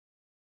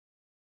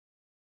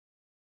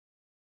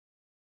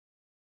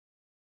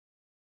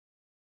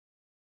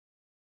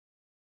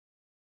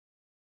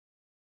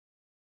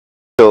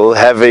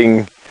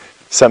having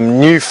some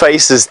new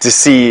faces to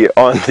see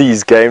on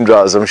these game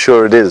drives. I'm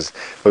sure it is.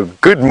 Well,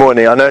 good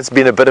morning. I know it's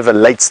been a bit of a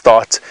late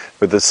start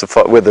with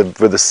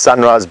the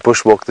sunrise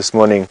bushwalk this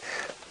morning,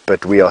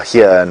 but we are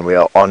here and we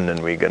are on,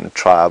 and we're going to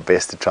try our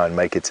best to try and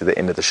make it to the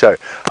end of the show.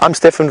 I'm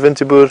Stefan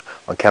Winterboer.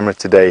 On camera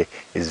today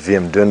is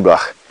Wim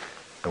Doornbach.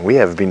 And we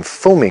have been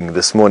filming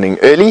this morning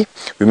early.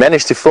 We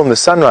managed to film the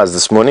sunrise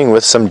this morning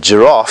with some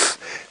giraffe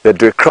that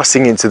were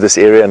crossing into this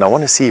area, and I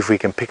want to see if we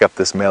can pick up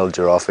this male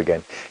giraffe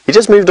again. He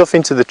just moved off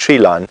into the tree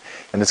line,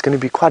 and it's going to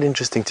be quite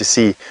interesting to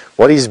see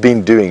what he's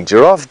been doing.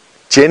 Giraffe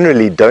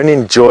generally don't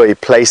enjoy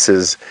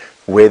places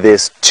where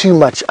there's too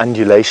much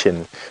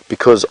undulation,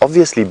 because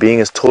obviously,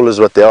 being as tall as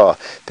what they are,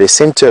 their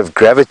center of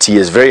gravity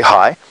is very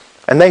high,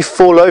 and they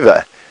fall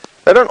over.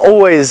 They don't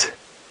always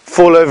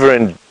fall over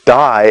and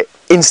die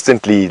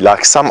instantly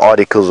like some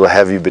articles will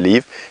have you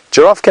believe.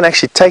 Giraffe can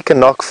actually take a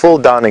knock, fall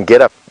down and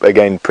get up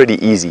again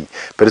pretty easy,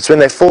 but it's when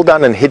they fall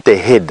down and hit their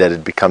head that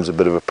it becomes a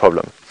bit of a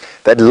problem.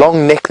 That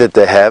long neck that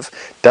they have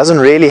doesn't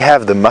really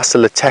have the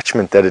muscle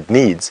attachment that it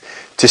needs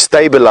to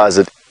stabilize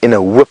it in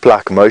a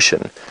whip-like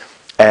motion,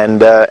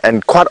 and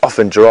quite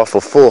often giraffe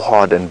will fall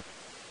hard and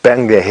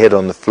bang their head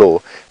on the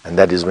floor, and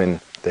that is when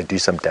they do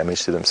some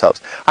damage to themselves.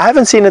 I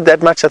haven't seen it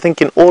that much. I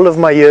think in all of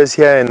my years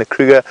here in the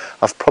Kruger,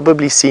 I've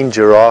probably seen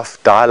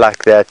giraffe die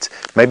like that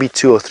maybe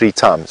 2 or 3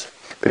 times.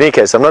 But in any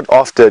case, I'm not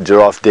after a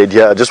giraffe dead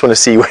here. I just want to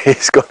see where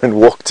he's gone and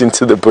walked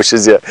into the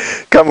bushes here.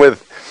 Come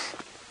with.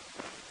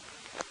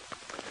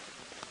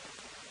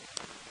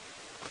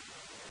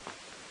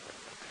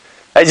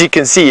 As you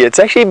can see, it's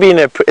actually been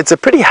it's a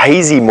pretty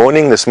hazy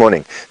morning this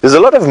morning. There's a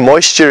lot of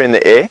moisture in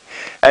the air,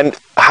 and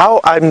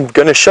how I'm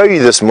going to show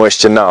you this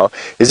moisture now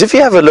is if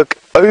you have a look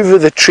over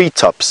the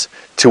treetops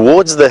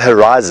towards the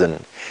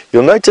horizon,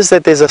 you'll notice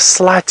that there's a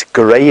slight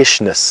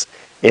grayishness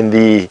in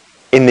the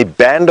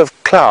band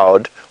of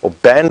cloud or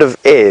band of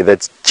air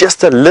that's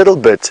just a little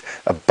bit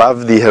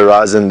above the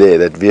horizon there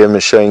that Wim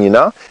is showing you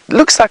now. It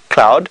looks like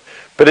cloud,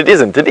 but it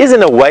isn't. It is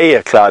in a way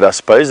a cloud, I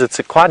suppose. It's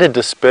quite a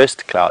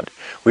dispersed cloud.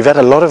 We've had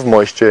a lot of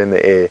moisture in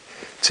the air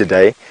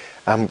today,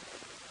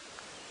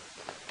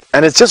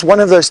 and it's just one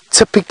of those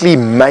typically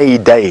May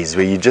days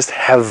where you just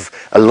have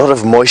a lot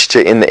of moisture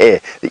in the air.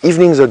 The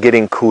evenings are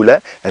getting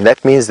cooler, and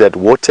that means that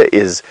water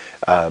is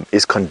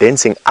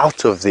condensing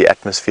out of the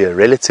atmosphere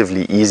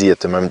relatively easy at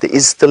the moment. There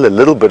is still a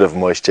little bit of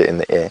moisture in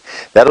the air.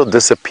 That'll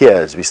disappear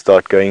as we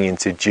start going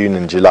into June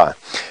and July.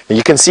 And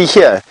you can see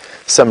here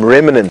some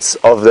remnants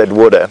of that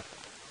water,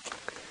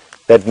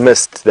 that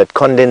mist, that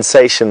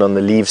condensation on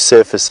the leaf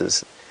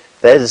surfaces.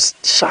 There's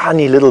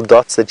shiny little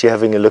dots that you're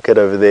having a look at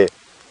over there.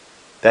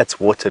 That's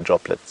water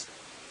droplets.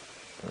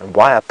 And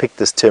why I picked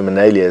this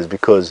Terminalia is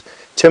because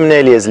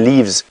Terminalia's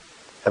leaves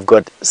have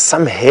got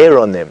some hair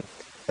on them,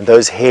 and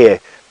those hair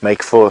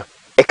make for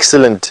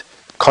excellent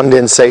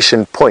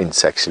condensation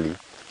points actually,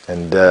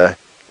 and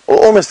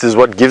almost is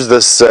what gives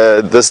this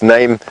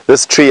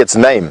tree its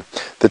name,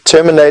 the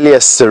Terminalia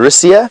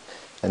sericea,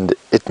 and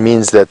it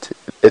means that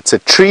it's a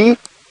tree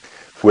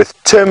with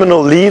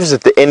terminal leaves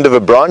at the end of a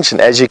branch,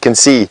 and as you can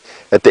see,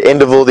 at the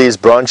end of all these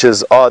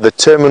branches are the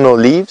terminal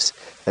leaves,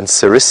 and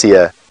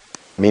sericea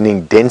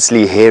meaning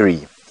densely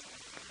hairy.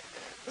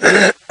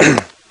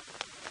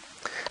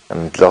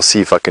 And I'll see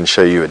if I can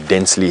show you a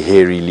densely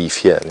hairy leaf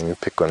here. Let me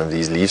pick one of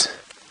these leaves.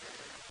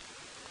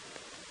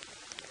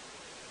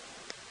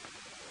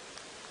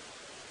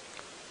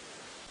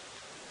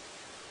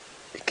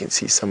 You can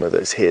see some of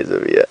those hairs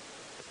over here.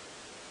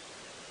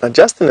 Now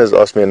Justin has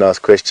asked me a nice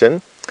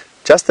question.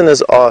 Justin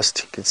has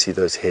asked, you can see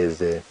those hairs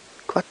there,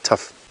 quite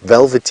tough,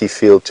 velvety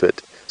feel to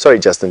it. Sorry,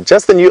 Justin.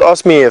 Justin, you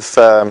asked me if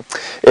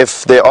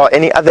there are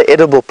any other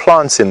edible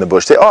plants in the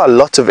bush. There are a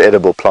lot of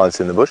edible plants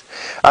in the bush.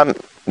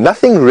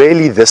 Nothing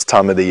really this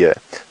time of the year.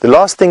 The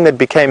last thing that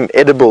became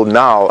edible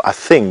now, I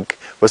think,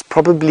 was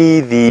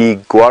probably the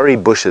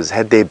guari bushes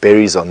had their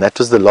berries on. That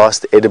was the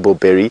last edible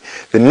berry.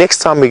 The next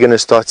time we're going to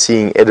start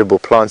seeing edible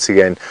plants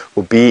again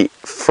will be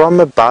from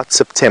about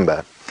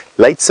September.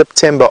 Late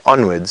September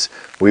onwards,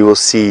 we will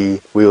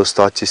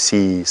start to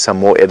see some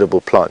more edible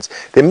plants.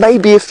 There may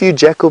be a few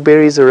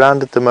jackalberries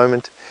around at the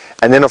moment,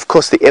 and then of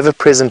course the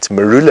ever-present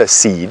marula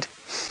seed.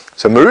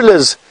 So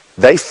marulas,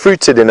 they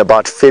fruited in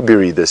about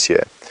February this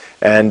year,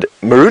 and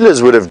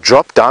marulas would have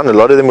dropped down. A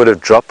lot of them would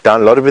have dropped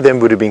down. A lot of them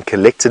would have been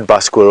collected by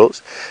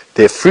squirrels,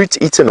 their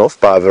fruit eaten off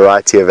by a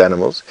variety of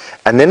animals,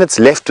 and then it's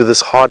left with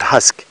this hard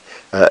husk,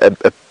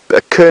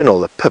 a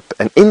kernel, a pip,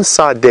 and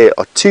inside there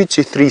are 2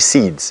 to 3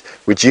 seeds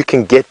which you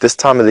can get this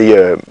time of the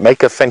year.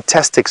 Make a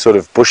fantastic sort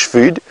of bush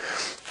food.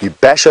 You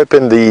bash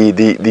open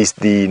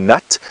the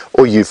nut,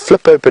 or you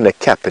flip open a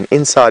cap, and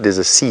inside is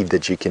a seed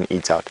that you can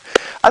eat out.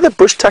 Other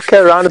bush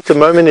tucker around at the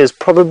moment is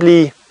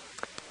probably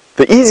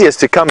the easiest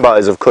to come by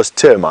is of course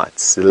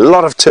termites. A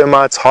lot of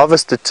termites,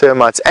 harvested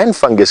termites and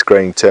fungus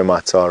growing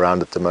termites are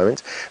around at the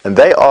moment, and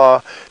they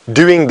are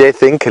doing their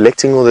thing,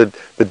 collecting all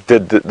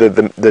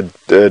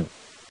the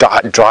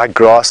dry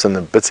grass and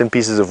the bits and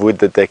pieces of wood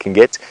that they can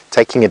get,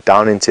 taking it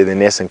down into the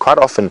nest. And quite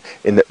often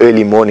in the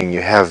early morning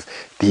you have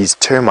these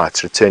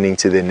termites returning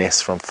to their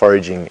nests from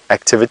foraging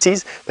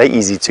activities. They're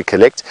easy to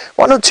collect.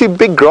 1 or 2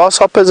 big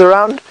grasshoppers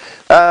around.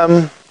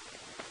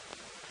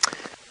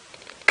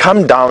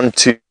 Come down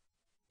to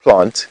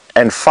plant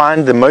and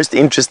find the most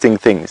interesting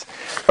things.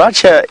 Right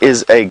here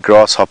is a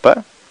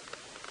grasshopper.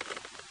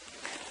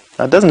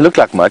 Now, it doesn't look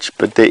like much,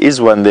 but there is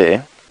one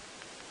there.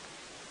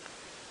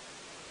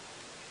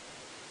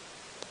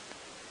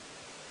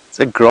 It's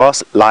a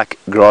grass-like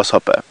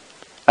grasshopper.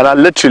 And I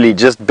literally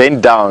just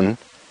bent down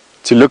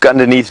to look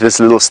underneath this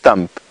little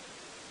stump.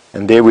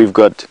 And there we've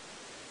got...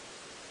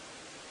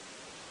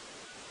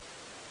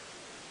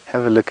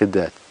 Have a look at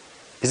that.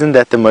 Isn't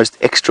that the most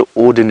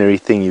extraordinary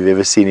thing you've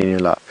ever seen in your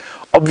life?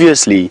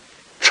 Obviously,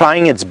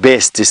 trying its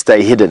best to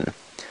stay hidden.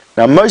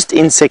 Now, most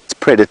insect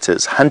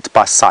predators hunt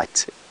by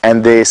sight,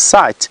 and their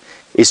sight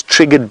is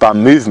triggered by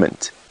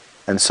movement.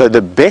 And so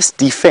the best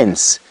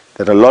defense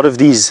that a lot of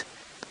these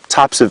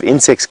types of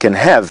insects can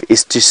have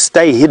is to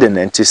stay hidden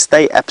and to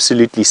stay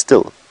absolutely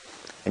still.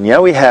 And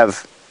here we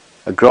have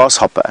a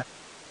grasshopper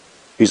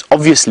whose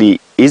obviously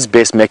his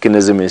best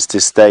mechanism is to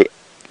stay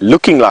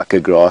looking like a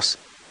grass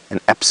and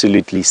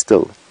absolutely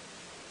still.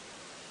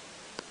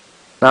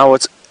 Now,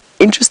 what's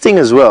interesting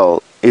as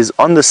well is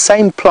on the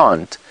same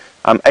plant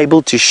I'm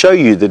able to show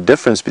you the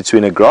difference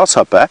between a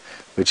grasshopper,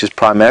 which is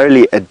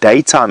primarily a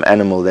daytime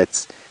animal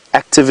that's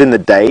active in the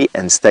day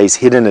and stays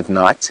hidden at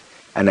night,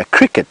 and a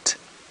cricket.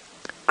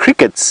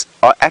 Crickets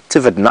are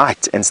active at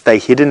night and stay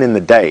hidden in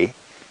the day.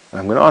 And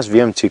I'm going to ask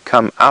VM to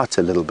come out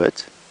a little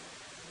bit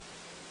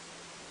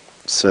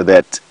so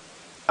that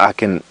I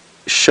can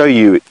show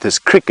you this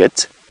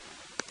cricket.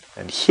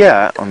 And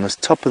here on the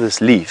top of this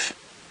leaf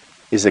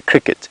is a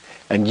cricket.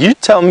 And you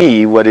tell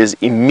me what is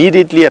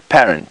immediately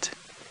apparent,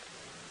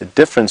 the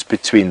difference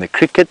between the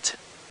cricket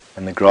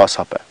and the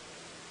grasshopper.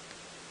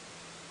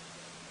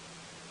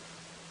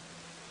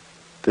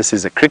 This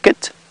is a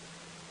cricket.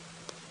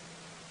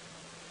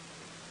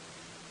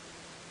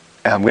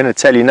 And I'm going to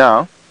tell you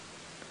now,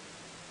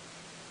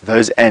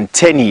 those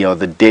antennae are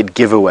the dead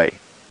giveaway.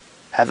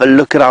 Have a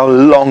look at how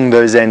long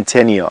those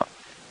antennae are.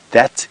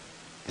 That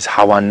is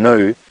how I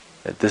know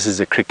that this is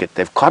a cricket.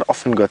 They've quite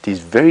often got these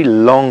very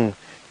long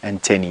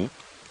antennae.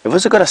 They've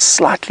also got a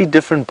slightly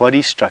different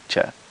body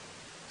structure,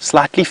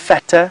 slightly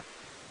fatter,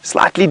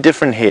 slightly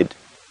different head.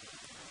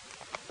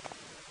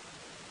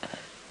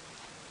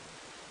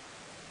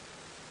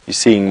 You're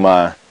seeing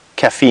my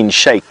caffeine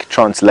shake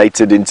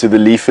translated into the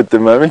leaf at the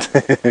moment.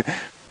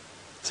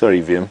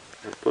 Sorry, Vim.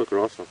 Poor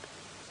grasshopper.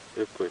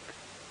 They're quick.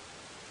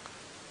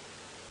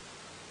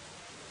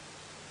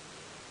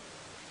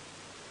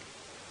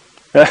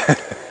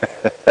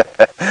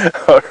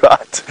 All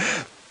right.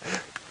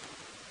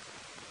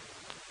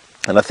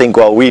 And I think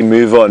while we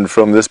move on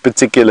from this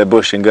particular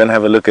bush and go and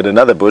have a look at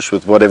another bush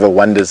with whatever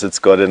wonders it's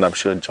got, and I'm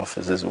sure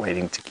Joffers is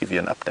waiting to give you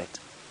an update.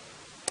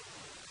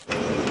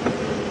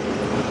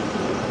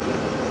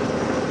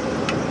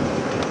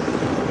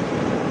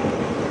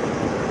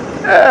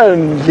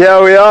 And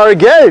here we are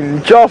again,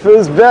 Joff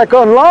is back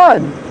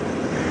online.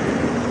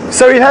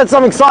 So we've had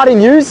some exciting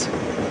news.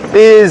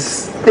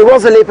 There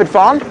was a leopard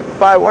found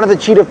by one of the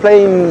Cheetah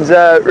Plains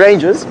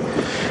rangers.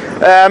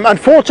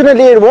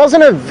 Unfortunately, it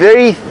wasn't a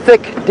very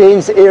thick,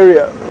 dense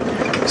area.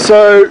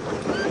 So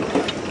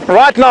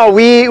right now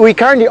we're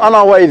currently on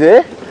our way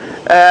there,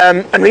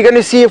 and we're going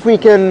to see if we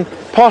can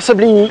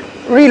possibly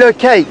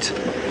relocate.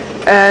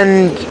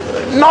 And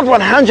not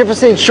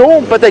 100%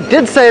 sure, but they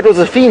did say it was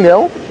a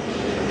female.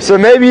 So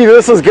maybe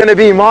this is going to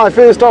be my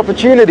first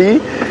opportunity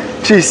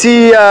to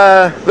see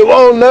the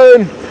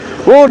well-known,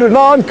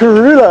 world-renowned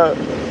Karula.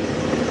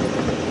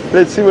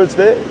 Let's see what's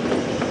there.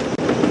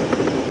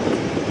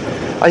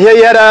 I hear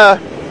you had a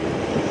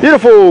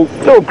beautiful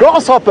little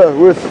grasshopper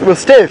with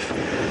Steph.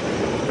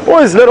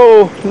 Always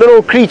little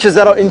creatures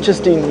that are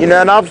interesting, you know.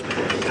 And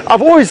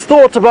I've always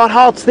thought about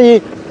how it's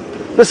the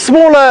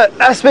smaller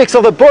aspects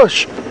of the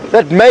bush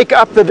that make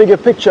up the bigger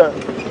picture.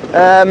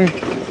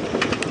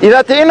 You know,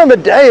 at the end of the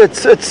day,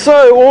 it's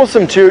so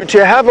awesome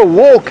to have a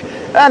walk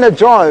and a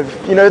drive.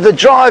 You know, the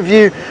drive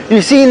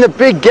you've seen the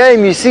big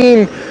game, you've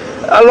seen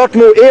a lot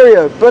more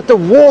area, but the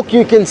walk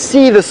you can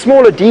see the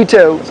smaller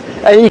details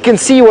and you can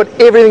see what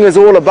everything is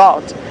all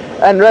about.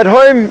 And at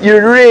home,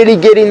 you're really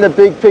getting the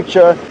big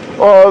picture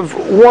of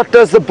what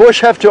does the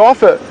bush have to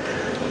offer.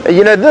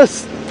 You know,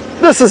 this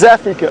is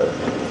Africa.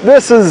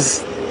 This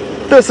is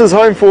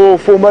home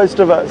for most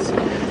of us.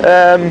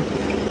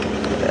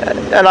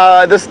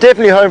 And this is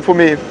definitely home for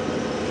me.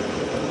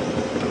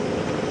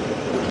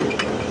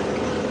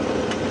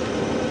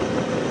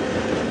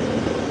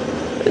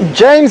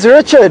 James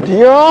Richard,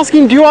 you're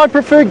asking, do I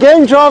prefer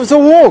game drives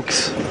or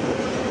walks?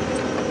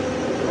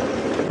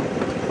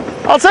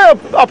 I'd say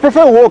I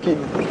prefer walking,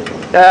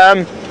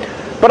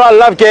 but I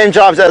love game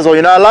drives as well.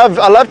 You know,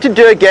 I love to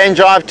do a game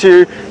drive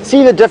to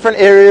see the different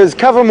areas,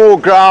 cover more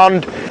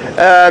ground,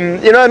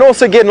 you know, and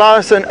also get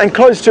nice and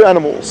close to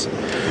animals.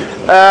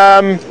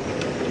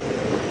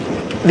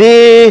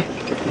 The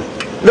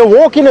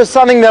walking is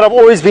something that I've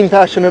always been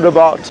passionate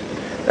about.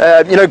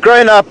 You know,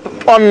 growing up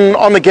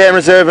on the game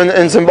reserve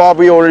in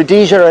Zimbabwe, or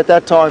Rhodesia at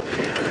that time,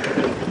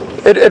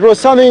 it was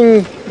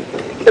something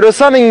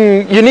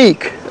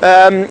unique,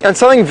 and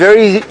something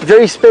very,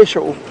 very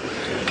special.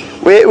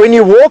 When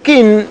you walk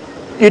in,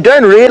 you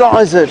don't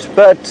realize it,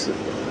 but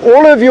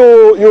all of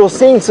your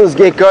senses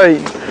get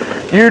going.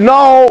 You're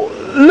now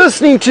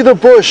listening to the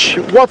bush,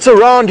 what's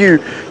around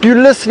you.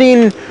 You're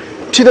listening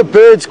to the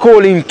birds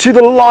calling, to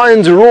the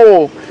lions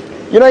roar.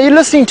 You know, you're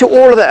listening to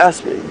all of the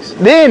aspects.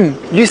 Then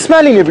you're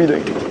smelling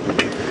everything.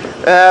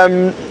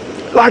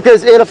 Like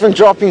those elephant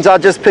droppings I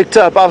just picked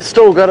up, I've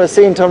still got a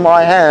scent on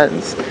my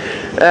hands.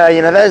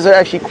 You know, those are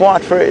actually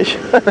quite fresh.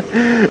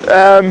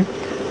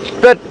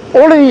 But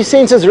all of these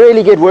senses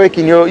really get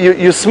working.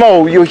 Your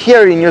smell, your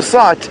hearing, your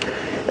sight.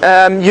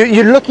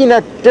 You're looking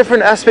at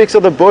different aspects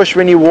of the bush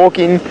when you're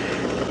walking.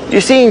 You're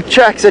seeing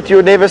tracks that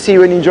you'll never see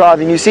when you're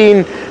driving. You're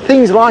seeing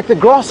things like the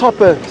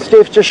grasshopper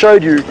Steph just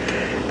showed you.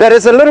 That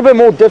is a little bit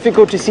more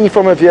difficult to see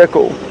from a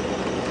vehicle.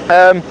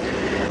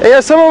 Yeah,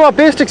 some of my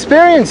best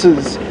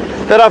experiences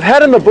that I've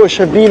had in the bush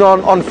have been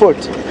on foot.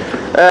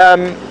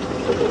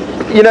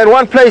 You know,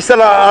 one place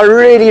that I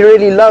really,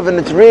 really love, and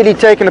it's really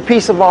taken a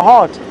piece of my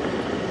heart,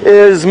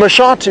 is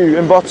Mashatu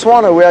in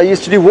Botswana, where I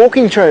used to do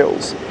walking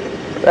trails.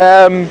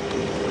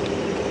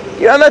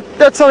 You know,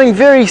 that's something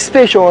very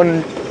special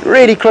and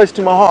really close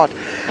to my heart.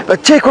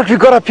 But check what we've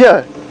got up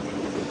here.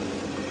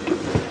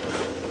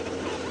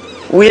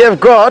 We have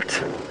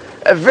got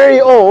a very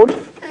old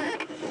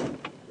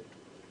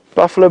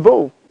buffalo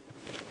bull.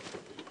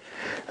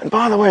 And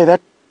by the way,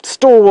 that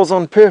stall was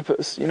on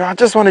purpose. You know, I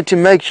just wanted to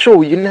make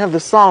sure you didn't have the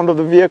sound of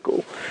the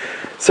vehicle.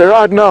 So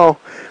right now,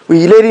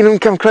 we're letting him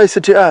come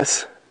closer to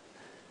us.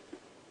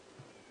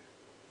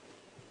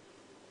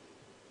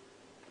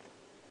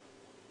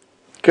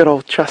 Good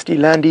old trusty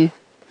Landy.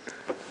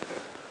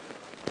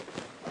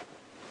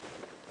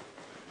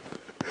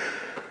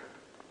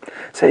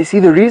 So you see,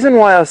 the reason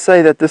why I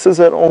say that this is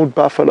an old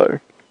buffalo,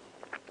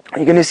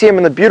 you're going to see him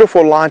in the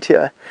beautiful light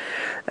here.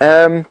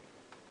 Now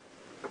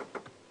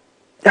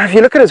if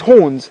you look at his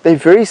horns, they're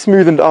very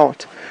smoothened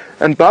out.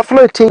 And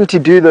buffalo tend to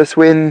do this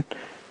when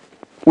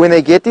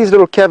they get these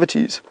little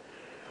cavities.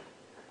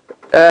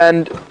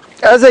 And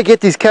as they get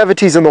these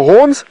cavities in the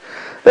horns,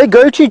 they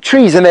go to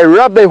trees and they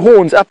rub their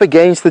horns up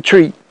against the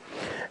tree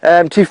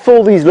to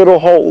fill these little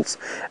holes.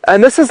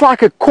 And this is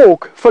like a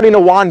cork filling a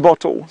wine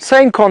bottle.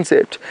 Same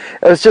concept.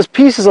 It's just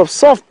pieces of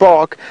soft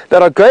bark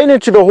that are going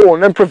into the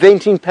horn and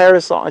preventing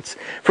parasites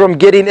from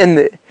getting in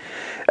there.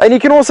 And you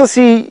can also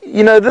see,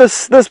 you know,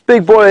 this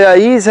big boy here,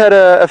 he's had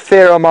a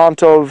fair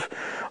amount of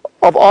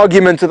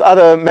argument with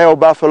other male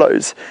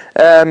buffaloes,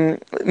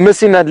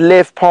 missing that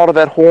left part of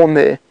that horn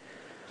there.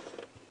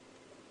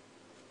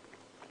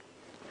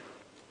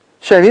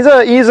 Shame,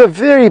 he's a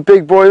very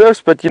big boy,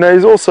 this, but you know,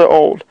 he's also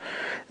old.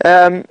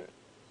 And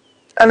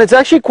it's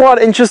actually quite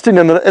interesting,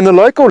 in the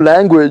local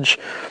language,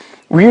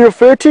 we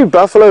refer to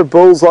buffalo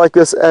bulls like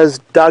this as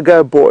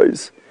dugger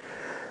boys.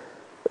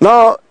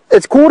 Now,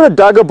 it's called a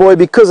dugger boy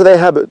because of their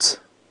habits.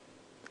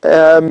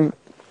 Dugger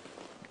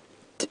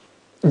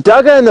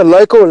in the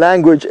local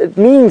language, it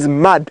means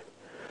mud.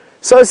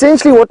 So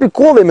essentially what we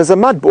call them is a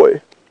mud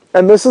boy.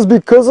 And this is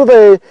because of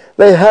their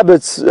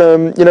habits,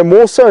 you know,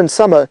 more so in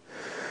summer.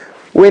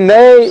 When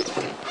they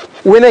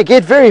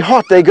get very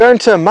hot, they go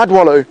into a mud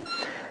wallow,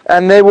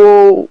 and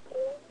they'll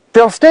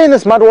stay in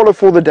this mud wallow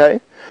for the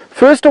day.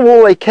 First of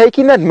all, they're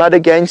caking that mud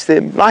against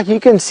them, like you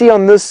can see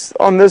on this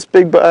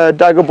big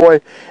dugger boy.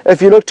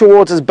 If you look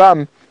towards his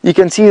bum, you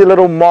can see the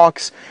little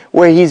marks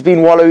where he's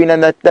been wallowing,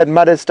 and that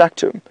mud has stuck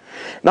to him.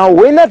 Now,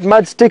 when that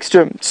mud sticks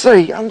to him, so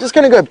I'm just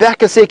going to go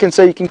back a second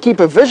so you can keep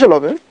a visual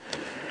of it.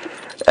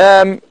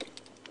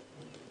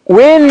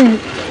 When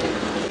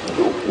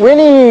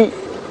he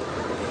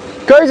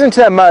goes into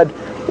that mud,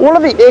 all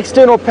of the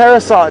external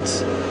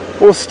parasites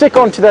will stick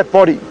onto that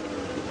body,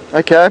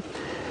 okay?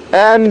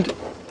 And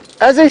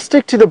as they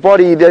stick to the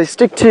body, they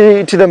stick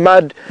to the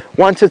mud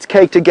once it's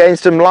caked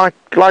against them, like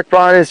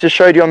Brian has just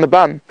showed you on the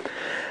bum.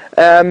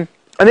 And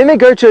then they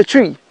go to a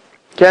tree,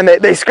 okay, and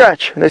they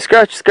scratch, and they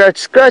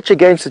scratch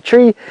against the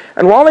tree,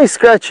 and while they're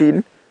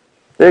scratching,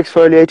 they're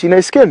exfoliating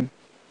their skin.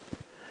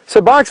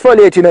 So by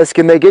exfoliating their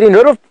skin, they're getting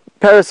rid of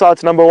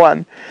parasites, number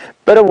one.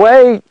 But a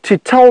way to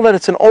tell that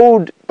it's an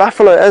old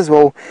buffalo as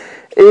well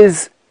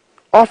is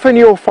often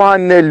you'll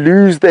find they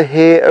lose the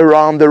hair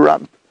around the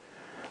rump.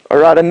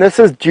 Alright, and this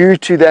is due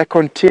to that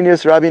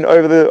continuous rubbing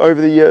over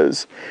the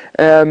years.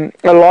 A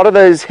lot of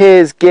those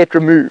hairs get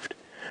removed.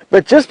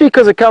 But just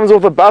because it comes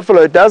off a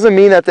buffalo doesn't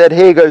mean that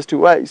hair goes to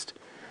waste.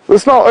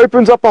 This now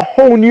opens up a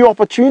whole new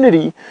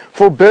opportunity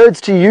for birds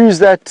to use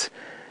that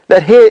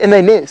hair in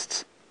their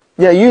nests.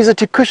 Yeah, use it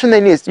to cushion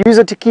their nest, use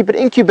it to keep it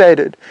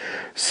incubated.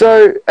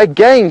 So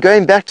again,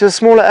 going back to the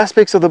smaller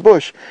aspects of the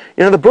bush,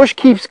 you know, the bush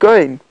keeps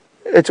going.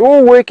 It's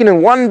all working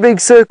in one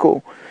big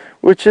circle,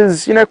 which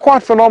is, you know,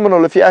 quite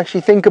phenomenal if you actually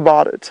think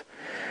about it.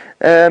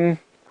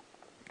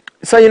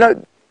 So, you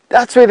know,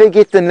 that's where they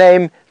get the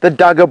name the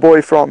dugger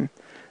boy from.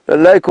 The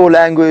local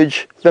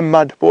language, the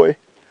mud boy.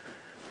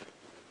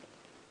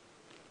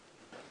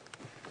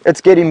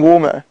 it's getting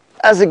warmer.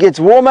 As it gets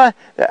warmer,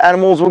 the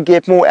animals will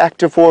get more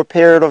active for a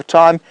period of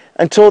time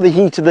until the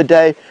heat of the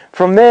day.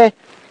 From there,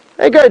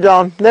 they go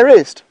down, they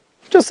rest,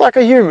 just like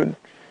a human.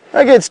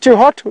 It gets too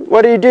hot,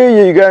 what do?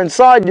 You go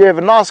inside, you have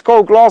a nice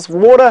cold glass of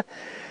water,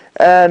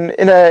 and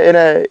in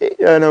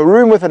a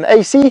room with an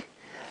AC,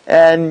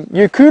 and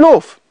you cool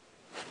off.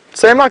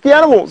 Same like the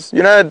animals,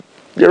 you know,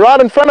 you're right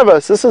in front of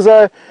us. This is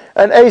an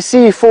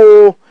AC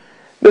for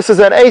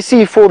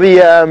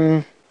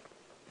the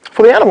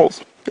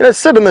animals. You know,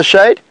 sit in the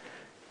shade.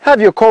 Have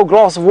your cold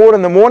glass of water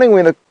in the morning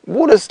when the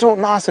water's still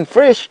nice and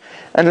fresh,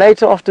 and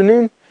later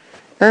afternoon,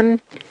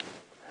 and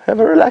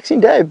have a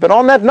relaxing day. But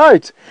on that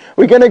note,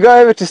 we're going to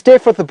go over to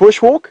Steph with the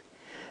bushwalk.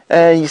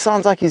 He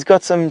sounds like he's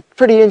got some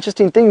pretty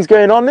interesting things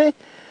going on there,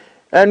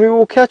 and we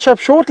will catch up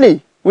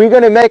shortly. We're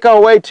going to make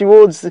our way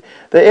towards the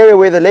area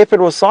where the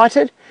leopard was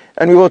sighted,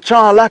 and we will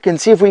try our luck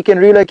and see if we can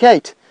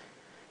relocate.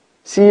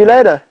 See you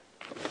later.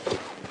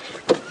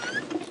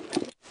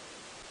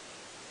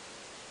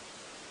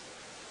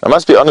 I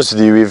must be honest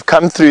with you, we've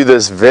come through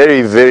this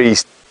very, very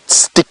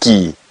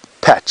sticky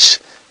patch.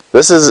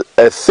 This is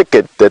a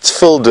thicket that's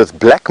filled with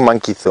black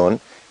monkey thorn,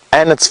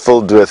 and it's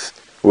filled with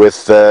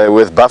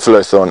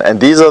buffalo thorn, and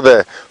these are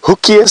the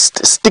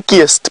hookiest,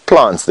 stickiest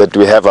plants that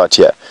we have out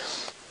here.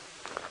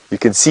 You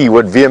can see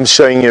what VM's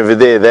showing you over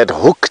there, that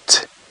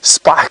hooked,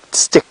 spiked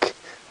stick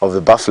of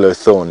the buffalo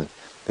thorn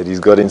that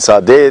he's got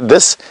inside there.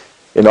 This,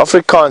 in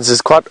Afrikaans,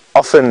 is quite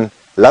often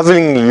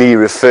lovingly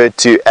referred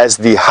to as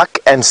the hak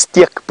and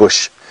steek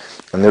bush.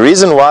 And the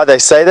reason why they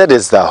say that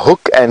is the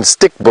hook and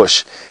stick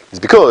bush is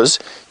because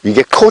you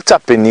get caught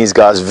up in these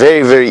guys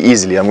very, very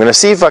easily. I'm going to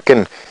see if I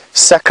can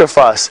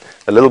sacrifice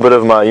a little bit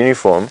of my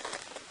uniform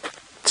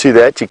to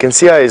that. You can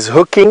see how he's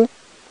hooking,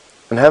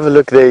 and have a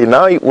look there.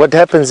 Now what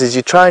happens is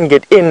you try and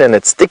get in and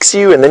it sticks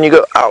you, and then you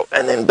go out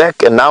and then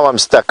back, and now I'm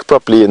stuck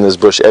properly in this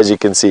bush, as you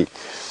can see.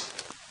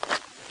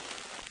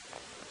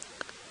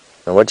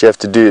 And what you have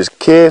to do is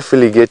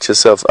carefully get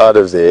yourself out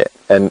of there,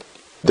 and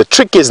the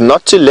trick is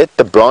not to let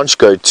the branch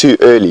go too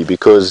early,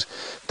 because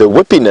the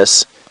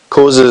whippiness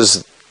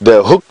causes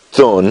the hook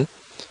thorn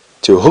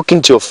to hook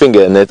into your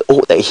finger, and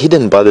they're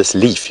hidden by this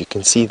leaf. You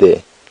can see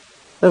there.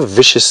 What a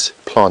vicious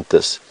plant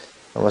this,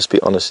 I must be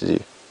honest with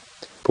you.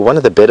 But one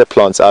of the better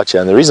plants out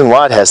here, and the reason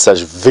why it has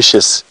such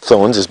vicious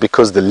thorns is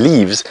because the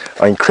leaves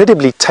are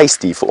incredibly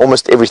tasty for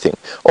almost everything.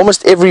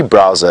 Almost every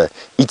browser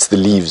eats the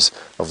leaves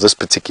of this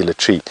particular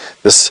tree,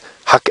 this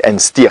hak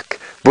and steek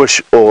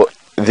bush, or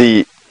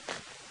the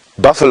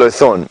buffalo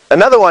thorn.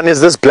 Another one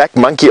is this black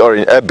monkey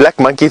thorn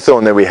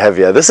that we have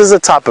here. This is a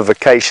type of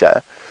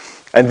acacia,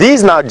 and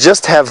these now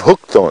just have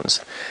hook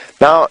thorns.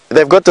 Now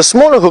they've got the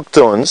smaller hook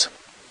thorns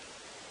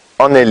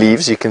on their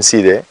leaves, you can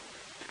see there.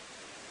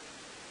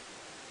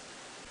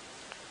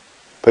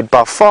 But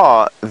by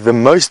far the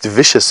most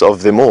vicious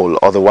of them all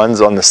are the ones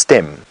on the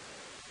stem.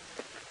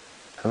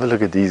 Have a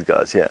look at these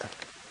guys here.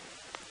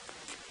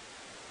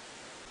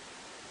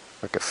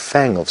 Like a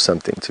fang of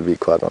something, to be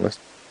quite honest.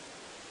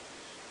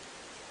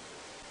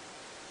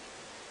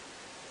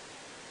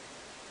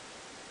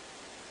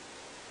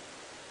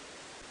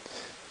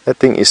 That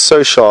thing is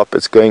so sharp,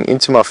 it's going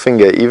into my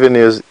finger even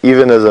as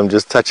I'm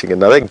just touching it.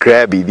 Now they're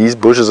grabby, these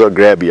bushes are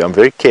grabby. I'm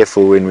very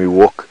careful when we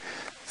walk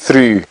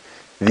through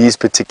these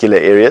particular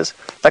areas.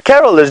 Now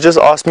Carol has just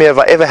asked me if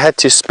I ever had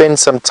to spend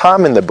some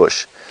time in the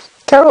bush.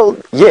 Carol,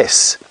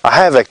 yes, I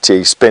have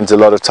actually spent a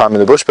lot of time in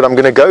the bush, but I'm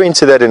going to go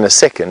into that in a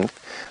second.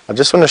 I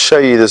just want to show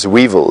you this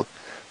weevil.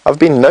 I've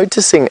been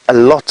noticing a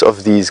lot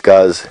of these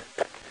guys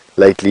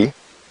lately.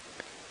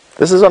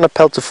 This is on a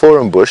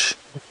peltiforum bush,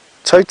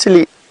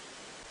 totally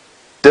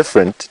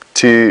different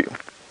to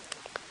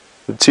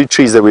the two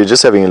trees that we were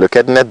just having a look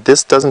at, and that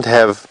this doesn't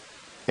have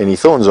any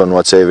thorns on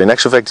whatsoever. In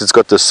actual fact, it's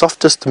got the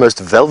softest, most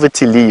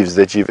velvety leaves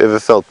that you've ever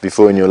felt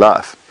before in your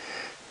life.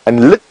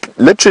 And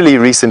literally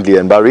recently,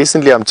 and by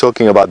recently I'm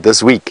talking about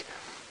this week,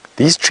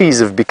 these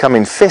trees have become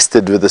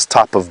infested with this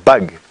type of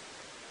bug.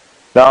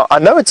 Now I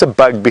know it's a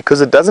bug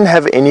because it doesn't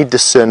have any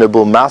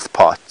discernible mouth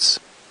parts.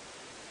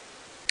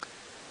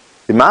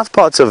 The mouth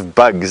parts of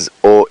bugs,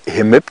 or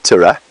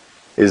Hemiptera,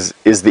 is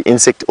the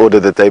insect order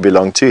that they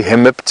belong to.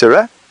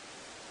 Hemiptera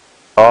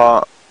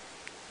are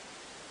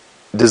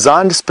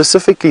designed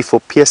specifically for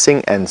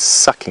piercing and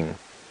sucking.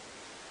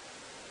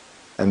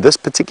 And this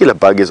particular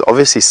bug is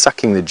obviously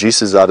sucking the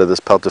juices out of this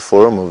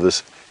peltiforum, of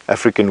this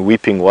African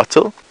weeping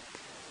wattle.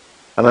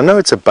 And I know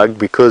it's a bug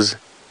because,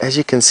 as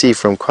you can see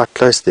from quite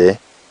close there,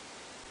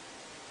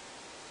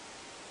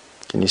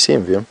 can you see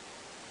him, Viam?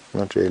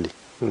 Not really.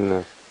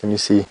 No. Can you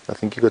see? I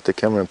think you got the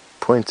camera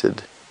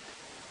pointed.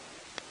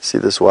 See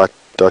this white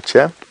dot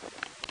here?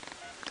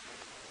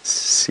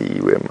 See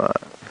where my...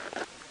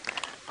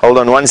 Hold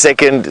on 1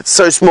 second. It's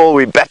so small,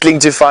 we're battling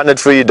to find it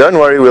for you. Don't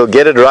worry, we'll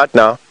get it right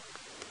now.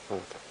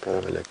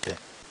 Have a look there.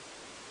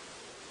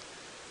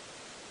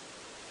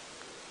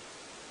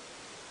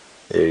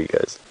 There he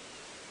goes.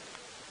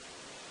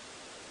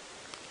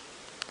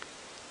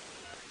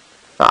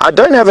 Now, I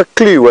don't have a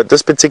clue what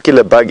this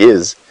particular bug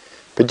is,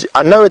 But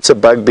I know it's a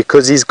bug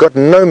because he's got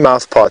no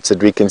mouth parts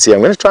that we can see. I'm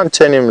going to try and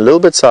turn him a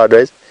little bit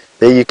sideways.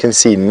 There you can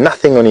see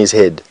nothing on his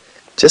head.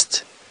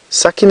 Just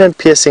sucking and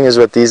piercing is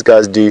what these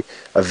guys do.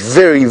 A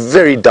very,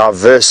 very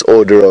diverse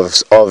order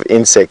of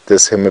insect,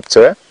 this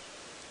Hemiptera.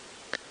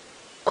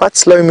 Quite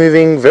slow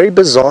moving, very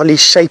bizarrely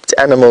shaped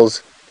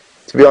animals.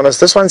 To be honest,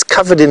 this one's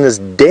covered in this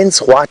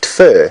dense white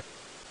fur.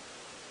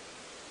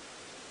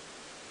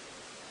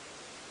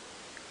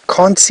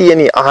 Can't see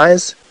any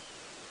eyes.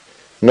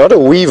 Not a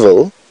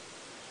weevil.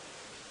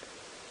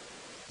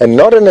 And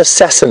not an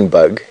assassin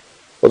bug.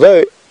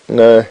 Although,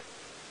 no.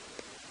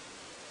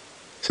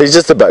 So he's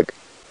just a bug.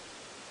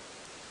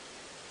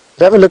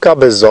 But have a look how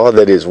bizarre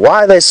that is.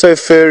 Why are they so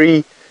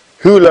furry?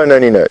 Who alone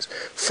only knows.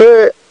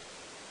 Fur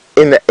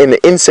in the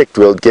insect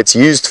world gets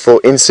used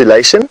for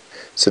insulation,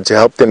 so to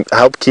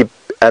help keep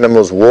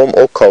animals warm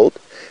or cold.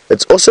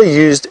 It's also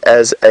used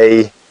as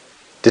a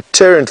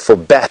deterrent for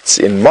bats.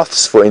 In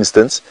moths, for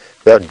instance,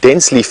 they are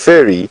densely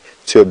furry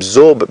to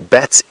absorb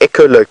bats'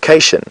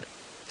 echolocation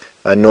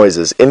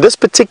noises. In this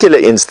particular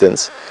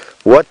instance,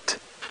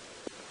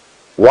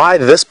 why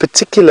this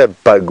particular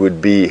bug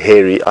would be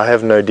hairy, I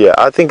have no idea.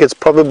 I think it's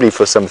probably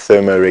for some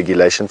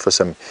thermoregulation, for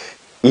some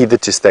either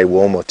to stay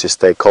warm or to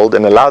stay cold,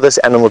 and allow this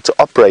animal to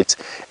operate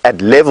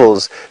at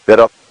levels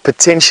that are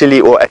potentially,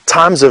 or at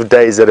times of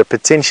days that are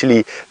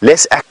potentially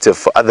less active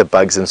for other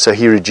bugs, and so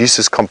he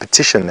reduces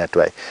competition that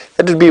way.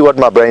 That would be what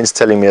my brain's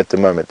telling me at the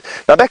moment.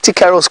 Now back to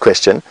Carol's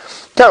question.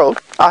 Carol,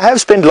 I have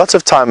spent lots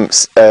of time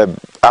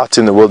out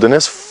in the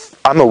wilderness.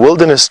 I'm a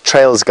wilderness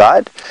trails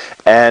guide,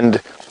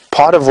 and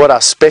part of what I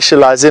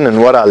specialize in and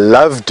what I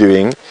love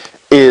doing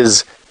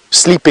is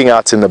sleeping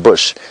out in the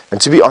bush. And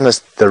to be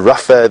honest, the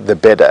rougher the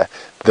better.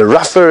 The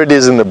rougher it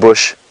is in the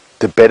bush,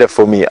 the better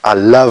for me. I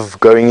love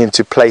going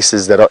into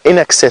places that are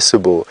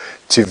inaccessible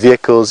to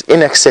vehicles,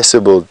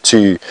 inaccessible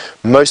to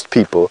most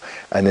people,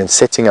 and then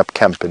setting up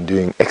camp and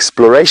doing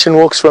exploration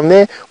walks from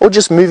there, or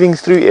just moving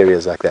through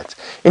areas like that.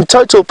 In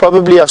total,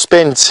 probably I've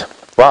spent,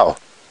 wow,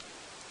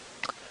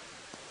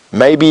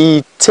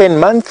 maybe 10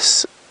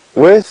 months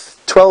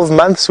worth, 12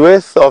 months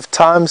worth of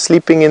time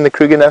sleeping in the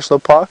Kruger National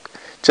Park,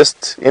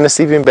 just in a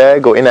sleeping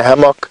bag or in a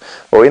hammock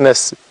or in a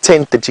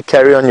tent that you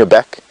carry on your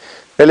back.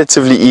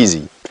 Relatively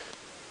easy.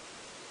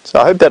 So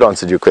I hope that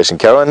answered your question,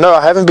 Carol. No,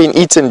 I haven't been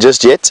eaten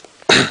just yet.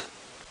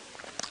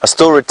 I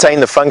still retain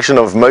the function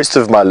of most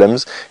of my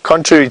limbs.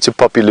 Contrary to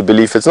popular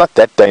belief, it's not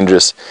that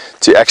dangerous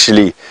to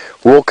actually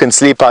walk and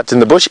sleep out in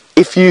the bush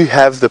if you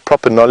have the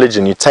proper knowledge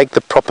and you take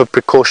the proper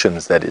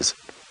precautions, that is.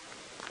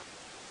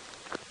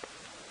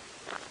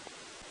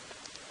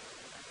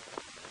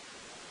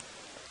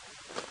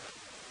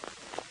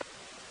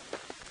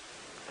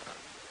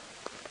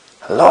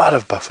 A lot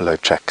of buffalo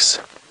tracks.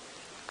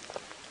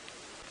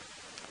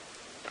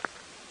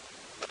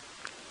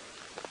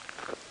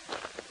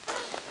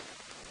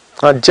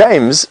 Now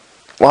James,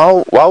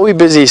 while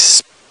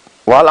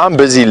I'm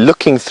busy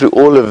looking through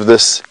all of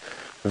this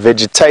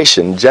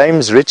vegetation,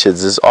 James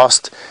Richards has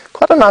asked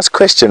quite a nice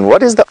question.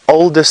 What is the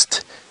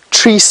oldest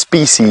tree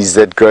species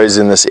that grows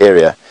in this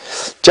area?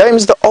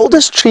 James, the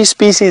oldest tree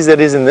species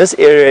that is in this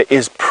area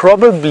is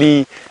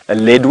probably a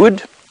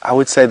leadwood. I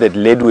would say that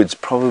leadwoods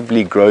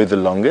probably grow the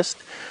longest.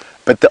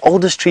 But the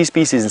oldest tree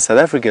species in South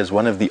Africa is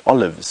one of the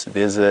olives.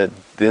 There's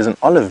an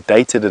olive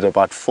dated at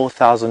about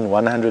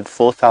 4,100,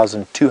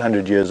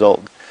 4,200 years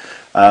old.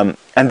 And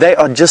they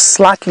are just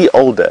slightly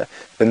older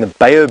than the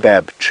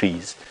baobab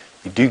trees.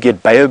 You do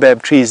get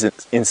baobab trees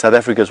in South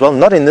Africa as well.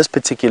 Not in this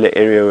particular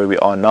area where we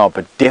are now,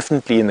 but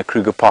definitely in the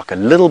Kruger Park, a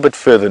little bit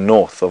further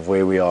north of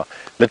where we are.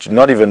 Literally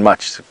not even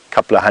much, a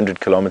couple of 100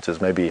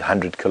 kilometers, maybe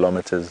 100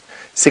 kilometers,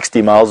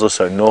 60 miles or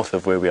so north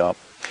of where we are.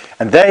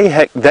 And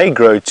they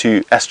grow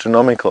to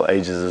astronomical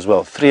ages as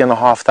well,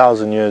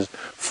 3,500 years,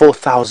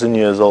 4,000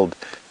 years old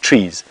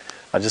trees.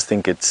 I just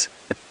think it's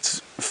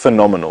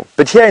phenomenal.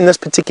 But here in this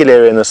particular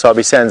area in the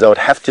Sabi Sands, I would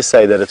have to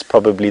say that it's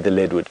probably the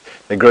leadwood.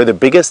 They grow the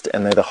biggest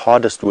and they're the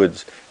hardest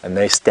woods, and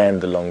they stand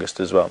the longest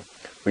as well.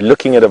 We're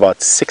looking at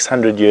about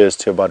 600 years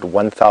to about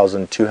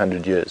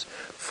 1,200 years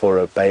for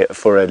a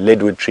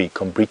leadwood tree,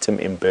 Combretum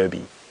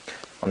imberbe.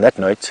 On that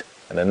note,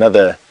 and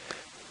another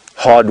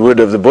hardwood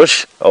of the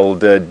bush,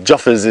 old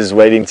Joffers is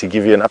waiting to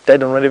give you an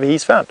update on whatever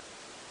he's found.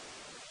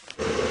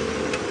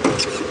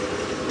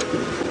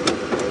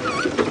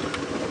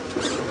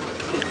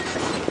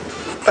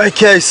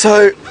 Okay,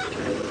 so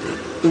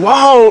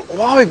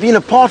while we've been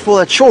apart for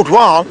that short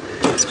while,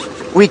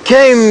 we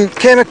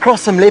came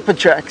across some leopard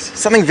tracks,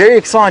 something very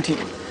exciting.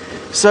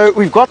 So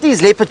we've got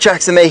these leopard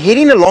tracks and they're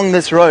heading along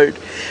this road.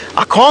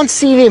 I can't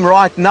see them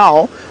right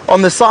now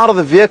on the side of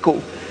the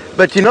vehicle,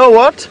 but you know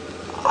what?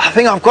 I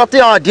think I've got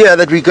the idea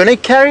that we're going to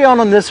carry on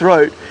this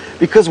road,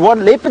 because what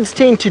leopards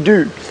tend to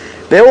do,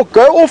 they will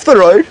go off the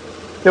road,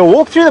 they'll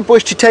walk through the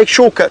bush to take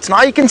shortcuts.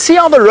 Now you can see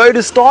how the road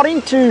is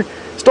starting to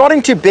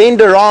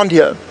bend around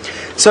here.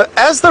 So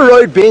as the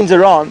road bends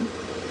around,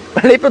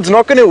 the leopard's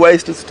not going to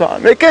waste its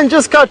time. It can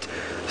just cut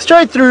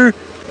straight through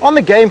on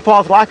the game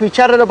path like we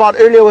chatted about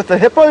earlier with the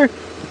hippo.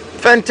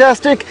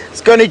 Fantastic. It's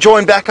going to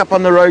join back up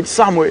on the road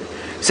somewhere.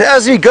 So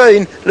as we go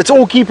in, let's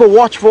all keep a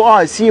watchful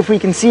eye, see if we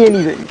can see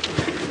anything.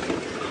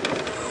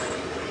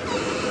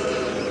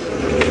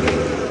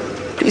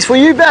 Please, for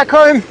you back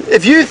home,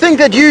 if you think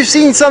that you've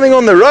seen something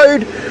on the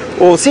road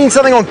or seen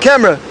something on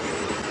camera,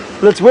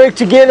 let's work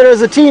together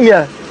as a team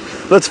here.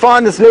 Let's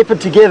find this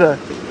leopard together.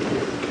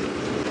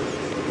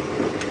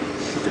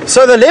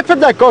 So the leopard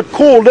that got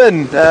called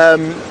in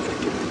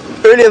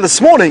earlier this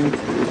morning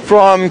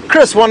from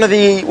Chris, one of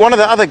the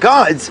other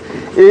guides,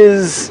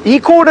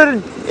 he called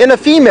it in a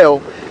female.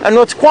 And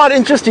what's quite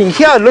interesting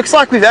here, it looks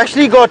like we've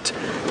actually got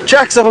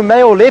tracks of a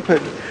male leopard.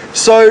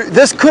 So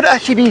this could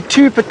actually be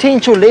two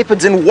potential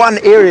leopards in one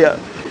area.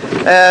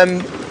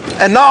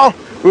 And now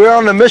we're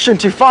on a mission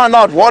to find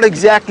out what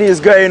exactly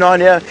is going on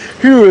here,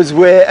 who is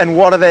where, and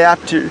what are they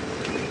up to.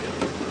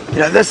 You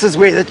know, this is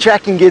where the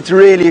tracking gets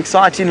really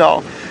exciting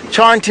now.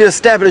 Trying to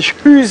establish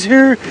who's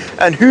who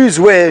and who's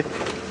where.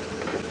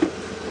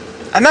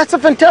 And that's a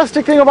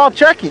fantastic thing about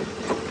tracking.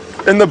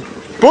 In the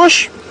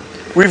bush,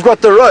 we've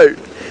got the road.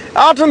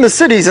 Out in the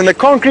cities, in the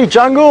concrete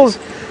jungles,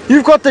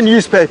 you've got the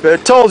newspaper.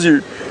 It tells you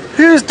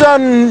who's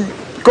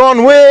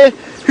gone where,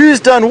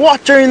 who's done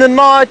what during the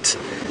night.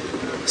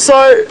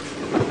 So,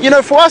 you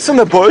know, for us in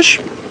the bush,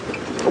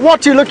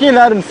 what you're looking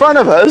at in front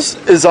of us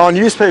is our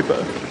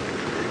newspaper.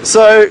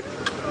 So,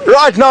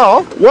 right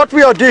now, what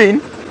we are doing,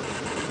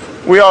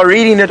 we are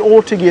reading it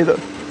all together.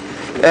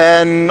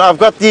 And I've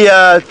got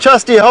the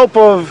trusty help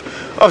of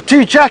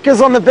two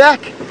trackers on the back,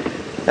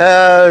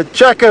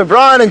 Tracker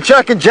Brian and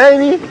Tracker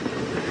Jamie.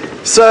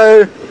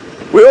 So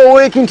we're all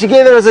working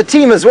together as a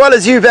team as well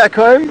as you back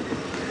home,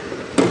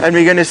 and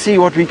we're going to see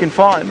what we can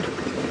find.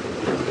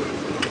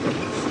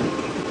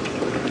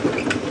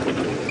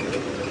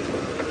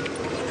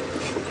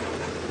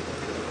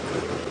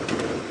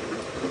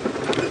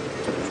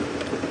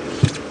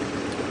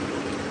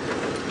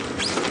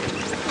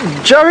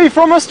 Joey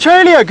from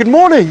Australia, good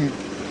morning.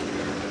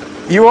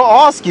 You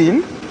are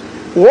asking,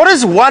 what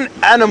is one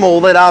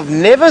animal that I've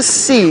never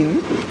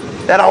seen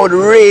that I would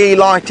really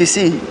like to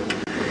see?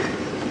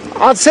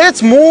 I'd say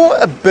it's more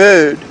a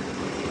bird.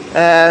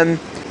 And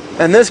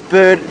this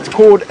bird, it's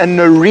called a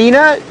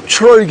Narina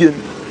trogon.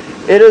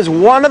 It is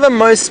one of the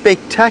most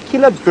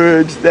spectacular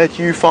birds that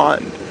you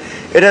find.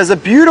 It has a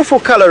beautiful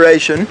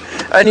coloration.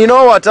 And you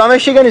know what, I'm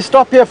actually going to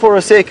stop here for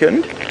a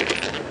second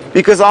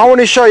because I want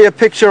to show you a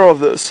picture of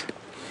this.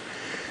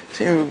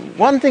 So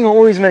one thing I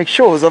always make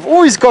sure is I've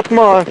always got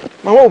my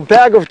whole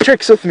bag of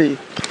tricks with me.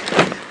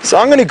 So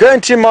I'm going to go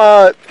into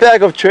my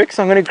bag of tricks,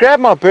 I'm going to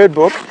grab my bird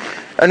book,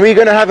 and we're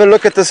going to have a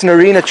look at this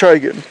Narina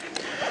trogon.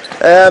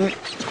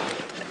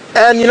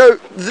 And you know,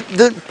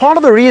 the part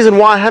of the reason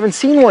why I haven't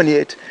seen one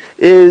yet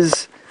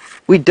is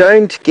we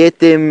don't get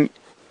them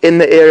in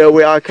the area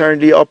where I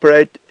currently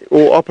operate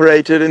or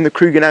operated in the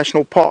Kruger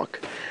National Park.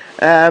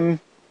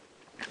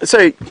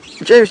 So,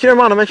 James, if you don't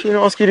mind, I'm actually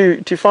going to ask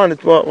you to find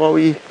it while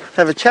we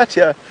have a chat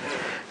here.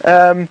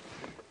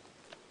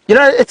 You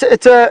know,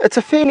 it's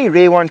a fairly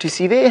rare one to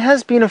see. There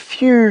has been a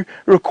few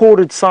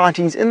recorded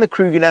sightings in the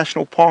Kruger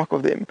National Park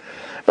of them,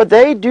 but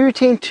they do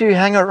tend to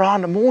hang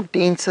around a more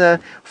denser,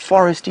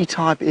 foresty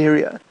type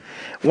area.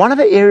 One of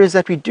the areas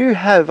that we do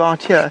have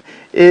out here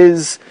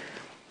is,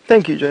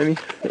 thank you, Jamie,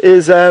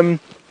 is an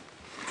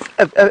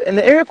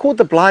area called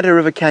the Blighter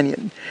River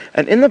Canyon.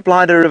 And in the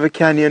Blighter River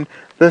Canyon,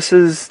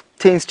 this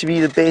tends to be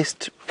the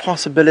best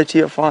possibility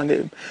of finding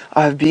them.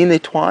 I've been there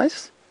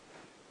twice,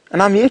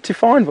 and I'm yet to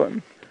find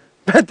one.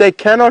 But they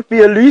cannot be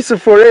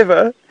elusive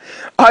forever.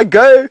 I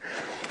go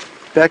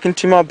back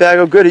into my bag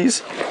of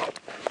goodies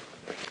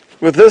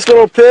with this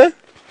little pair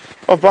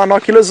of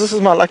binoculars. This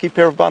is my lucky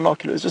pair of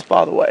binoculars, just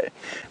by the way.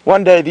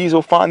 One day these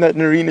will find that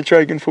Narina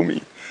trogon for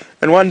me.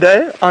 And one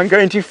day I'm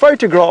going to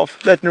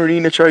photograph that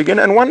Narina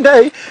trogon, and one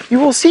day you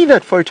will see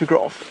that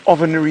photograph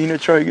of a Narina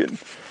trogon.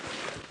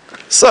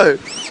 So,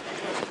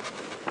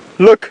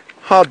 look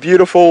how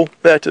beautiful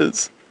that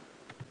is.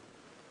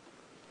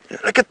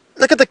 Look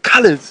at the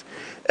colors.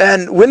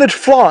 And when it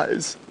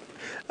flies,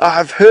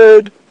 I've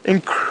heard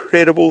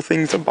incredible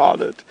things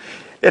about it.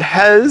 It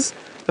has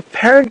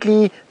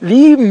apparently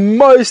the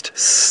most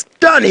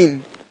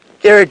stunning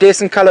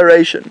iridescent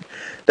coloration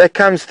that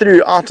comes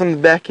through out on the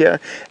back here.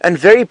 And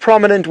very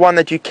prominent one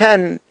that you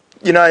can,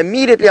 you know,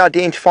 immediately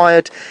identify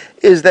it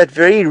is that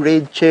very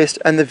red chest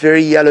and the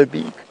very yellow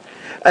beak.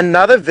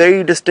 Another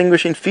very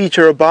distinguishing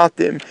feature about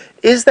them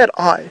is that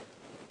eye.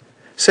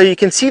 So you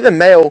can see the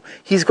male,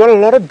 he's got a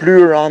lot of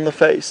blue around the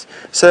face.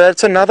 So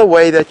that's another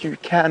way that you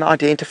can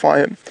identify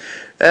him.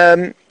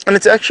 And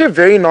it's actually a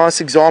very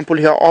nice example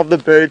here of the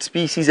bird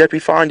species that we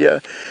find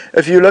here.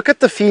 If you look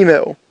at the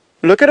female,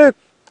 look at her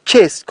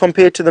chest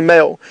compared to the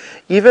male.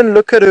 Even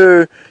look at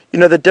her, you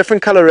know, the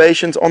different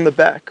colorations on the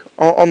back,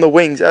 on the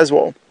wings as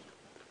well.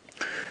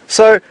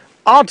 So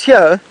out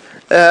here,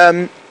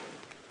 the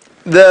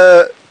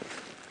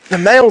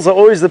males are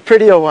always the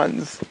prettier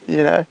ones,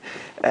 you know.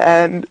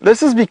 And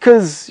this is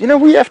because, you know,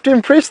 we have to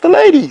impress the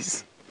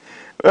ladies.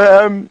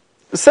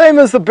 Same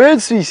as the bird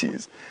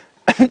species.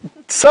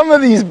 Some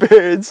of these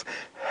birds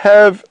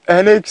have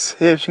an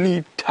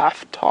exceptionally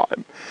tough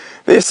time.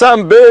 There's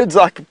some birds,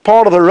 like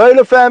part of the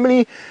roller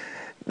family,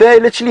 they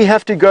literally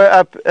have to go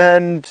up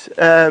and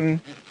do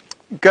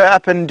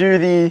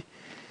the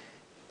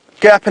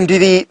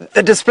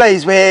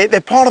displays where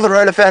they're part of the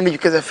roller family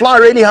because they fly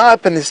really high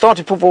up and they start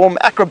to perform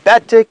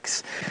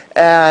acrobatics,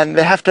 and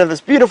they have to have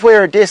this beautiful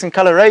iridescent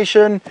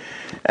coloration.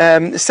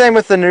 Same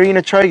with the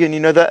Narina trogon, you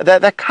know,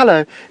 that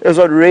color is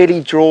what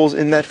really draws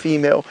in that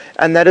female,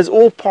 and that is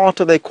all part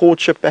of their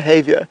courtship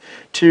behavior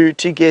to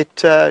get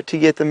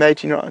the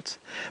mating rights.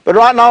 But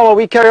right now, while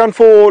we carry on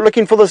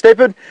looking for this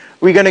leopard,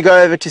 we're going to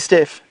go over to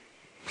Steph.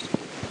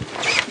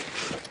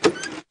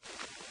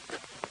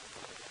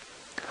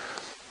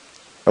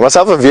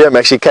 Myself and Viam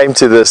actually came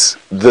to this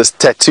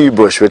tattoo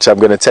bush, which I'm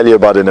going to tell you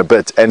about in a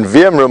bit, and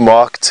Viam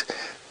remarked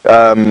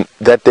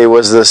that there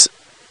was this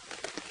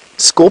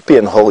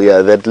scorpion hole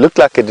here that looked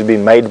like it had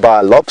been made by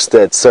a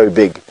lobster. It's so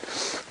big.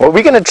 What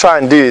we're going to try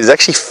and do is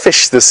actually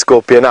fish this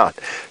scorpion out.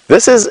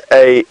 This is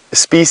a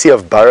species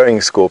of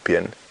burrowing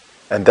scorpion,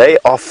 and they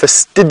are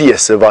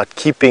fastidious about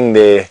keeping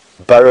their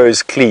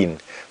burrows clean.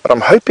 What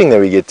I'm hoping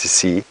that we get to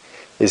see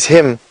is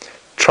him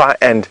try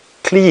and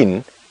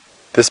clean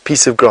this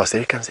piece of grass. There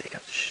he comes, there he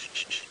comes. Shh,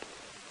 shh, shh.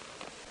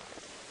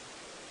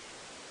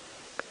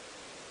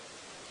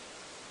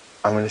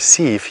 I'm going to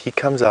see if he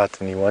comes out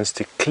and he wants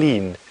to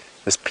clean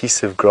this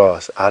piece of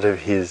grass out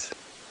of his...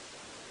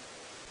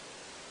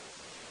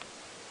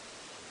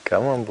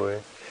 Come on,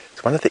 boy.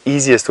 It's one of the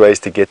easiest ways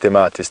to get them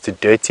out is to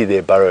dirty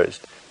their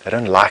burrows. They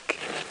don't like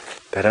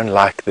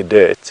the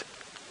dirt.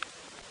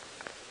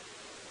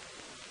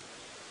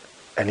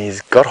 And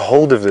he's got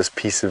hold of this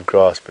piece of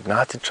grass, but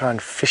now to try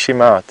and fish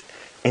him out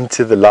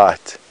into the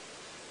light.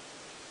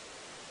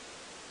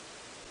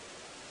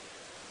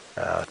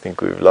 I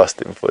think we've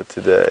lost him for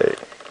today.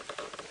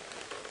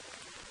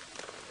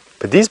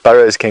 But these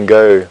burrows can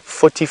go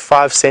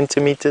 45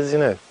 centimeters, you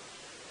know,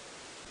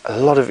 a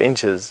lot of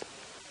inches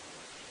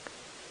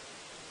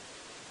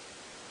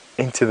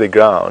into the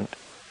ground.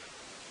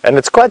 And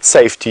it's quite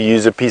safe to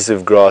use a piece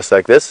of grass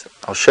like this.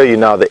 I'll show you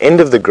now the end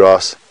of the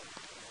grass.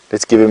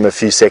 Let's give him a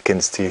few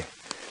seconds to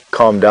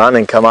calm down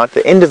and come out.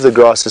 The end of the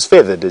grass is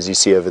feathered, as you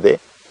see over there.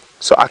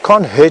 So I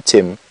can't hurt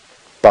him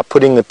by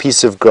putting the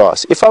piece of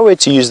grass. If I were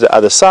to use the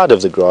other side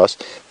of the grass,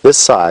 this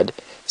side,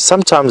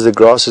 sometimes the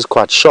grass is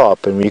quite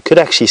sharp and you could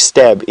actually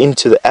stab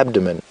into the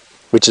abdomen,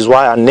 which is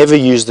why I never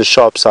use the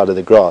sharp side of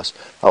the grass.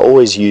 I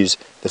always use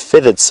the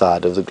feathered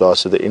side of the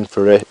grass, or the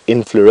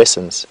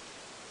inflorescence.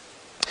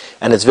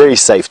 And it's very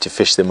safe to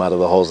fish them out of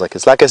the holes like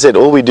this. Like I said,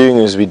 all we're doing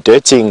is we're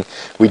dirtying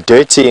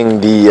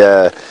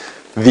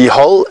the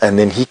hole, and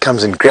then he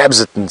comes and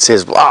grabs it and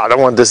says, "Wow, I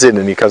don't want this in,"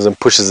 and he comes and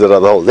pushes it out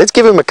of the hole. Let's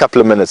give him a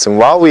couple of minutes, and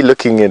while we're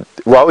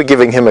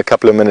giving him a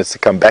couple of minutes to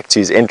come back to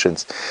his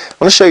entrance, I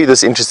want to show you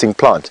this interesting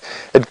plant.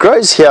 It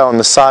grows here on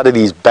the side of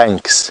these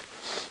banks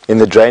in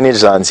the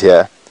drainage lines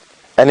here,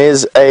 and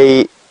is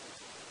a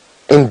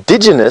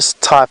indigenous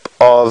type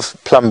of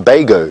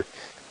plumbago.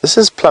 This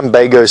is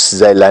Plumbago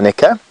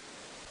zeylanica.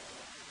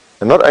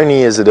 And not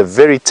only is it a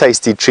very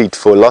tasty treat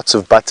for lots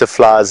of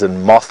butterflies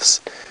and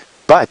moths,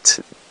 but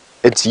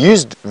it's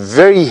used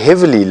very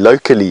heavily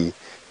locally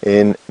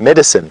in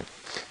medicine.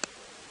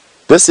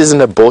 This is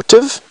an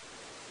abortive.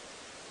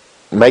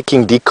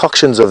 Making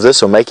decoctions of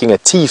this or making a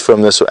tea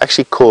from this will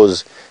actually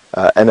cause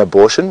an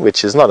abortion,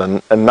 which is not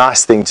a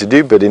nice thing to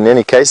do, but in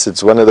any case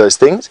it's one of those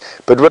things.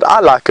 But what I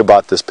like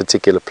about this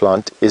particular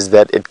plant is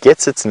that it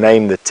gets its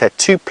name, the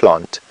tattoo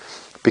plant,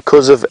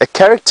 because of a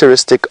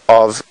characteristic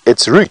of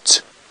its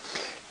root.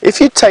 If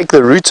you take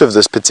the root of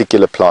this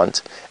particular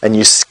plant and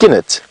you skin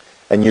it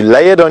and you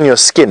lay it on your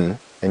skin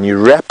and you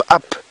wrap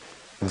up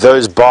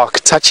those bark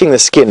touching the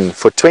skin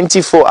for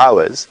 24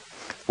 hours,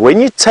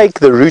 when you take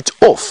the root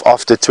off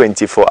after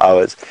 24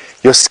 hours,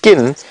 your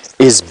skin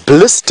is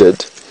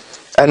blistered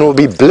and will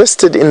be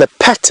blistered in the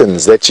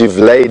patterns that you've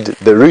laid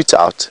the root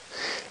out.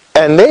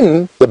 And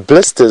then the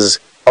blisters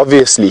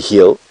obviously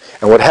heal,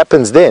 and what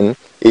happens then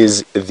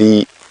is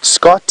the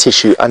scar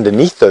tissue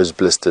underneath those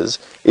blisters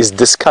is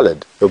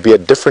discolored. There'll be a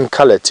different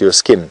color to your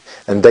skin.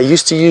 And they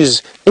used to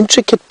use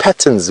intricate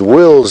patterns,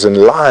 whorls and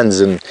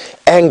lines and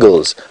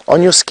angles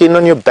on your skin,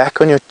 on your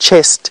back, on your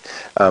chest.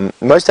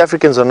 Most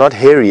Africans are not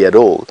hairy at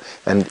all,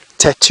 and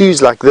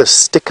tattoos like this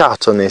stick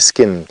out on their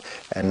skin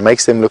and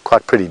makes them look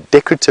quite pretty.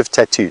 Decorative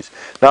tattoos.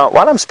 Now,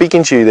 while I'm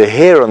speaking to you, the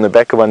hair on the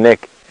back of my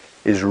neck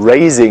is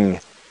raising.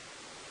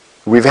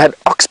 We've had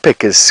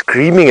oxpeckers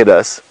screaming at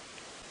us,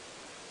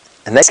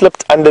 and they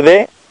slipped under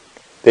there.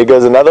 There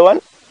goes another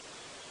one.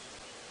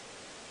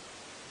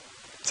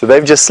 So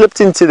they've just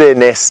slipped into their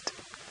nest,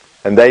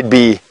 and they'd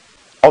be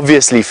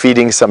obviously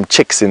feeding some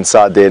chicks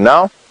inside there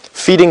now.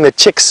 Feeding the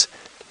chicks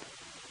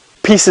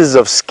pieces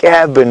of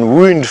scab and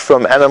wound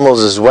from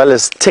animals as well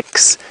as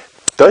ticks.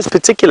 Those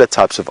particular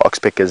types of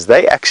oxpeckers,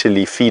 they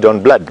actually feed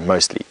on blood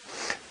mostly.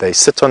 They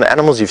sit on the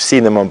animals. You've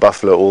seen them on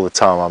buffalo all the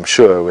time, I'm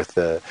sure,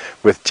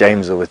 with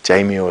James or with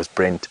Jamie or with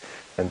Brent.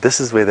 And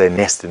this is where they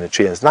nest in a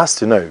tree. And it's nice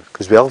to know,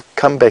 because we'll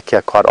come back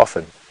here quite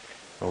often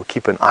and we'll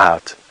keep an eye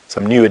out.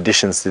 Some new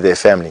additions to their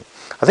family.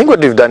 I think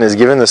what we've done is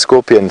given the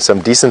scorpion some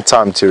decent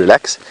time to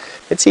relax.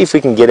 Let's see if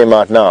we can get him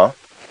out now.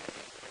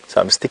 So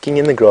I'm sticking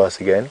in the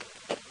grass again.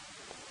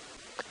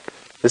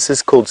 This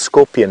is called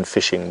scorpion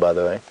fishing, by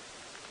the way.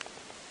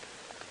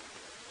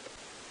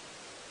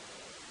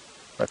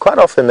 Now, quite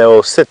often they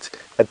will sit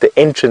at the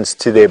entrance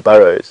to their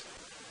burrows.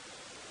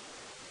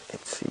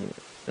 Let's see.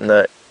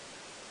 No.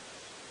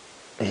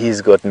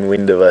 He's gotten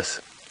wind of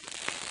us.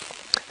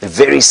 They're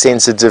very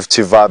sensitive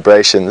to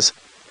vibrations.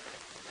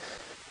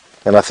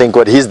 And I think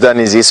what he's done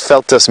is he's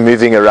felt us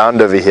moving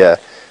around over here,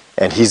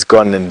 and he's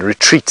gone and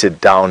retreated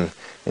down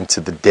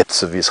into the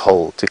depths of his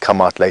hole to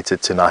come out later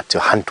tonight to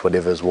hunt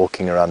whatever's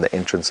walking around the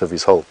entrance of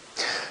his hole.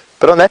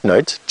 But on that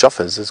note,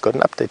 Joffers has got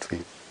an update for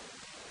you.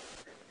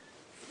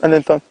 And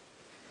then Tom.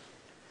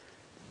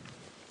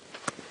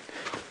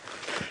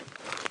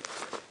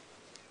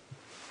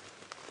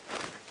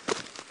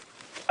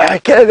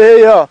 Okay, there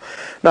you are.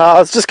 Now, I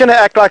was just going to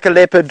act like a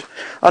leopard.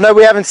 I know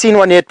we haven't seen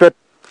one yet, but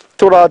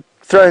thought I'd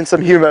throw in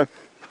some humor.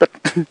 But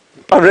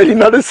I'm really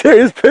not a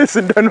serious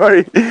person, don't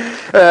worry.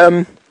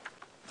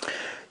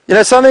 You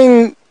know,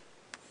 something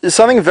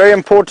very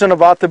important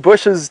about the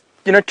bush is,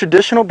 you know,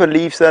 traditional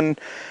beliefs and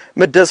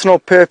medicinal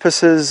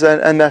purposes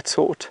and that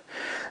sort.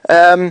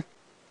 And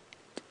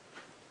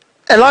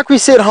like we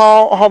said,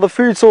 how the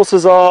food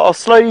sources are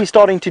slowly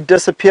starting to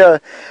disappear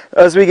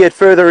as we get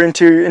further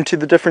into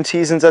the different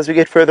seasons, as we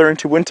get further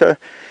into winter.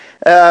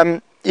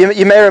 You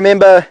may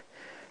remember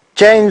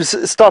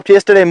James stopped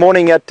yesterday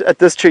morning at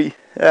this tree.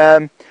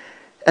 And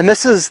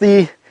this is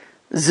the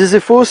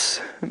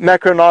Ziziphus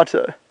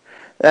macronata.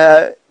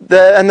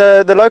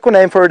 The local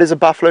name for it is a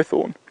buffalo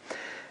thorn.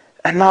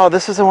 And now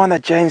this is the one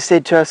that James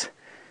said to us,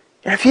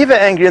 you know, if you're ever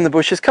angry in the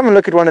bushes, come and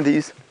look at one of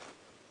these.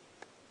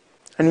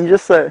 And you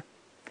just say,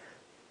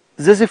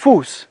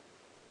 Ziziphus.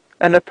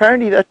 And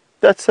apparently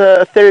that's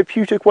a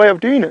therapeutic way of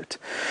doing it.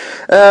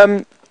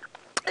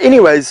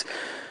 Anyways,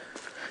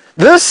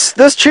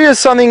 this tree is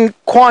something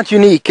quite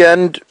unique,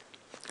 and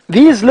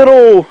these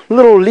little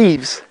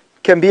leaves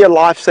can be a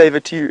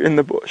lifesaver to you in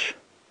the bush.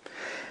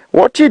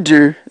 What you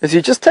do is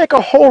you just take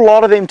a whole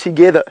lot of them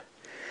together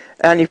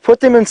and you put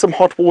them in some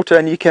hot water,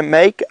 and you can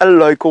make a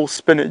local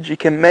spinach. You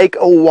can make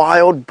a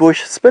wild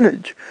bush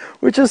spinach,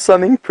 which is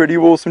something pretty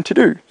awesome to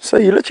do. So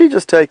you literally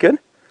just take it,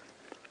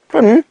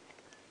 and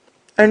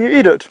you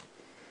eat it,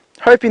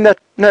 hoping that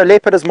no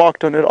leopard is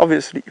marked on it,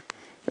 obviously.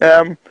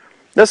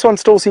 This one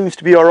still seems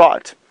to be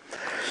alright.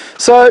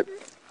 So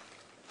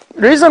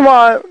the reason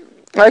why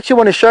I actually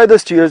want to show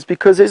this to you is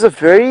because there's a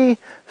very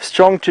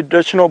strong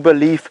traditional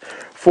belief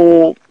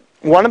for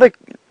one of the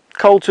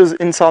cultures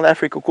in South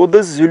Africa called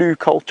the Zulu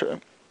culture.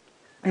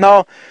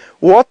 Now,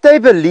 what they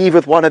believe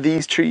with one of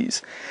these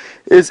trees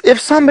is if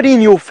somebody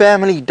in your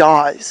family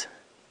dies,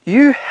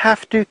 you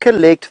have to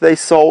collect their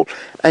soul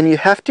and you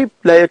have to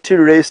lay it to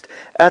rest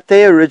at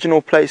their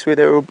original place where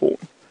they were born.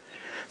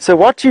 So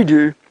what you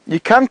do, you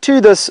come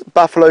to this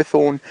buffalo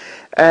thorn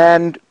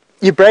and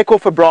you break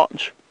off a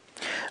branch.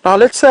 Now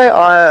let's say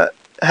I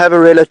have a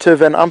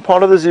relative and I'm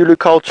part of the Zulu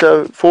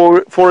culture,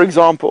 for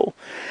example,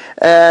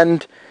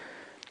 and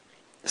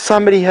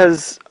somebody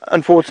has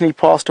unfortunately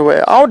passed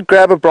away. I would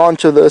grab a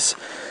branch of this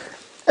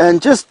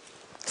and just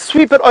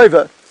sweep it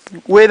over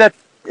where that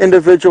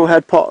individual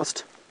had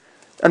passed.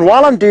 And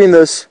while I'm doing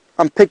this,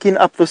 I'm picking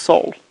up the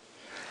soul.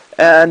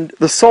 And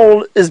the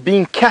soul is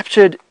being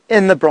captured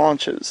in the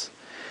branches.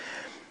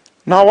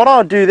 Now what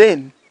I'll do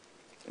then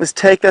is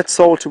take that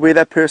soul to where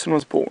that person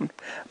was born.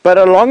 But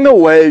along the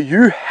way,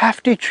 you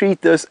have to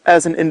treat this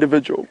as an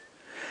individual.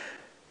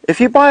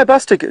 If you buy a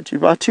bus ticket, you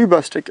buy 2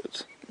 bus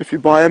tickets. If you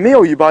buy a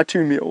meal, you buy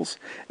 2 meals.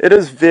 It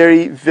is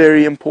very,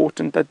 very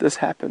important that this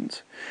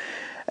happens.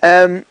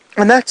 And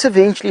that's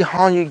eventually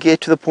how you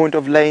get to the point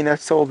of laying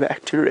that soul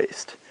back to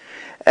rest.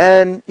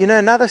 And, you know,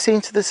 another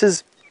sense of this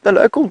is the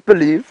locals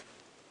believe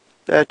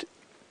that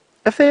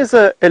if there's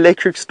an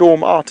electric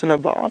storm out and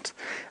about,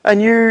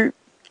 and you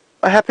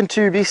happen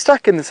to be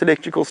stuck in this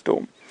electrical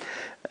storm,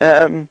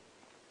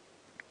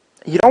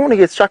 you don't want to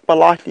get struck by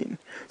lightning.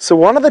 So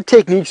one of the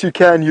techniques you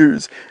can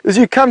use is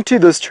you come to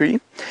this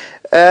tree,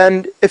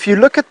 and if you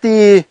look at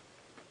the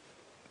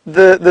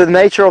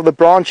nature of the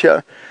branch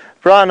here,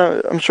 Brian,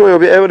 I'm sure you'll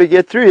be able to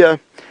get through here,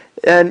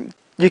 and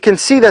you can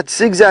see that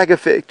zigzag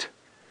effect.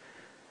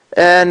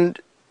 And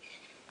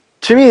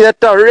to me, that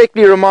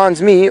directly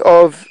reminds me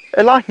of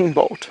a lightning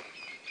bolt,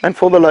 and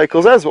for the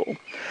locals as well.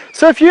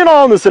 So if you're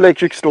now on this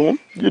electric storm,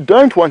 you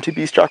don't want to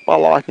be struck by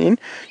lightning,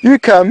 you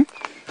come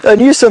and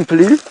you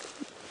simply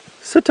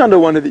sit under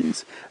one of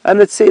these,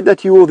 and it's said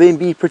that you will then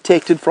be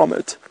protected from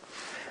it.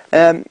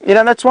 You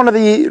know, that's one of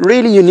the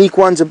really unique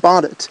ones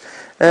about it,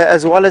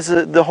 as well as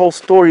the whole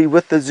story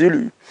with the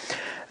Zulu.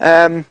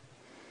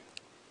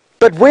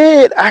 But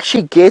where it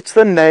actually gets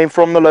the name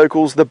from the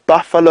locals, the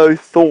buffalo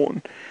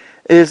thorn,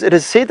 is it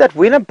is said that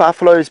when a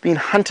buffalo is being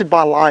hunted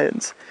by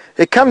lions,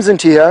 it comes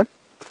into here,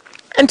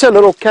 into a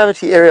little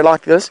cavity area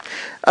like this,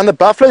 and the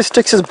buffalo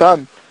sticks his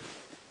bum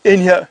in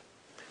here.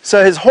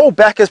 So his whole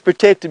back is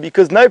protected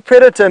because no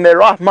predator in their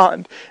right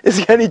mind is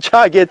going to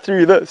try to get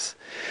through this.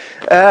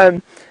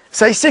 And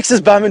So he sticks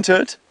his bum into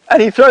it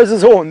and he throws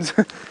his horns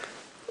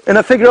in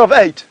a figure of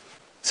 8.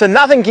 So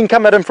nothing can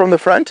come at him from the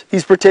front,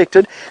 he's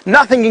protected,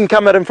 nothing can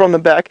come at him from the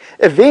back.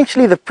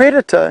 Eventually the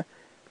predator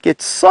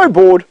gets so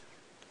bored,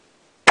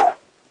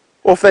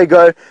 off they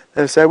go.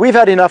 They say, we've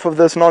had enough of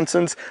this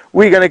nonsense,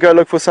 we're going to go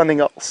look for something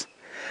else.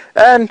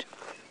 And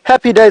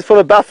happy days for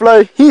the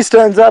buffalo, he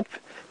stands up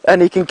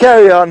and he can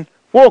carry on,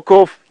 walk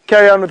off,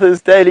 carry on with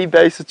his daily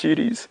basis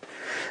duties.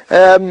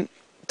 So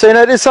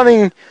it is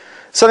something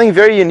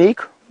very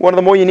unique, one of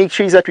the more unique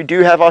trees that we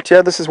do have out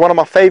here. This is one of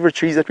my favorite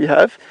trees that we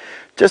have,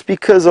 just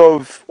because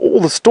of all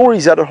the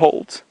stories that it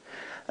holds.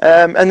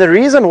 And the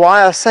reason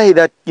why I say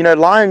that,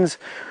 lions,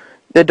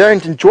 they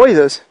don't enjoy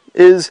this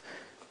is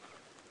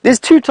there's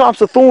 2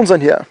 types of thorns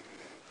on here.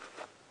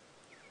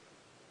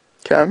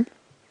 Okay,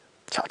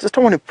 I just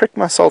don't want to prick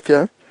myself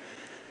here.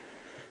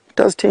 It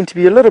does tend to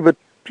be a little bit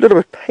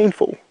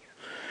painful.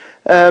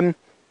 But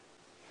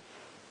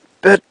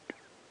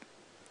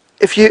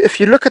if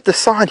you look at the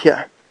side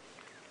here,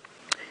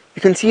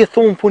 you can see a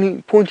thorn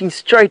pointing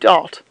straight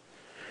out,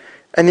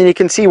 and then you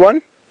can see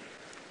one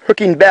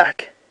hooking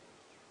back.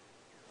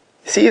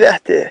 See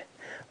that there?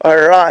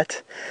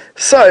 Alright.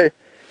 So,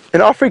 in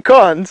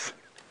Afrikaans,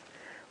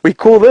 we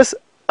call this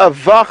a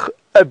wag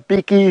 'n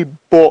bietjie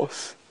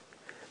bos.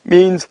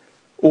 Means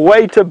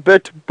wait a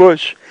bit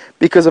bush.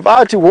 Because if I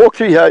had to walk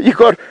through here, you've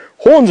got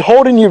horns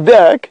holding you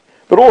back,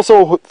 but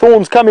also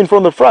thorns coming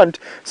from the front.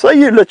 So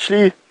you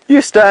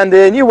stand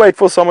there and you wait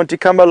for someone to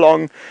come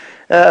along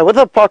with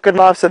a pocket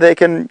knife so they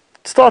can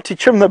start to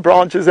trim the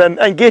branches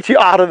and get you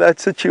out of that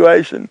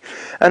situation.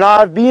 And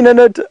I've been in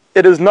it.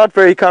 It is not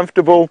very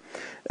comfortable,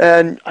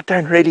 and I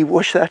don't really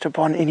wish that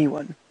upon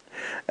anyone.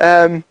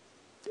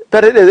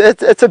 But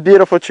it's a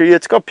beautiful tree.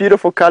 It's got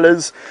beautiful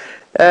colors,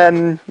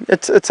 and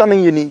it's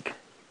something unique,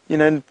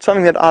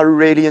 something that I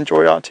really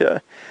enjoy out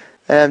here.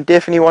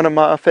 Definitely one of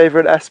my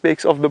favorite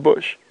aspects of the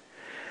bush.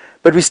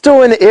 But we're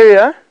still in the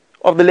area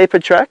of the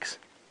leopard tracks,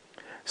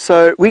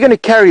 so we're going to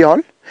carry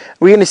on.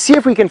 We're going to see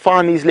if we can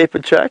find these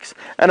leopard tracks,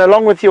 and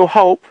along with your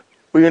help,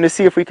 we're going to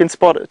see if we can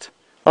spot it.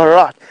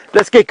 Alright,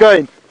 let's get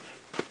going.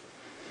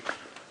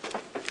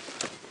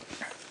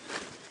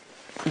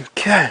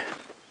 Okay.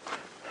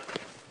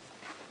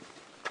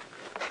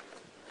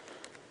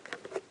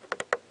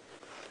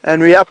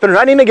 And we're up and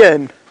running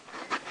again.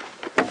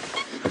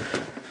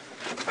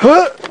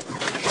 I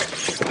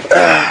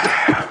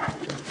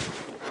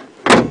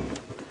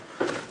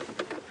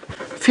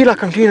feel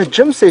like I'm doing a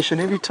gym session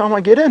every time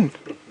I get in.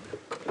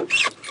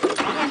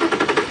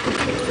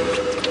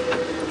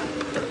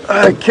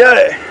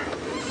 Okay.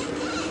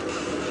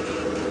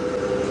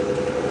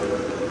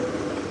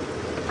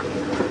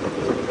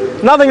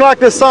 Nothing like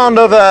the sound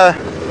of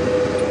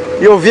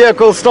your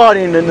vehicle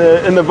starting in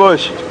the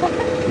bush.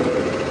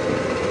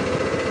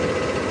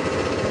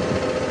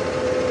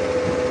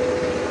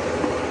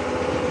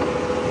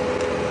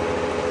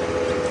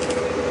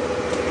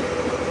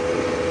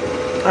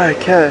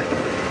 Okay,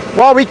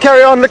 while we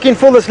carry on looking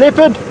for this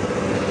leopard,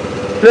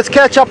 let's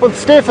catch up with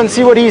Steph and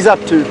see what he's up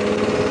to.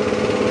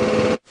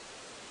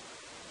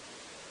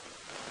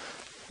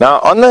 Now,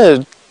 on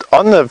the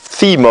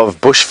theme of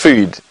bush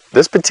food,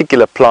 this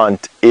particular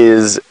plant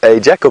is a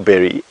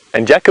jackalberry,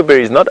 and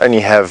jackalberries not only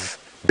have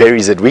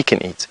berries that we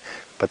can eat,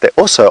 but they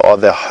also are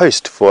the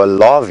host for a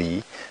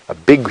larvae, a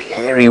big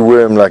hairy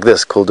worm like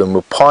this called a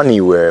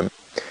mupani worm.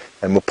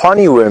 And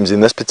mupani worms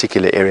in this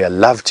particular area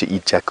love to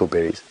eat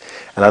jackalberries.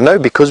 And I know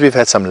because we've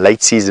had some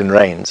late season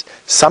rains,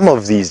 some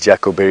of these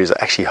jackalberries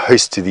are actually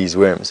host to these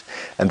worms.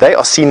 And they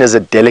are seen as a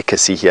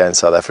delicacy here in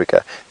South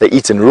Africa. They're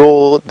eaten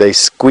raw, they're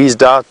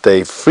squeezed out,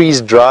 they freeze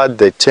dried,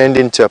 they're turned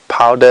into a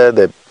powder,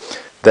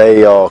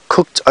 they are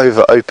cooked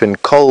over open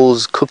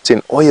coals, cooked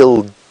in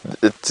oil.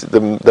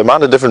 The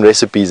amount of different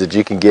recipes that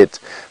you can get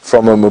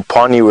from a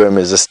mupani worm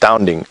is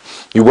astounding.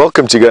 You're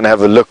welcome to go and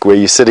have a look where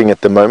you're sitting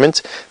at the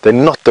moment. They're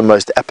not the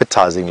most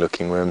appetizing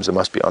looking worms, I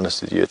must be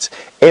honest with you. It's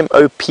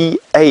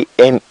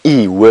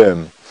M-O-P-A-N-E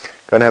worm.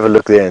 Go and have a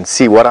look there and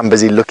see what I'm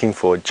busy looking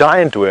for.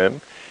 Giant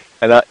worm.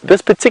 And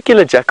this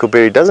particular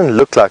jackalberry doesn't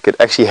look like it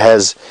actually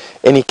has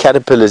any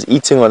caterpillars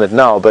eating on it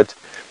now, but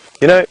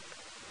it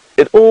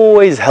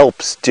always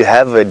helps to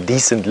have a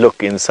decent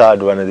look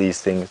inside one of these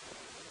things,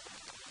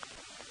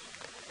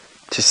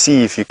 to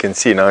see if you can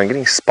see. Now I'm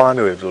getting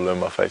spider webs all over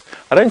my face.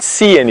 I don't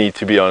see any,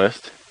 to be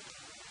honest.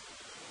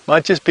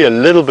 Might just be a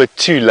little bit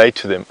too late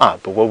for them.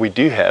 But what we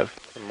do have,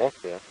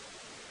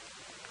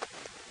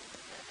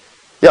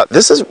 yeah,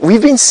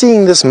 we've been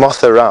seeing this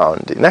moth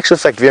around. In actual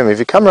fact, Viam, if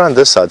you come around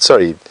this side,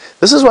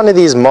 this is one of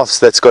these moths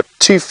that's got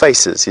 2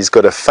 faces. He's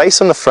got a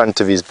face on the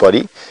front of his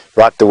body,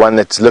 right, the one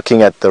that's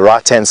looking at the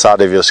right hand side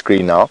of your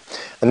screen now,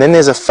 and then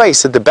there's a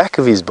face at the back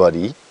of his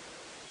body,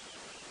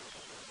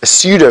 a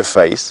pseudo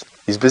face.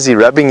 He's busy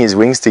rubbing his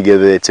wings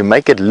together there to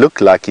make it look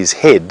like his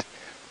head.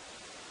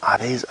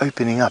 There he's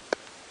opening up.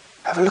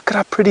 Have a look at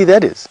how pretty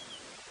that is.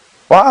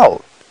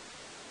 Wow.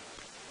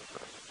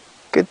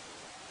 Good.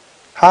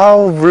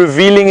 How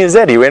revealing is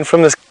that? He went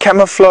from this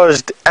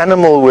camouflaged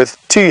animal with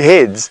 2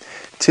 heads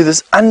to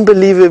this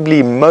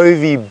unbelievably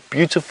mauvey,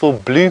 beautiful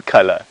blue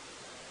color.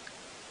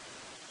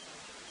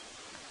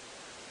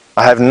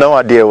 I have no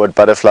idea what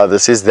butterfly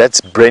this is.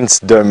 That's Brent's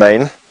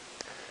domain.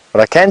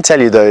 What I can tell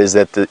you though is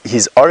that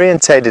he's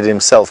orientated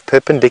himself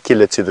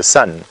perpendicular to the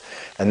sun,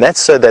 and that's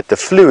so that the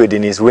fluid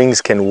in his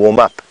wings can warm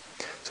up.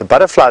 So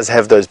butterflies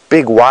have those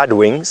big wide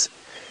wings.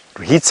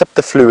 It heats up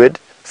the fluid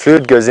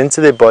goes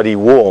into their body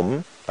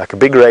warm, like a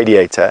big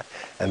radiator,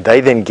 and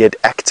they then get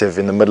active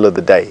in the middle of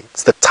the day.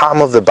 It's the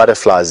time of the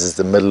butterflies is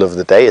the middle of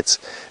the day.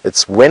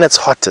 It's when it's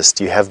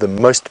hottest you have the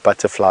most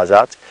butterflies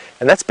out,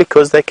 and that's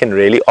because they can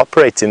really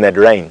operate in that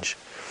range.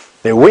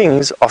 Their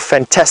wings are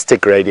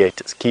fantastic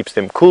radiators, keeps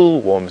them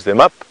cool, warms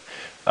them up,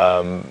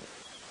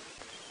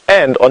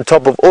 and on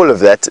top of all of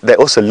that, they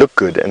also look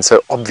good, and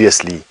so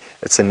obviously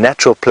it's a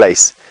natural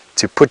place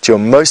to put your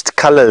most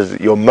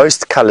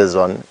colors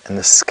on, and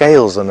the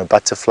scales on a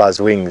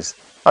butterfly's wings.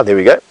 Oh, there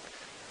we go.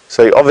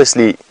 So you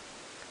obviously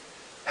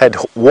had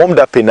warmed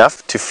up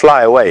enough to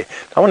fly away.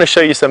 I want to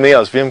show you something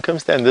else. Liam, come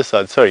stand this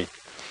side. Sorry.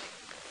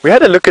 We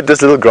had a look at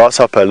this little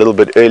grasshopper a little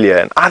bit earlier,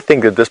 and I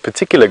think that this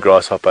particular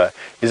grasshopper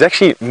is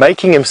actually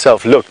making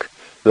himself look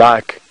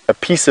like a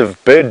piece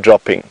of bird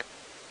dropping.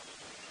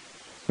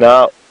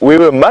 Now, we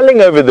were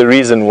mulling over the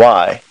reason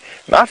why,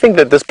 and I think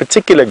that this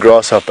particular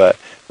grasshopper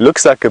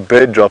looks like a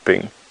bird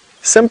dropping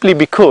simply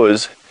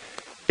because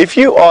if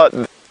you are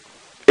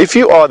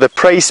the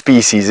prey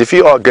species, if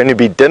you are going to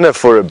be dinner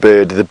for a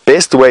bird, the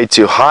best way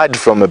to hide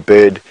from a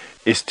bird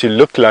is to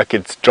look like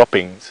its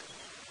droppings.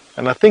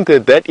 And I think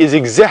that that is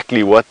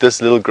exactly what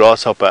this little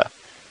grasshopper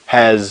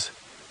has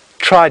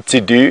tried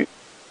to do.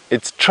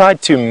 It's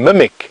tried to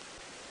mimic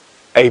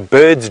a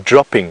bird's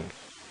dropping,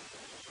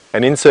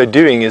 and in so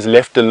doing is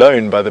left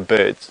alone by the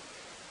birds.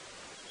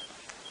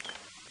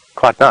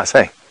 Quite nice,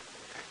 eh?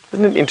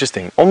 Isn't it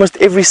interesting? Almost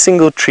every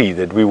single tree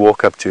that we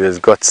walk up to has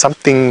got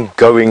something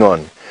going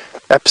on.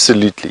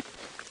 Absolutely.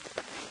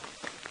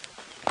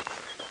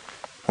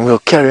 And we'll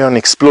carry on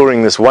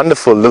exploring this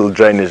wonderful little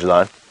drainage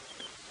line.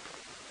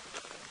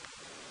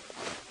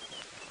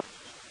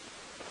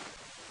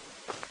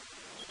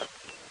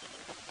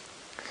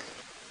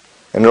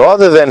 And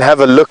rather than have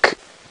a look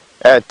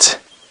at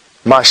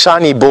my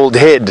shiny bald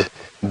head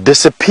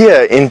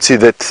disappear into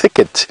the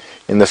thicket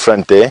in the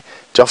front there,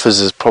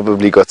 Joffers has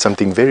probably got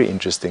something very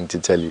interesting to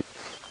tell you.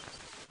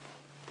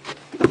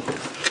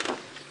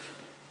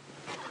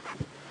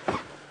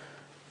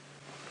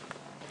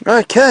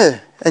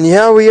 Okay, and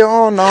here we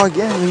are now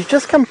again. We've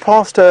just come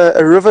past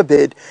a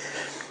riverbed.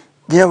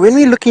 You know, when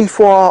we're looking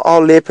for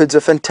our leopards,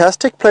 a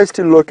fantastic place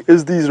to look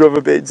is these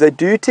riverbeds. They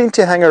do tend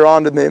to hang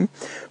around in them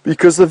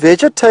because the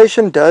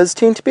vegetation does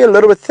tend to be a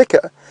little bit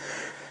thicker.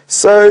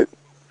 So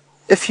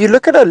if you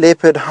look at a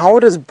leopard, how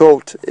it is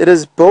built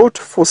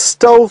for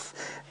stealth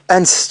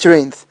and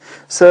strength.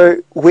 So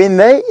when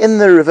they're in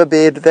the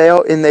riverbed, they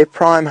are in their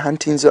prime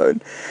hunting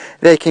zone.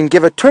 They can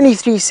give a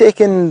 23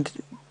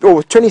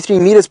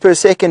 meters per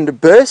second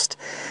burst,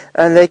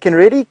 and they can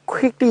really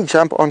quickly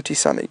jump onto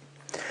something.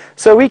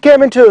 So we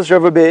came into this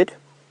riverbed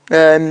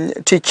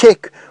to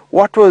check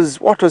what was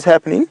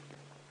happening,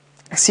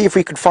 see if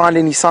we could find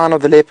any sign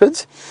of the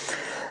leopards,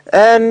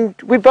 and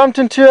we bumped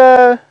into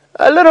a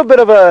little bit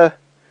of a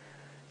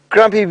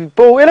grumpy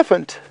bull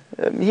elephant.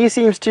 He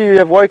seems to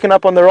have woken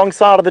up on the wrong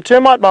side of the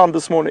termite mound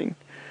this morning.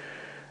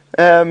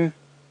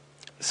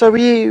 So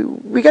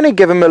we're going to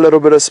give him a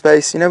little bit of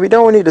space. You know, we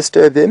don't want to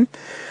disturb them.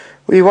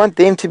 We want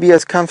them to be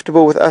as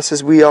comfortable with us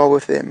as we are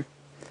with them.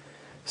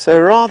 So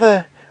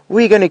rather,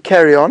 we're going to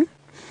carry on.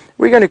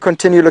 We're going to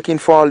continue looking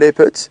for our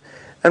leopards,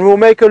 and we'll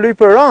make a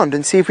loop around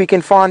and see if we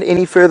can find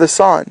any further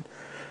sign.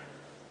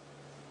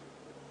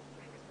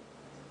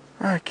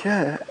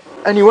 Okay,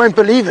 and you won't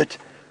believe it.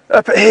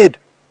 Up ahead,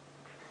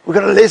 we've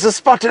got a laser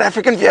spotted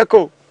African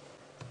vehicle.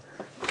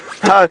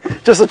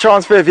 Just a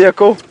transfer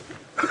vehicle.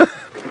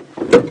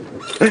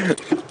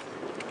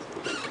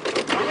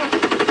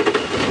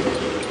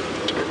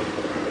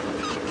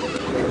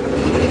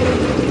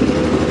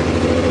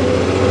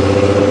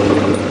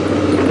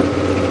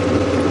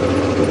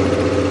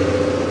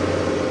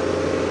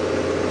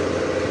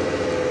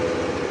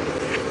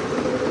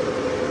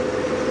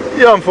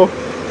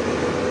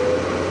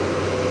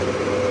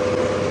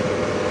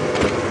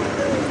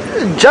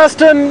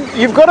 Justin,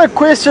 you've got a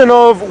question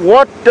of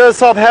what does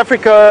South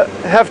Africa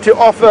have to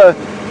offer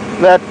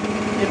that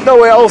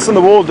nowhere else in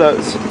the world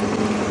does.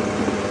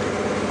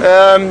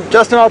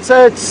 Justin, I'd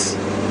say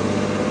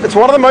it's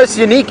one of the most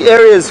unique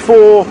areas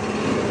for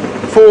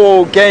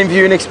game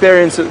viewing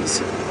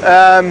experiences.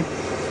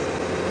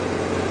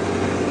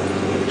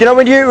 You know,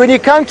 when you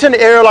come to an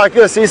area like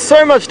this, there's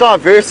so much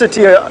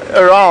diversity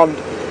around.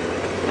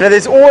 You know,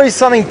 there's always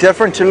something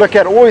different to look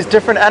at, always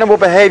different animal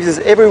behaviors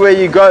everywhere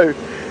you go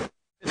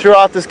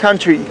throughout this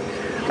country.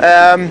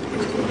 And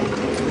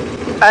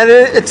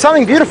it's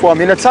something beautiful. I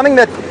mean, it's something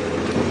that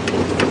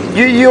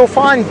you'll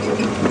find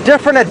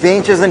different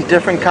adventures in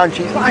different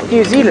countries, like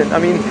New Zealand. I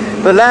mean,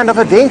 the land of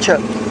adventure.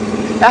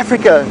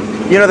 Africa,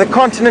 you know, the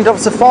continent of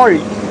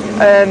safari,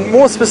 and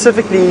more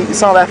specifically,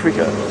 South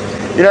Africa.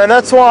 You know, and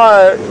that's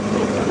why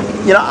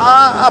you know,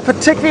 I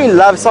particularly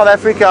love South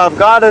Africa. I've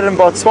guided in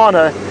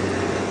Botswana,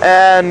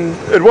 and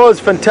it was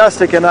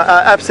fantastic, and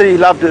I absolutely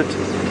loved it.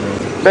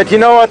 But you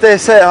know what they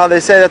say, how they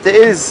say that there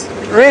is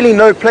really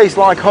no place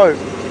like home.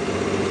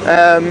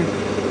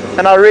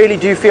 And I really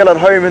do feel at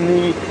home in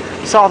the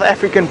South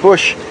African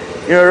bush,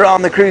 you know,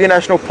 around the Kruger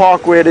National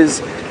Park where it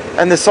is,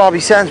 and the Sabi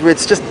Sands where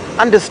it's just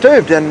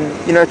undisturbed,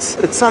 and you know,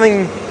 it's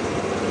something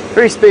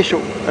very special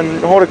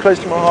and hold it close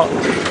to my heart.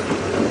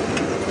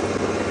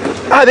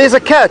 Ah, there's a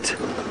cat.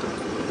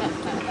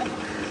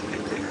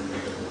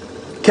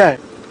 Okay,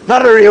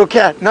 not a real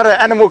cat, not an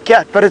animal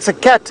cat, but it's a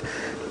cat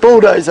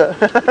bulldozer.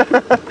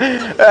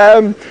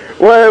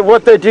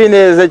 What they're doing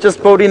there is they're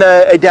just building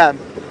a dam,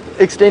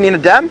 extending a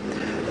dam.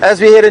 As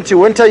we head into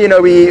winter, you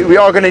know, we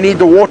are going to need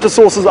the water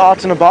sources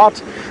out and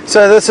about.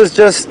 So this is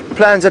just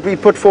plans that we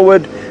put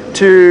forward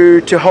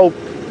to help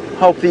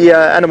the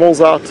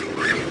animals out.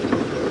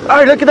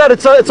 Oh, look at that!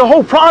 It's a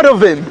whole pride of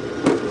them.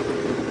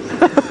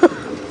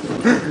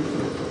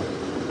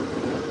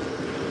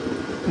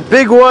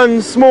 Big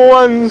ones, small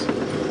ones.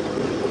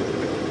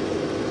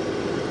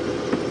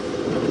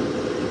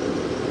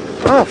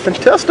 Oh,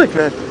 fantastic,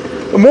 man!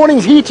 The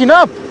morning's heating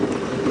up.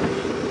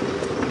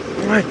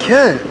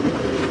 Okay.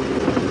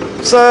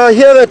 So I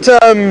hear that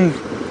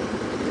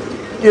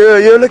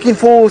you're looking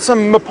for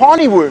some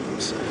Mapani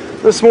worms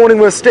this morning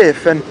with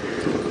Steph, and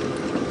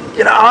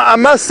you know, I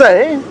must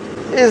say,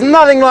 there's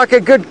nothing like a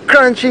good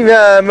crunchy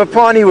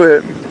Mapani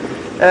worm.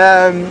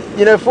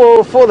 You know,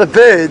 for the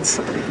birds,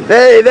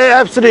 they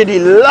absolutely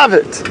love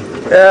it.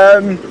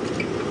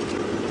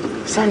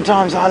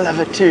 Sometimes I love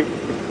it too.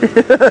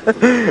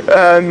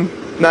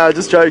 No,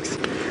 just jokes.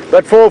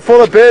 But for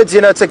the birds,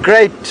 you know, it's a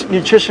great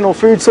nutritional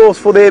food source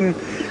for them.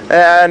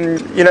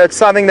 And you know, it's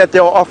something that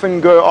they'll often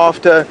go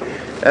after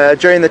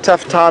during the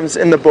tough times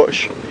in the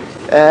bush.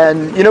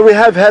 And you know, we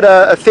have had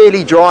a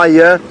fairly dry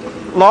year.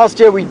 Last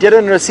year we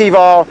didn't receive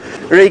our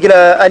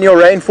regular annual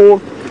rainfall,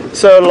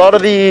 so a lot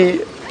of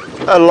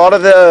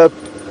the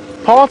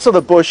parts of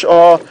the bush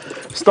are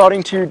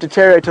starting to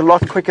deteriorate a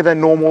lot quicker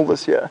than normal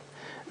this year.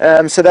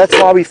 So that's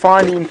why we're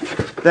finding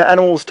the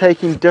animals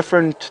taking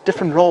different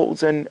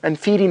roles and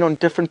feeding on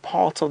different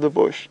parts of the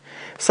bush.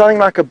 Something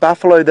like a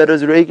buffalo that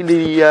is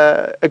regularly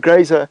a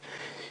grazer,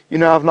 you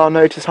know, I've now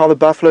noticed how the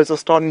buffaloes are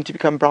starting to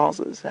become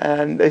browsers,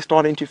 and they're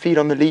starting to feed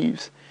on the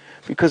leaves.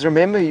 Because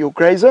remember, your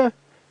grazer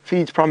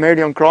feeds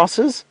primarily on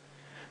grasses,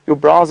 your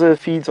browser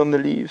feeds on the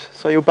leaves.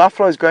 So your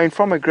buffalo is going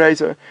from a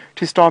grazer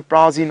to start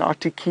browsing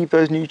out to keep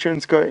those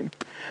nutrients going.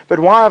 But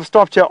why I've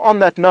stopped here on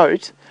that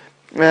note,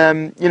 you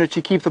know,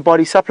 to keep the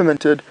body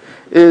supplemented,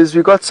 is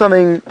we've got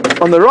something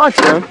on the right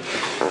here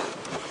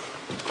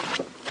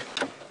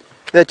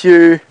that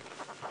you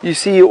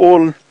see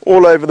all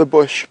over the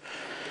bush.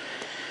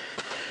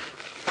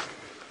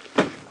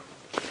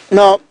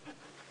 Now,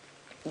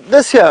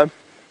 this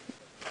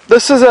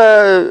is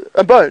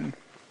a bone.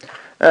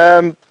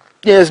 Yeah,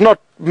 there's not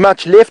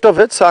much left of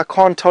it, so I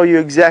can't tell you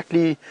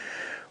exactly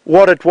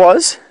what it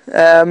was.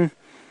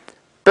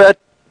 But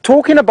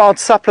talking about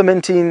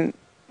supplementing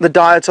the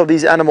diets of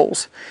these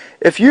animals,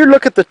 if you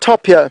look at the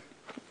top here,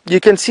 you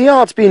can see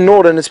how it's been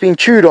gnawed and it's been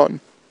chewed on,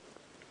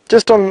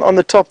 just on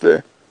the top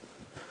there.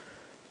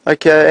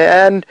 Okay,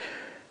 and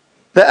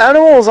the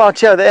animals out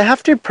here, they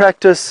have to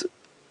practice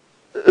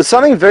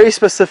something very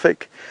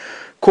specific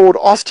called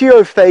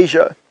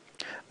osteophagia.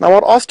 Now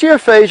what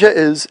osteophagia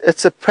is,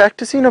 it's a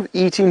practicing of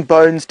eating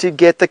bones to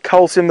get the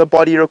calcium the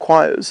body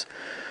requires.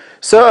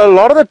 So a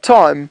lot of the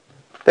time,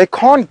 they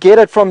can't get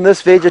it from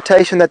this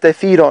vegetation that they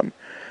feed on.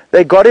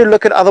 They got to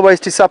look at other ways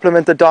to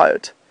supplement the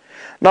diet.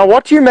 Now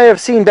what you may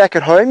have seen back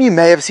at home, you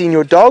may have seen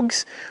your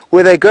dogs,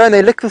 where they go and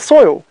they lick the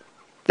soil.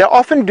 They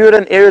often do it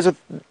in areas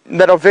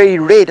that are very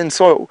red in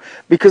soil,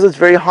 because it's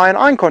very high in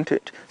iron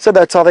content. So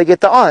that's how they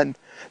get the iron.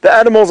 The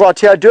animals out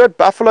here do it.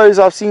 Buffaloes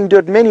I've seen do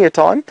it many a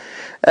time.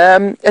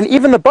 And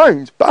even the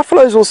bones.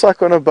 Buffaloes will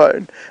suck on a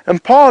bone.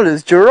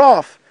 Impalas,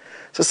 giraffe.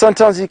 So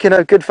sometimes you can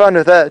have good fun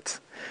with that.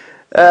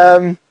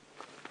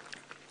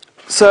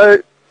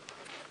 So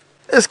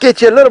let's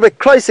get you a little bit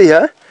closer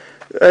here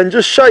and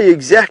just show you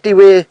exactly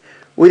where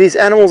these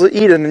animals are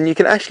eaten. And you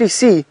can actually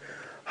see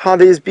how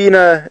there's been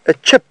a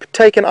chip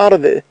taken out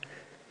of there.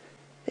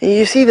 And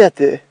you see that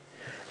there.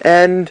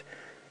 And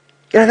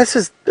you know, this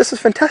is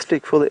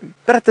fantastic for them.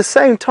 But at the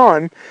same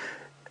time,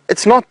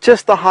 it's not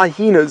just the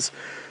hyenas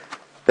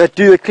that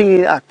do the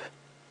cleaning up.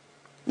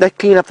 They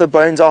clean up the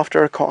bones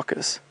after a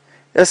carcass.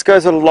 This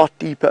goes a lot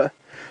deeper.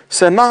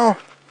 So now,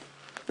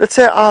 let's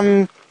say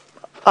I'm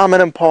an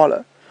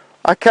impala.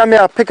 I come here,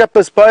 I pick up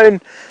this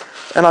bone,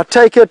 and I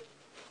take it,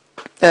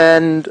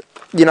 and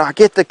you know, I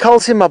get the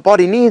calcium my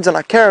body needs, and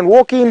I carry on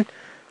walking,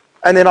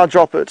 and then I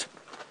drop it.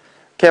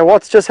 Okay,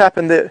 what's just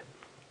happened there?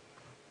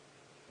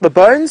 The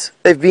bones,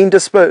 they've been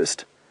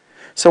dispersed.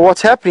 So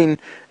what's happening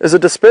is the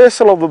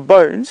dispersal of the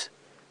bones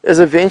is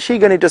eventually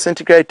going to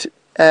disintegrate,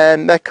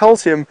 and that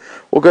calcium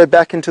will go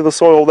back into the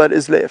soil that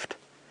is left.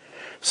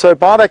 So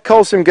by that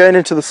calcium going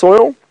into the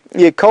soil, you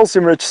get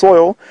calcium-rich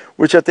soil,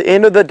 which at the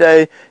end of the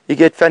day, you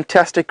get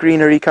fantastic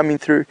greenery coming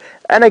through.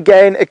 And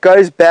again, it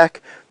goes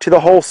back to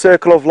the whole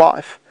circle of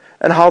life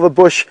and how the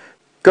bush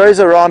goes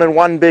around in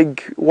one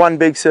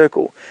big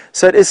circle.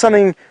 So it is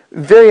something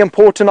very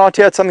important out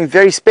here. It's something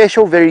very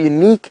special, very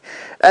unique,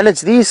 and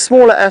it's these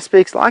smaller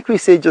aspects, like we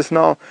said just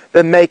now,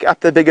 that make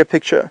up the bigger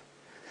picture.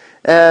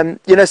 You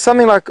know,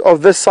 something like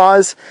of this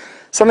size,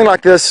 something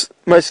like this,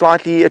 most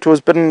likely it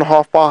was bitten in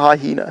half by a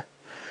hyena.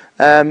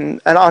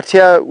 And out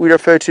here we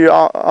refer to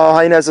our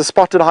hyena as a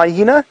spotted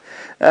hyena.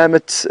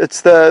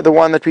 It's the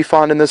one that we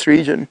find in this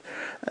region.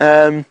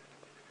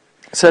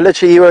 So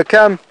literally he would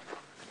come,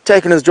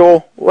 taken his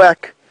jaw,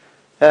 whack,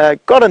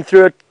 got in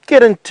through it,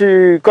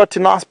 got to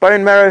nice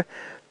bone marrow,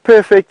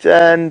 perfect,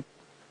 and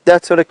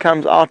that's what it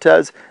comes out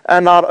as.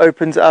 And now it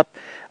opens up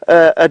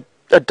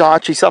a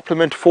dietary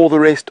supplement for the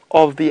rest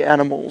of the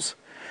animals.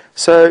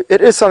 So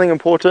it is something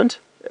important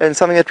and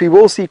something that we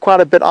will see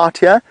quite a bit out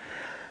here.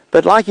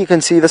 But like you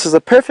can see, this is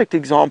a perfect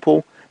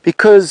example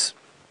because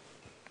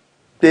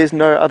there's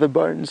no other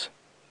bones.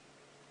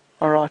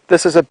 Alright,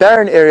 this is a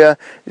barren area,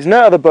 there's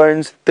no other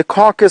bones, the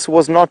carcass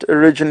was not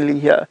originally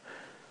here.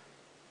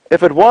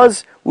 If it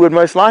was, we would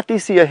most likely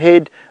see a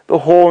head, the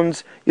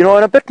horns, you know,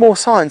 and a bit more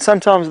signs,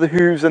 sometimes the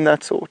hooves and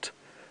that sort.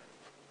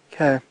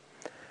 Okay,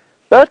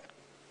 but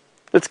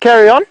let's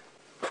carry on,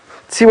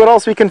 see what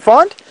else we can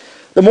find.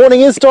 The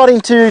morning is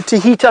starting to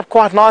heat up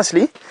quite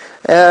nicely,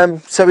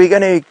 so we're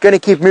going to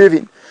keep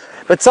moving.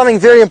 But something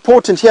very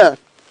important here,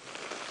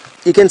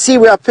 you can see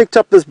where I picked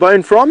up this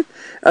bone from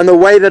and the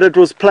way that it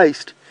was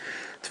placed.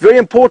 It's very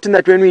important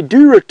that when we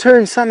do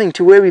return something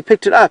to where we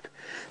picked it up,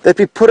 that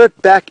we put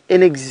it back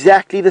in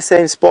exactly the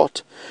same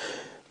spot.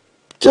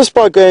 Just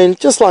by going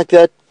just like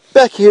that,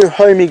 back here,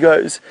 home he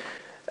goes.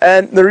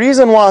 And the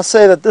reason why I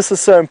say that this is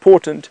so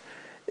important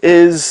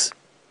is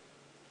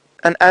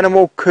an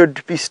animal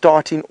could be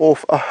starting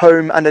off a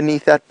home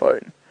underneath that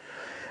bone.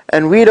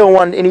 And we don't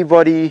want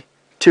anybody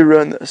to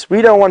ruin this.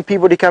 We don't want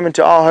people to come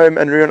into our home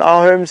and ruin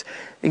our homes,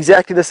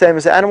 exactly the same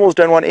as the animals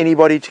don't want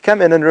anybody to come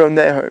in and ruin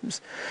their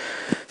homes.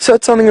 So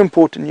it's something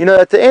important. You know,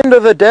 at the end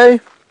of the day,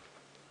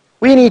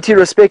 we need to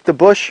respect the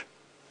bush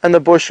and the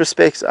bush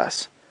respects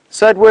us.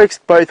 So it works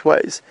both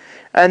ways.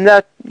 And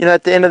that, you know,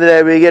 at the end of the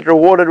day, we get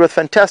rewarded with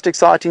fantastic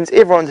sightings,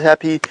 everyone's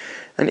happy,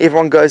 and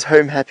everyone goes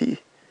home happy.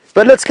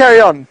 But let's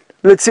carry on.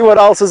 Let's see what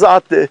else is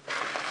out there.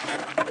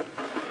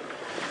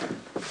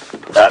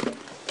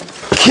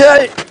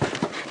 Okay.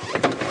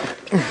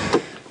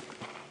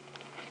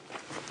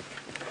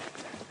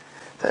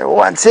 So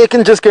 1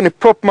 second, just going to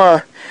prop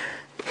my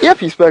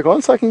earpiece back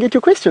on so I can get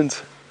your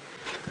questions.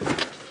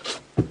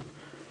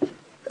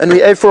 And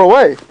we aim for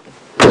away,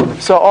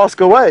 so ask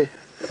away.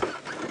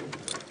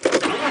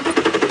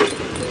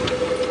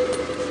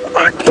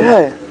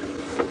 Okay.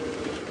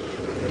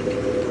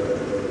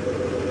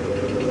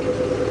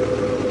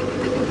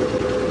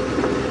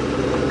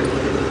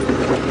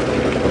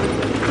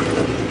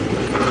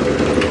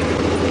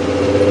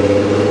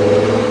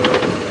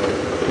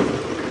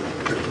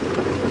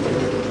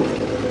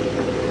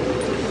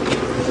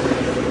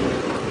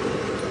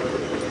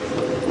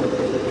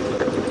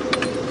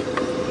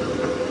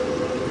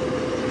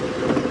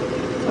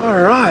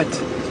 Alright,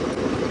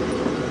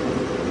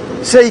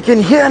 so you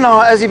can hear now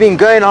as you've been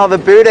going how the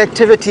bird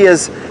activity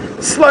has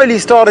slowly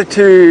started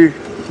to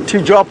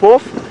drop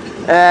off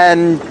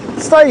and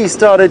slowly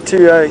started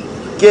to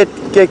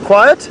get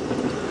quiet.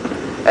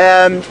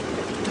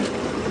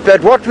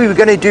 But what we're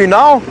going to do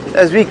now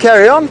as we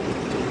carry on,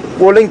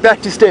 we'll link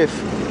back to Steph.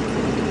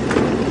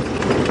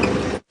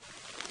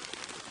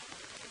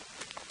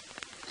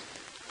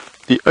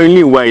 The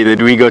only way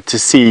that we got to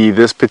see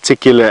this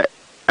particular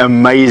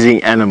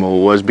amazing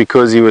animal was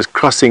because he was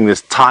crossing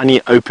this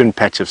tiny open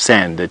patch of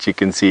sand that you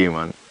can see him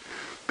on.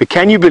 But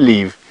can you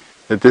believe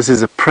that this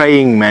is a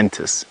praying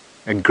mantis,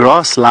 a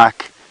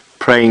grass-like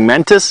praying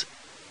mantis,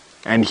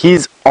 and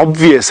his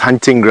obvious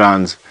hunting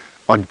grounds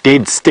are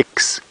dead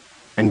sticks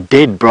and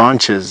dead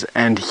branches,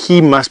 and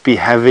he must be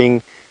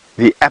having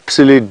the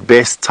absolute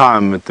best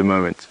time at the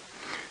moment.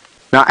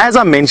 Now, as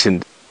I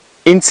mentioned,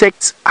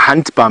 insects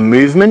hunt by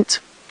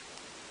movement.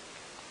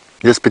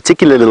 This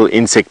particular little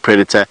insect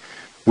predator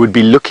would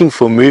be looking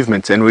for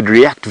movement and would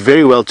react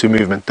very well to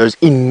movement. Those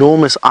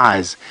enormous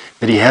eyes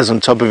that he has on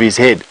top of his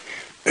head.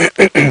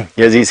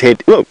 Here's his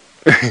head. Whoa.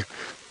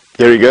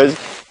 There he goes.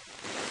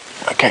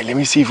 Okay, let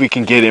me see if we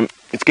can get him.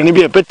 It's going to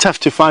be a bit tough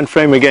to find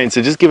frame again,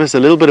 so just give us a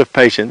little bit of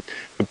patience.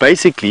 But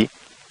basically,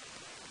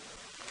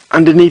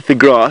 underneath the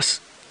grass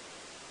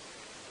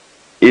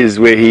is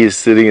where he is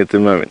sitting at the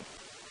moment,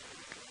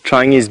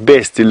 trying his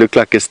best to look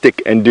like a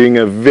stick and doing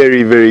a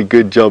very, very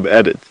good job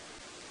at it.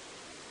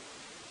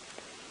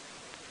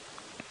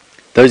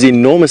 Those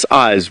enormous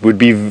eyes would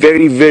be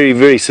very, very,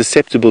 very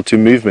susceptible to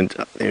movement.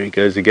 Oh, there he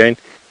goes again.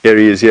 Here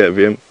he is, here of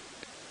him.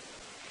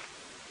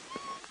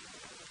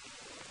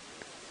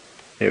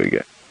 There we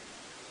go.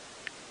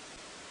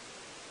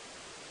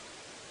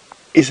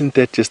 Isn't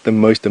that just the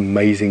most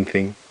amazing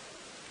thing?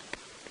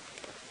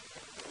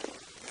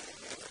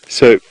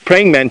 So,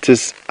 praying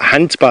mantis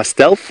hunt by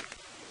stealth.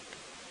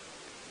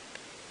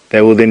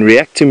 They will then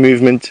react to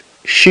movement,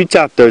 shoot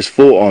out those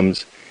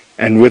forearms,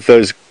 and with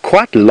those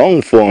quite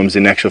long forearms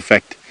in actual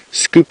fact,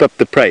 scoop up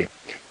the prey.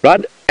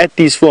 Right at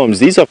these forearms,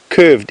 these are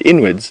curved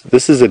inwards.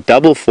 This is a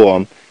double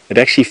forearm. It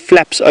actually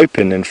flaps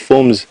open and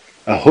forms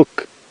a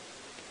hook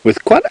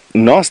with quite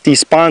nasty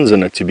spines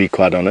on it, to be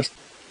quite honest.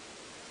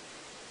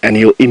 And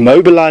he'll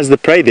immobilize the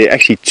prey. There are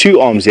actually two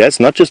arms here. It's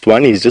not just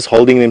one. He's just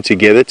holding them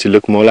together to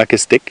look more like a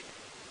stick.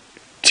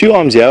 Two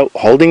arms here,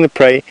 holding the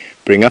prey,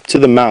 bring up to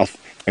the mouth,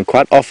 and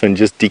quite often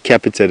just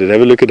decapitate it.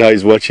 Have a look at how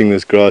he's watching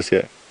this grass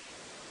here.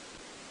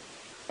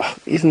 Oh,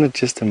 isn't it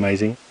just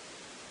amazing?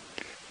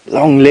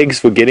 Long legs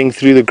for getting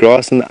through the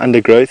grass and the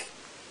undergrowth.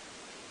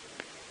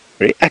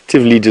 Very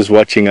actively just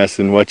watching us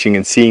and watching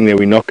and seeing that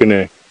we're not going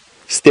to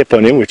step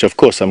on him, which of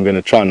course I'm going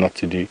to try not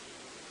to do.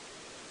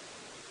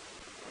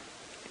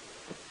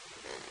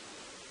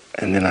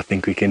 And then I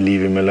think we can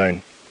leave him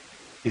alone.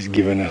 He's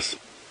given us.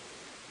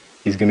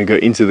 He's going to go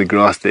into the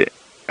grass there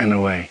and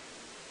away.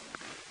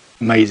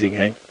 Amazing,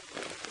 eh?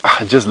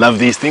 I just love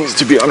these things,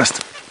 to be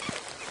honest.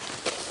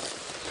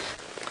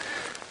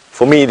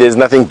 For me, there's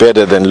nothing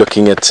better than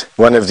looking at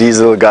one of these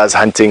little guys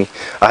hunting.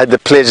 I had the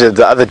pleasure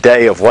the other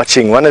day of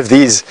watching one of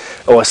these,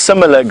 or a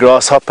similar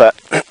grasshopper,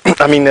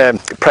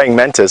 praying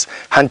mantis,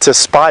 hunt a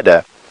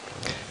spider.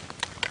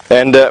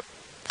 And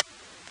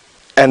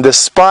the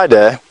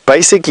spider,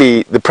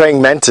 basically the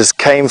praying mantis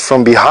came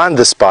from behind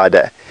the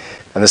spider.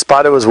 And the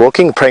spider was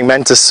walking, praying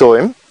mantis saw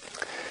him.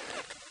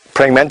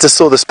 Praying mantis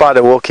saw the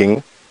spider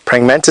walking.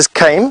 Praying mantis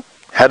came,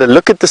 had a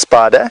look at the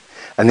spider,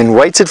 and then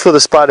waited for the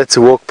spider to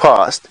walk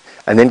past,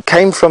 and then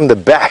came from the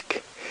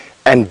back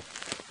and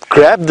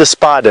grabbed the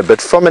spider,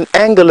 but from an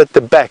angle at the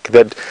back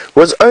that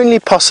was only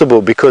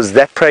possible because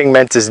that praying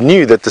mantis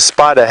knew that the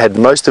spider had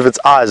most of its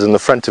eyes on the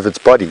front of its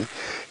body.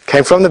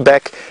 Came from the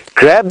back,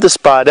 grabbed the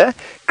spider,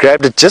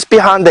 grabbed it just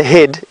behind the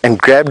head, and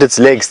grabbed its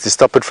legs to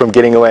stop it from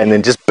getting away, and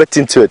then just bit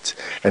into it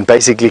and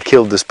basically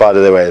killed the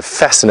spider that way.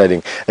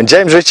 Fascinating. And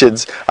James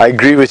Richards, I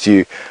agree with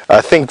you. I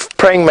think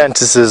praying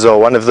mantises are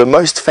one of the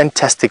most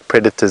fantastic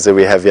predators that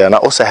we have here, and I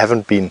also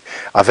haven't been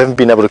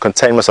able to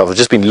contain myself. I've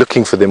just been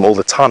looking for them all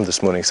the time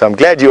this morning, so I'm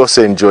glad you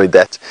also enjoyed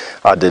that.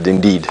 I did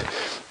indeed.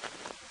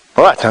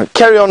 Alright, now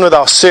carry on with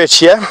our search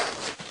here.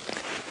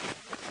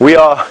 We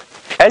are,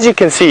 as you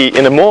can see,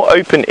 in a more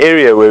open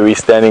area where we're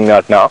standing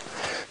right now.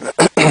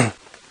 A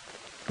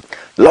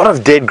lot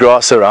of dead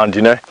grass around,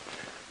 you know.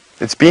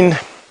 It's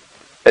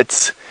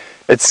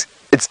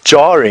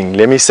jarring,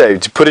 let me say,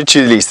 to put it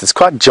to the least. It's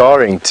quite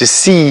jarring to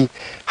see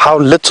how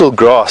little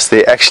grass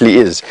there actually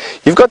is.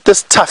 You've got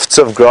this tufts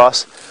of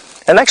grass.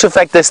 In actual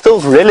fact, they're still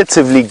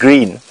relatively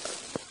green.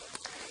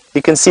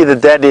 You can see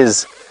that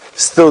is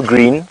still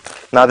green.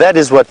 Now that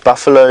is what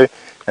buffalo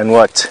and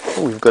what,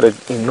 we've got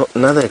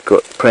another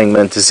praying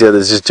mantis here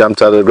that's just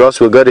jumped out of the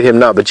grass. We'll go to him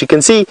now, but you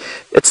can see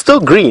it's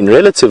still green,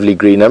 relatively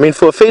green. I mean,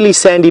 for a fairly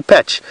sandy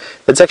patch,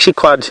 it's actually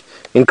quite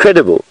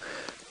incredible.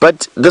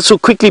 But this will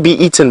quickly be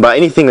eaten by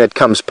anything that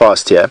comes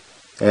past here,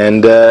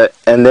 and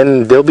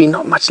then there'll be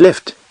not much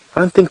left.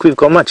 I don't think we've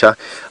got much.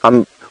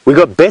 We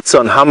got bets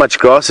on how much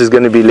grass is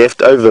going to be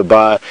left over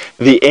by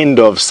the end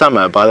of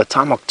summer. By the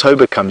time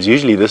October comes,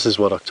 usually this is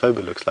what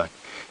October looks like.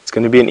 It's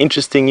going to be an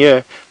interesting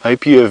year. I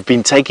hope you have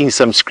been taking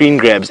some screen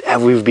grabs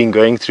as we've been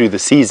going through the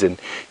season.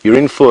 You're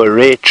in for a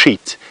rare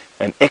treat,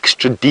 an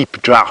extra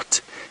deep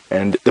drought.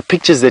 And the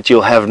pictures that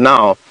you'll have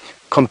now,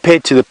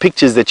 compared to the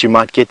pictures that you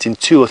might get in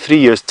 2 or 3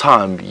 years'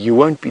 time, you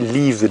won't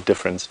believe the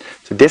difference.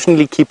 So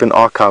definitely keep an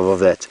archive of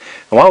that.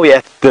 And while we're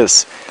at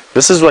this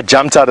is what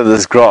jumped out of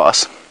this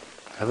grass.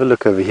 Have a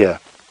look over here.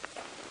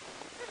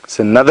 It's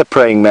another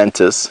praying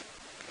mantis.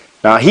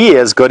 Now he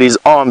has got his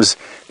arms,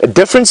 a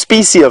different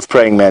species of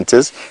praying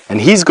mantis,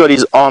 and he's got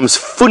his arms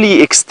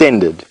fully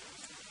extended.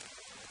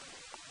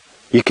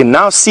 You can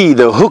now see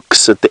the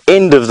hooks at the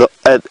end of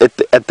at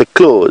the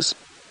claws,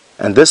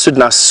 and this would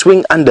now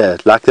swing under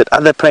like that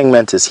other praying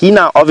mantis. He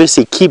now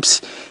obviously keeps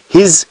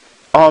his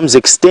arms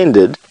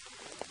extended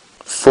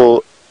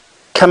for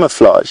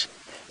camouflage,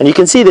 and you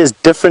can see there's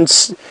different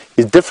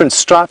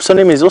stripes on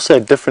him. He's also a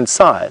different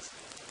size.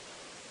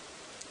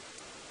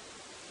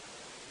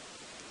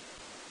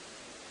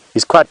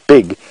 He's quite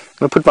big. I'm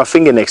going to put my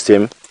finger next to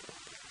him.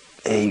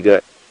 There you go.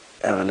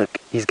 Oh, look,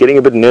 he's getting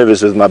a bit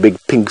nervous with my big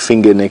pink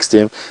finger next to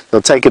him.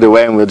 They'll take it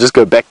away and we'll just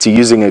go back to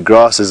using a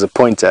grass as a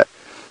pointer.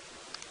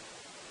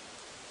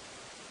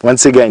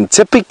 Once again,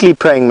 typically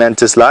praying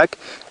mantis-like,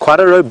 quite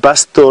a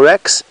robust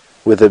thorax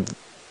with a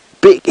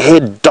big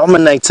head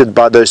dominated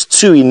by those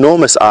two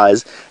enormous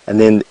eyes, and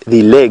then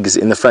the legs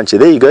in the front here.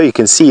 There you go, you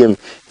can see him.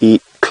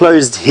 He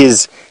closed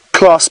his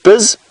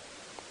claspers,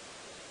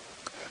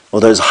 or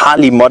those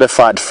highly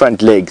modified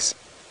front legs.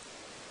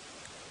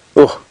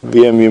 Oh,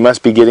 VM, you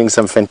must be getting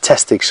some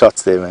fantastic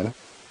shots there, man.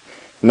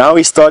 Now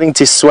he's starting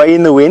to sway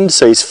in the wind,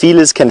 so his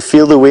feelers can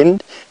feel the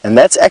wind, and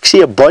that's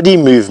actually a body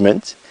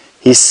movement.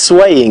 He's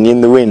swaying in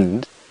the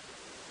wind,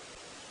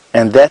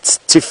 and that's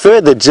to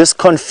further just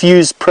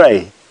confuse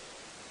prey.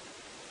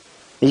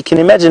 You can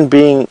imagine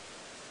being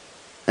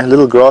a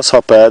little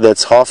grasshopper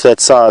that's half that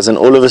size, and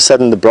all of a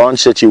sudden the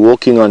branch that you're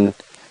walking on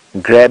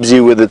grabs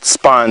you with its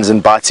spines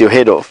and bites your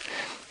head off.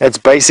 That's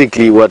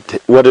basically what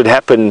would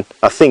happen,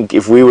 I think,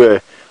 if we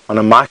were on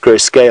a micro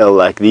scale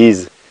like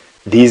these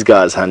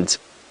guys hunt.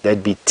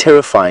 They'd be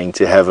terrifying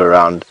to have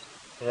around.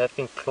 Yeah, that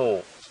thing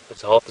claw.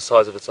 It's half the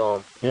size of its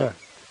arm. Yeah.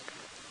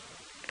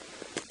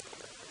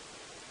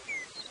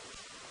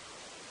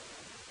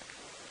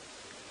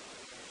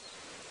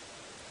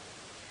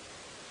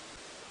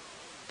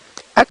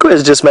 Aqua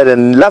has just made a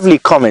lovely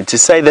comment to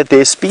say that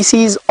there's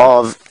species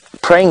of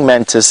praying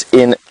mantis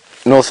in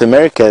North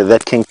America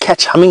that can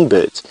catch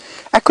hummingbirds.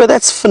 Aqua,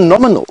 that's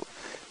phenomenal.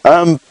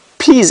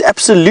 Please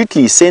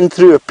absolutely send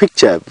through a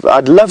picture.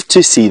 I'd love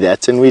to see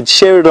that, and we'd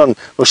share it on,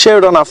 or share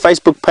it on our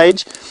Facebook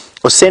page,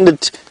 or send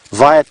it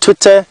via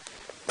Twitter.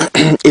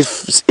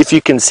 if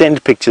you can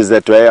send pictures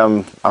that way.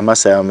 I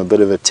must say I'm a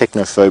bit of a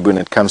technophobe when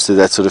it comes to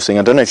that sort of thing.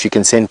 I don't know if you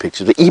can send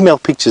pictures, but email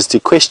pictures to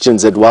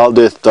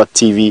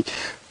questions@wildearth.tv.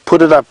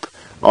 Put it up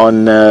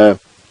on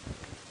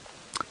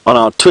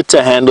our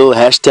Twitter handle,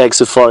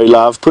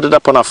 #SafariLive. Put it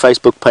up on our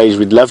Facebook page.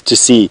 We'd love to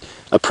see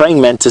a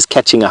praying mantis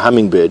catching a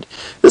hummingbird.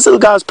 This little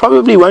guy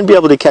probably won't be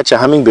able to catch a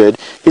hummingbird.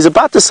 He's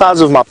about the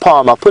size of my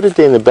palm. I'll put it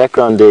there in the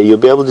background there. You'll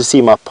be able to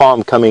see my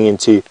palm coming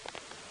into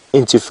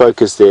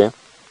focus there.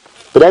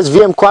 But as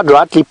VM quite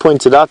rightly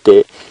pointed out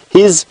there,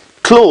 his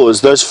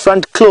claws, those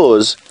front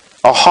claws,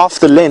 are half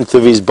the length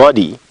of his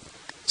body.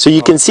 So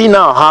you can see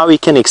now how he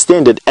can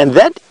extend it. And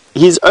that,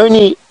 he's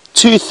only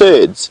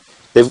 2/3.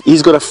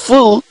 He's got a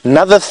full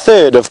another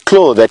third of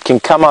claw that can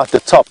come out the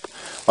top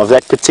of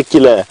that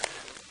particular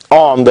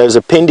arm, those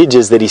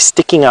appendages that he's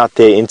sticking out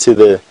there into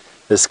the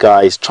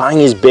sky. He's trying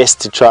his best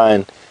to try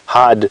and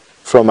hide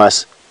from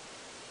us.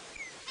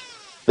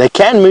 They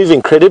can move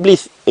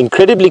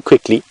incredibly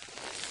quickly.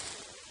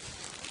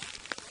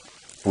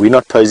 We're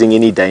not posing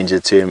any danger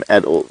to him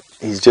at all.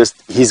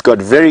 He's got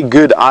very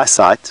good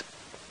eyesight,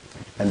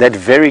 and that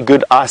very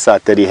good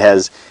eyesight that he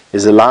has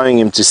is allowing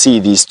him to see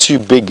these two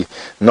big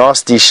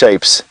nasty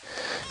shapes.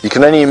 You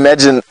can only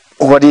imagine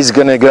what he's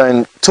going to go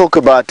and talk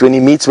about when he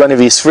meets one of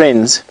his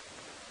friends.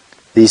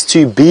 These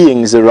two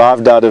beings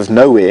arrived out of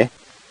nowhere,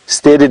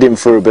 stared at him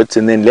for a bit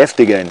and then left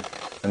again.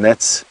 And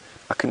that's,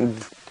 I can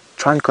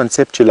try and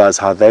conceptualize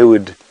how they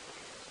would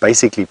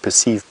basically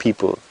perceive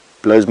people.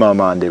 Blows my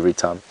mind every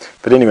time.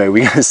 But anyway,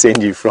 we're going to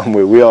send you from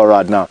where we are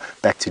right now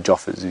back to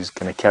Joffers, who's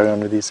going to carry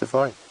on with his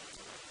safari.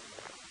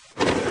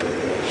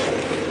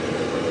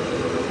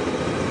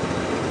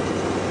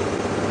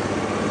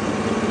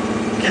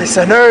 Okay,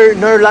 so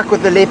no luck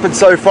with the leopard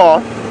so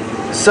far.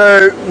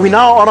 So we're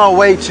now on our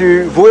way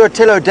to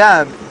WildEarthTV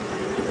Dam,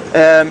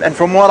 and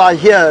from what I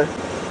hear,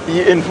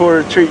 you're in for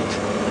a treat.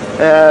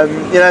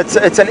 You know,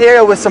 it's an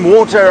area with some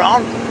water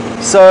around,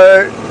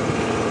 so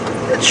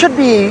it should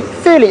be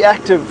fairly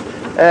active,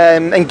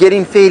 and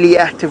getting fairly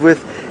active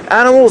with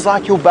animals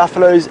like your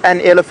buffaloes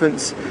and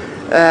elephants.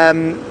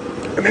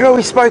 Remember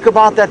we spoke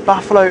about that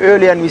buffalo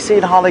earlier, and we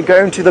said how they go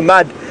into the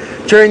mud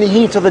during the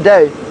heat of the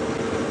day.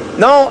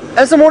 Now,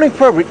 as the morning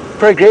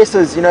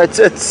progresses, you know,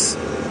 it's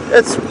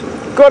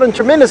gotten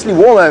tremendously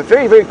warmer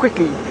very, very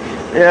quickly.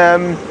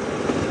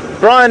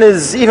 Brian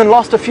has even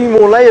lost a few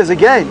more layers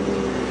again,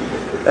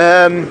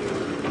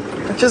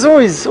 which is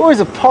always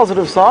a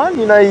positive sign.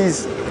 You know,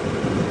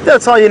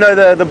 that's how you know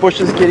the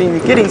bush is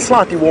getting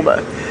slightly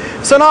warmer.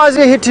 So now as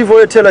we head to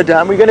WildEarthTV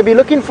Dam, we're going to be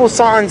looking for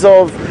signs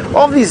of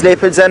these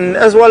leopards, and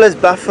as well as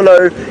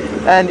buffalo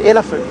and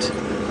elephant.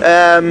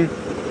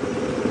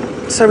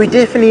 So we're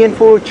definitely in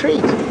for a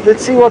treat.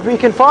 Let's see what we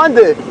can find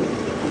there.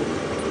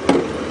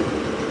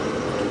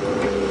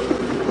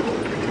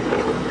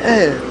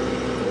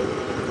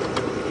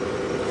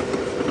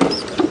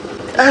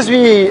 As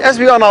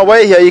we're on our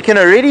way here, you can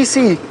already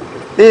see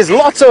there's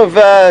lots of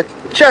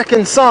track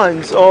and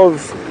signs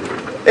of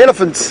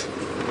elephants.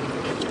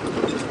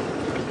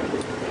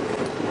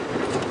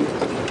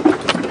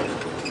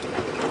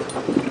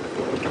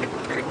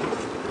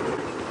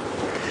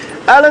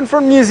 Alan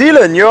from New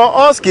Zealand, you're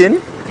asking,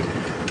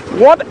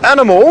 what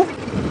animal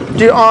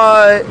do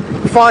I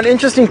find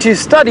interesting to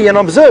study and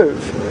observe?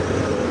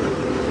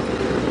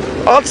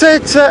 I'd say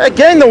it's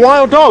again the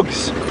wild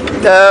dogs.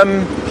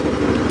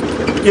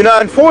 You know,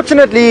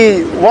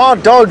 unfortunately,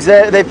 wild dogs,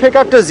 they pick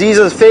up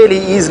diseases fairly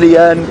easily,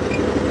 and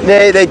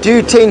they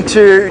do tend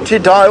to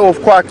die off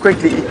quite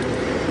quickly.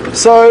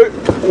 So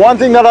one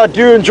thing that I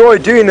do enjoy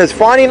doing is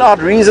finding out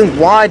reasons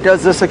why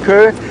does this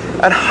occur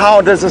and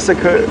how does this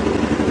occur.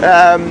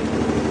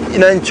 You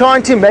know, and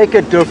trying to make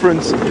a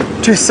difference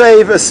to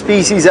save a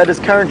species that is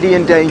currently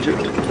endangered.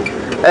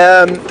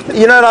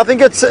 You know, and I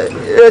think it's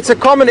a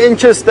common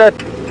interest that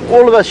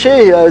all of us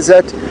share here, is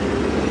that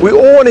we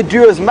all want to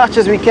do as much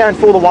as we can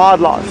for the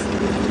wildlife.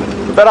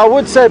 But I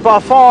would say by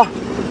far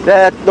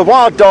that the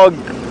wild dog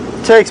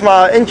takes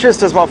my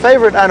interest as my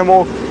favorite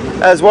animal,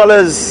 as well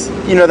as,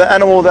 you know, the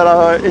animal that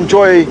I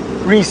enjoy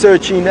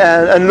researching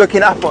and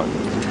looking up on.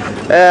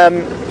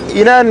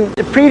 You know, in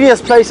the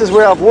previous places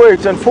where I've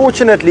worked,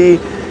 unfortunately,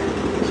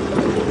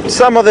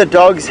 some of the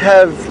dogs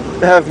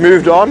have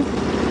moved on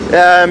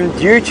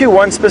due to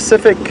one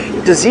specific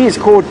disease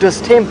called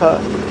distemper.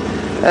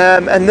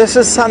 and this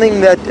is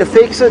something that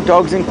affects the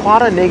dogs in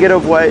quite a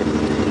negative way,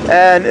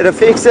 and it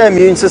affects their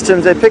immune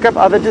systems. They pick up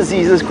other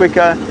diseases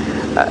quicker,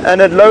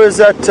 and it lowers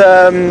that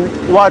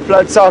white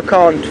blood cell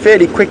count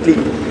fairly quickly.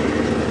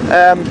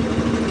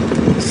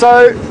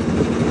 So,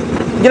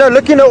 you know,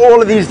 looking at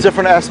all of these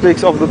different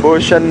aspects of the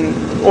bush and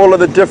all of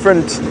the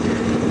different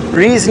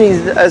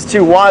reasonings as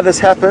to why this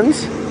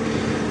happens,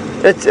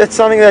 it's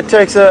something that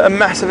takes a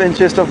massive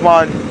interest of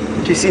mine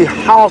to see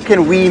how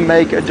can we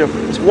make a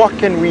difference, what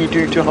can we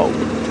do to help.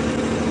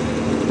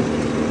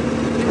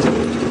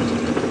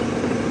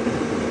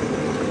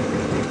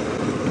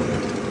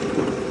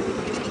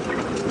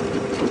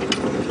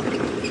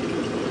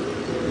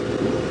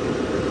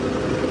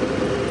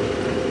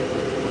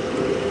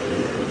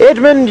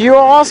 Edmund, you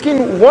are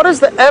asking, what is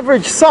the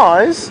average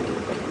size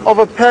of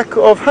a pack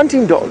of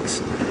hunting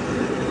dogs?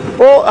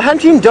 Well,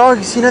 hunting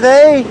dogs, you know,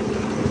 they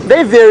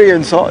vary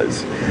in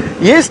size.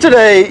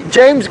 Yesterday,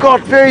 James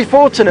got very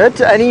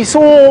fortunate and he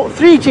saw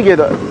 3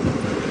 together.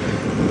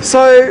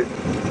 So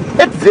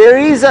it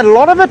varies, and a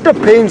lot of it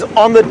depends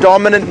on the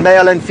dominant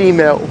male and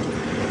female.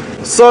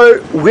 So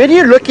when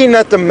you're looking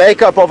at the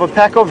makeup of a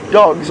pack of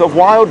dogs, of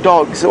wild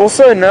dogs,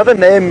 also another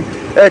name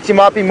that you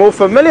might be more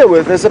familiar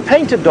with is the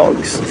painted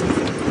dogs.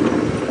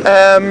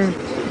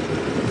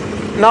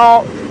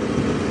 Now,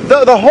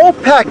 the whole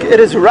pack, it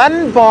is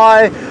run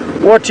by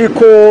what you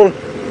call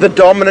the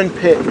dominant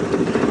pair.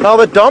 Now,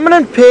 the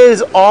dominant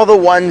pairs are the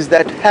ones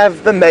that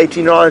have the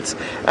mating rights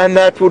and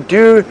that will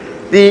do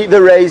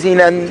the raising,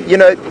 and you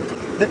know,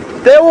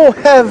 they will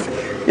have,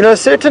 you know, a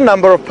certain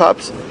number of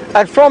pups,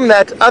 and from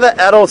that other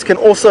adults can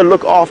also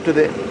look after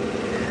them.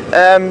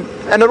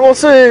 And it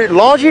also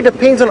largely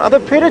depends on other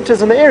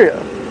predators in the area.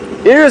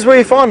 Areas where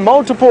you find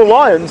multiple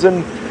lions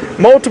and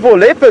multiple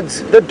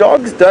leopards, the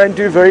dogs don't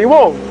do very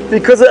well,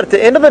 because at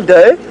the end of the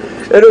day,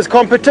 it is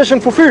competition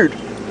for food.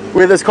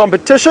 Where there's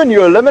competition,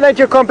 you eliminate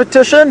your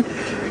competition,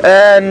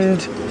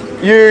 and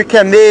you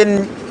can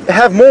then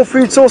have more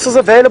food sources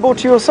available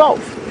to yourself.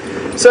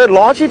 So it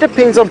largely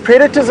depends on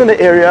predators in the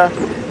area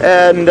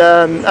and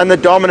the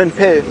dominant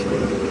pair.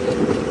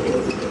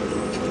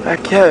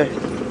 Okay,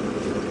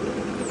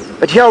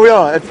 but here we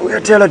are at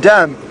WildEarthTV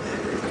Dam.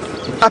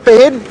 Up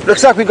ahead,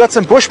 looks like we got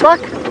some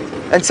bushbuck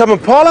and some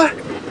impala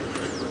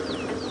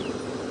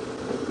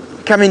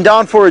coming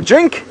down for a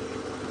drink.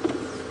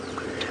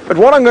 But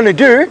what I'm going to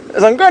do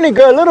is I'm going to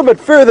go a little bit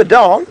further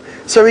down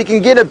so we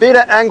can get a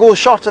better angle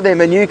shot of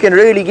them and you can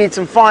really get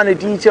some finer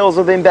details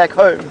of them back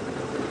home.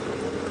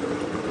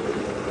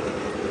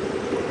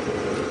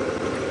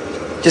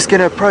 Just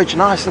going to approach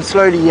nice and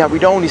slowly here. We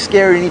don't want to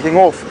scare anything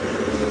off.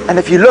 And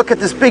if you look at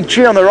this big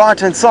tree on the right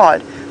hand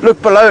side, look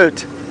below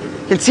it,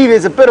 you can see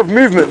there's a bit of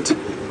movement.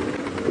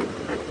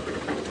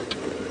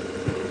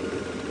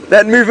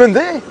 That movement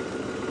there,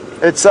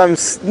 it's some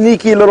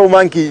sneaky little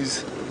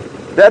monkeys.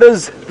 That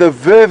is the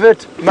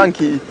vervet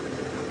monkey.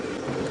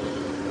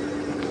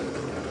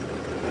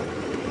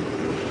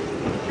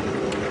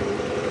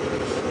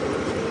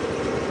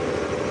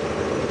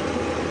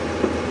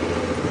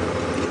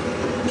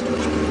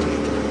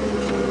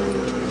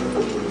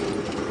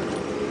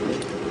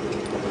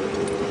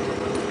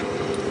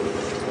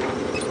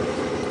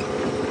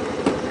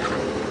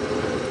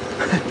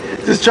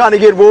 Just trying to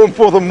get warm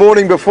for the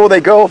morning before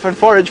they go off and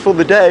forage for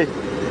the day.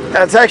 And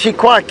it's actually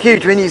quite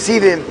cute when you see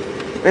them.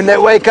 When they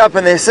wake up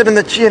and they sit in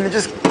the tree and they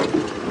just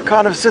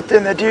kind of sit there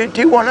and they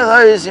do one of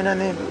those, you know,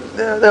 and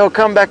they'll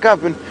come back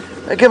up and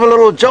they give a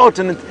little jolt,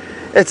 and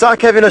it's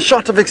like having a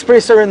shot of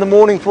espresso in the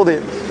morning for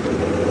them.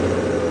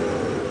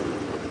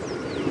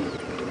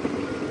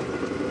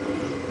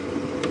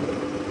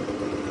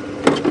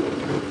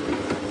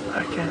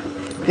 Okay,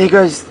 there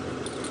goes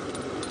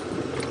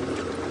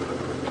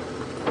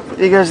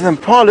the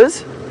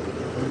impalas.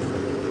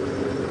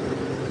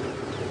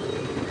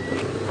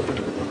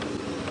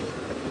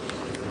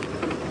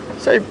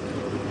 So,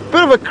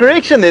 bit of a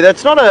correction there,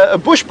 that's not a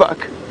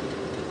bushbuck,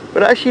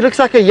 but it actually looks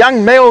like a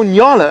young male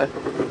nyala.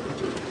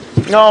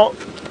 Now,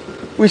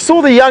 we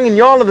saw the young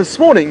nyala this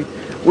morning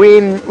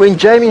when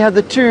Jamie had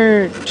the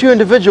two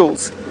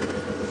individuals.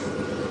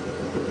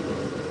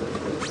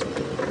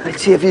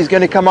 Let's see if he's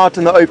going to come out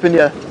in the open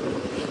here.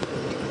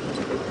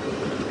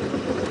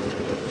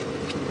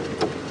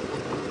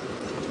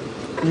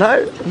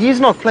 No, he's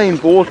not playing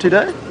ball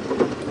today.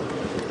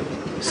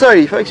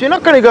 Sorry folks, we're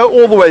not going to go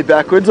all the way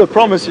backwards, I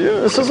promise you.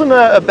 This isn't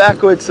a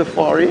backward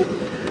safari.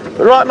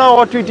 But right now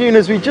what we're doing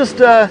is we're just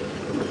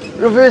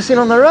reversing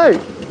on the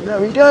road. You know,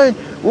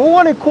 we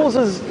want to cause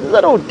as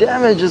little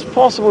damage as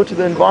possible to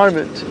the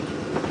environment.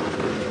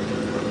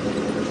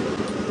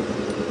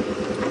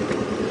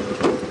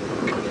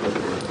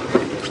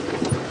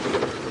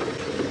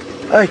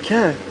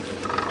 Okay.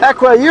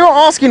 Aqua, you're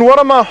asking what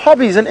are my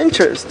hobbies and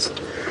interests.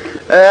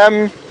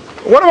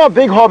 One of my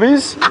big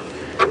hobbies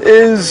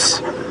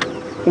is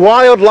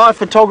wildlife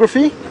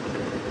photography.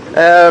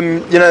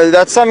 You know,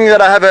 that's something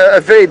that I have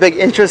a very big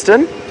interest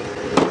in.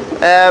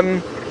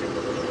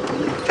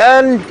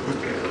 And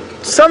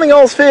something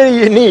else fairly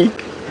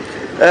unique,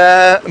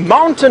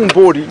 mountain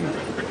boarding.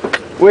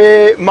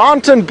 where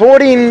mountain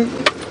boarding,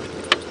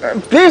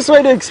 best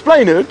way to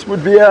explain it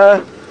would be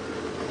I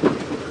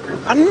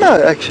don't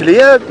know actually,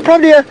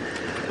 probably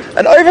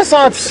an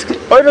oversized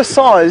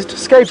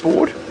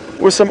skateboard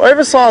with some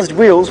oversized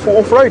wheels for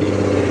off-roading,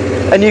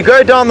 and you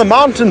go down the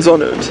mountains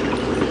on it,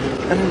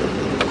 and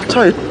I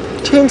tell you,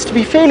 it tends to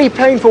be fairly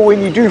painful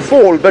when you do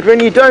fall, but when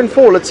you don't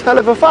fall, it's hell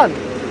of a fun.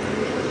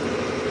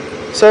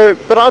 So,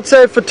 but I'd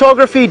say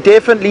photography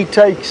definitely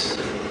takes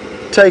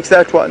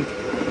that one.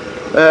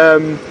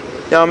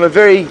 Yeah, I'm a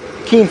very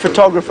keen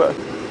photographer.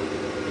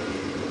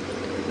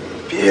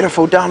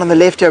 Beautiful. Down on the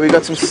left here, we've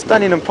got some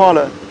stunning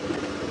impala.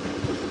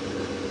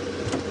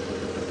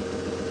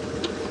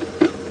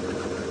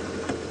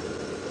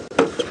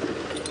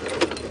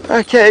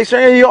 Okay, so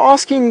you're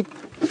asking,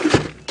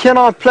 can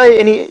I play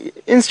any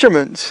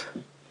instruments?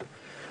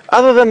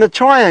 Other than the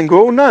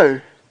triangle, no.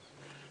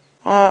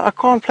 I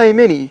can't play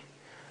many.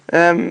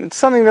 It's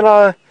something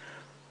that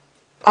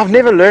I've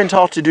never learned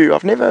how to do.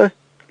 I've never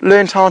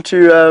learned how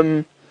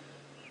to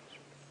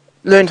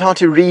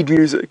read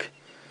music.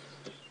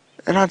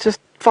 And I just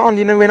found,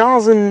 you know, when I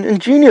was in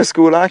junior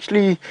school, I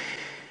actually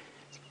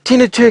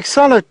tended to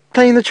excel at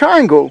playing the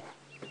triangle.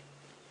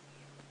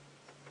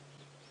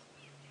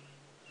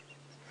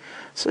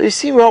 So you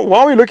see, while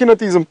we're looking at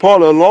these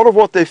impala, a lot of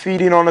what they're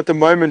feeding on at the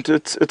moment,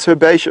 it's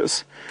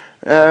herbaceous.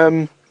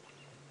 You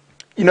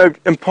know,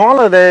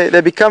 impala,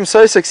 they become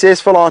so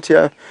successful out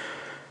here.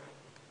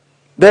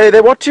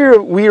 They're what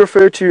we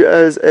refer to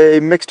as a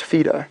mixed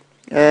feeder,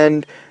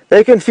 and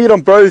they can feed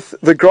on both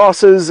the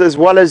grasses as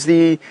well as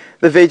the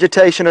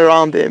vegetation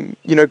around them.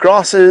 You know,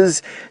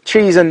 grasses,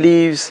 trees and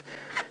leaves.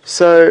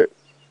 So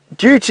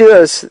due to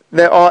this,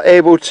 they are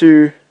able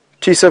to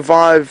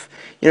survive,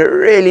 you know,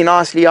 really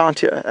nicely out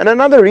here. And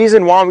another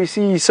reason why we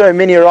see so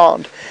many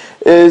around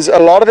is a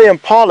lot of the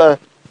impala,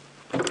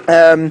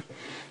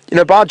 you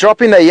know, by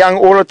dropping their young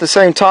all at the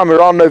same time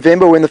around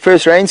November when the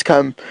first rains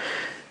come,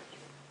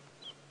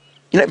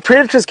 you know,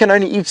 predators can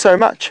only eat so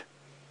much.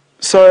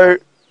 So,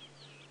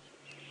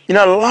 you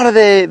know, a lot of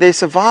their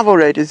survival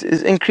rate is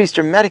increased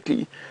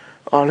dramatically.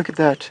 Oh, look at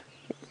that.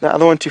 The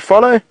other one to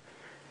follow.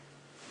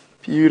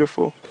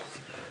 Beautiful.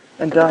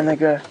 And down they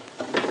go.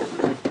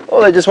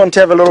 Oh, they just want to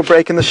have a little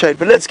break in the shade.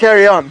 But let's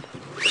carry on.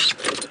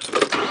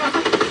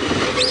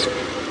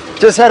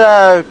 Just had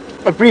a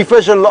brief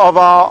visual of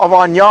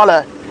our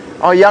Nyala,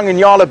 our young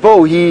Nyala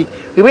bull. He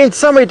went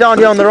somewhere down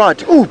here on the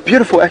right. Oh,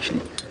 beautiful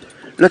actually.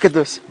 Look at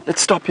this.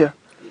 Let's stop here.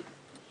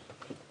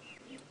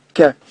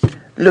 Okay.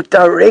 Look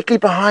directly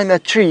behind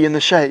that tree in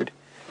the shade.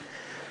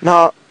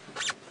 Now,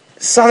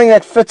 something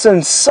that fits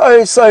in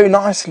so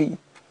nicely.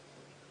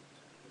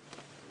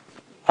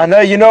 I know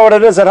you know what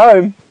it is at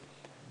home.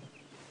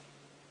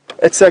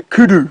 It's a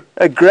kudu,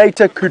 a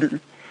greater kudu.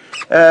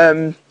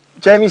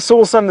 Jamie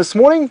saw some this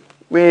morning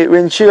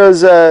when she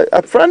was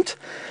up front,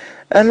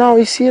 and now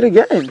we see it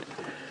again.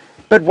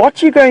 But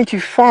what you're going to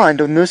find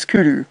on this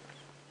kudu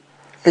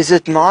is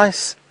it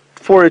nice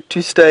for it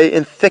to stay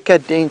in thicker,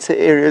 denser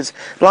areas,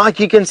 like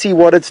you can see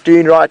what it's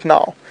doing right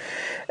now.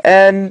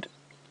 And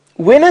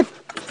when it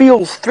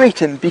feels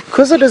threatened,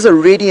 because it is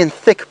already in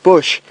thick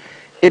bush,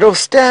 it'll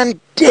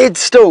stand dead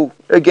still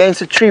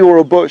against a tree or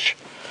a bush.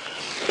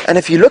 And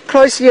if you look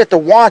closely at the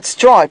white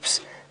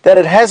stripes that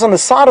it has on the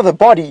side of the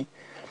body,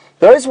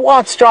 those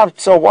white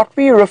stripes are what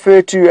we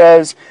refer to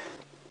as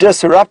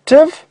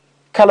disruptive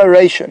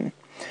coloration.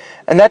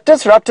 And that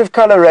disruptive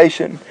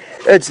coloration,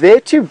 it's there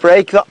to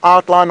break the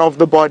outline of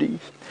the body.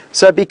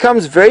 So it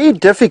becomes very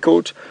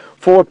difficult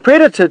for a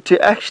predator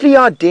to actually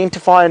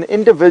identify an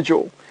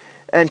individual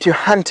and to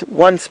hunt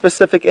one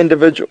specific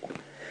individual.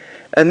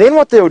 And then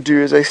what they'll do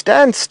is they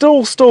stand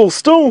still.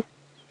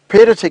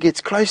 Predator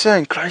gets closer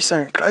and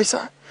closer and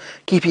closer,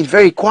 keeping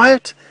very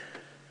quiet,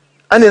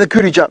 and then the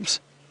kudu jumps.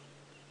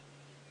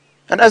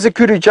 And as the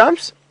kudu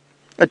jumps,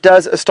 it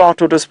does a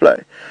startle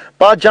display.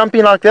 By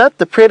jumping like that,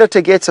 the predator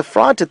gets a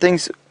fright. It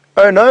thinks,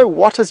 oh no,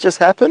 what has just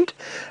happened?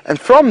 And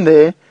from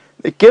there,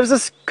 it gives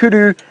this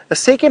kudu a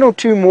second or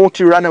two more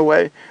to run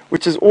away,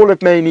 which is all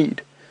it may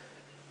need.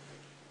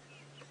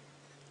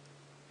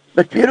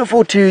 But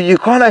beautiful to, you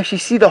can't actually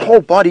see the whole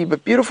body,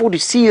 but beautiful to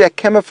see that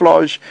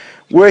camouflage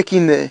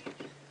working there.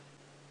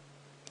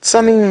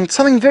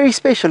 Something very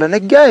special. And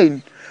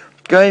again,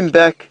 going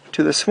back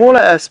to the smaller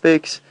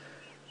aspects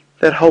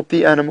that help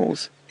the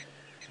animals.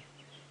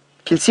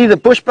 You can see the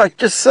bushbuck,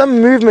 just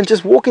some movement,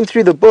 just walking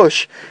through the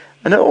bush.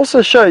 And it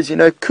also shows, you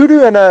know,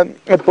 kudu and a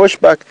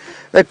bushbuck,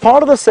 they're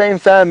part of the same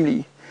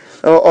family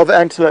of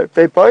antelope.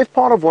 They're both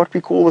part of what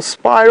we call the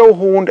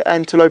spiral-horned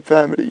antelope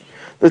family,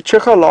 the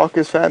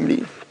Tricholarchus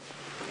family.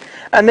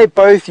 And they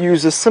both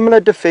use a similar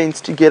defense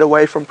to get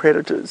away from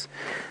predators.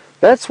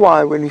 That's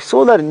why when we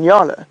saw that in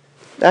Nyala,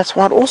 that's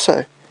why it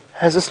also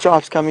has the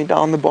stripes coming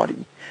down the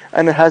body,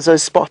 and it has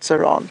those spots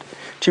around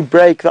to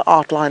break the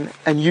outline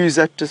and use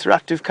that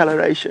disruptive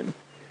coloration.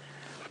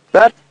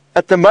 But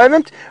at the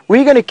moment,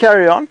 we're going to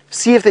carry on,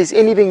 see if there's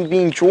anything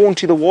being drawn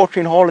to the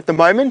watering hole at the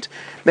moment.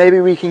 Maybe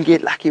we can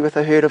get lucky with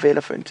a herd of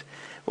elephant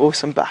or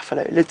some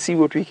buffalo. Let's see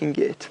what we can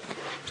get.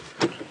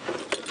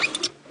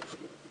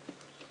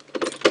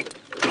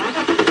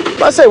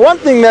 I say one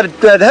thing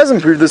that has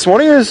improved this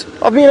morning is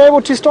I've been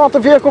able to start the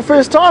vehicle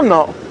first time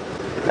now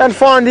and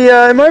find the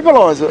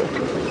immobilizer.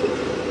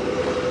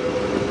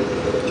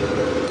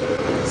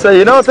 So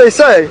you know what they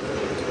say,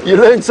 you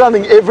learn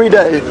something every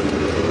day.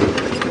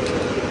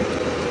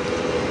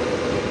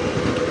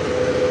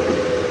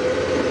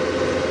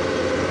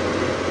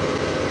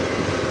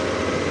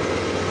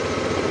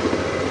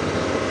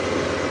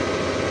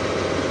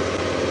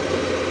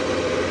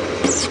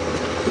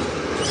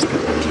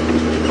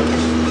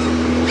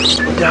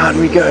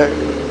 Down we go.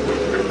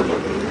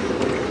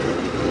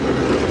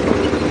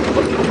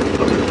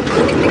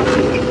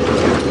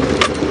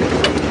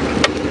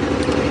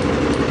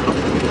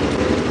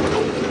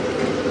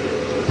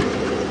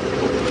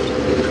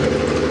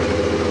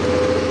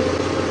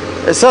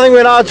 There's something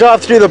when I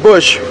drive through the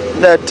bush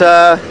that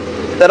I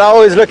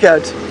always look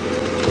at.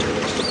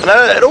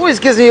 And it always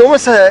gives me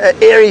almost an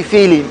airy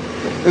feeling.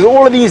 There's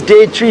all of these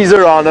dead trees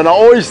around, and I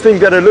always think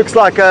that it looks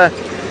like a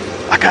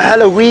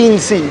Halloween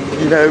scene,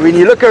 you know, when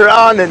you look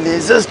around and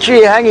there's this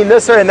tree hanging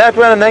this way and that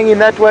one and hanging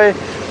that way,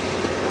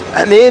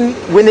 and then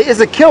when there is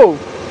a kill,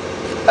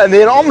 and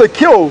then on the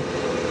kill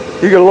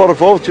you get a lot of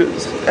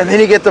vultures, and then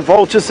you get the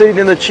vultures sitting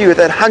in the tree with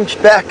that hunched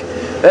back,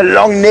 that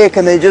long neck,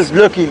 and they're just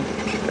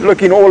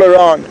looking all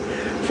around.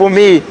 For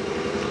me,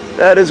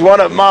 that is one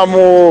of my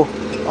more,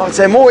 I would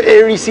say, more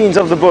eerie scenes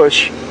of the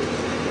bush,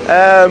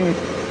 and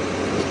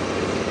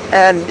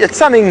it's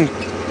something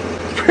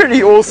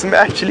pretty awesome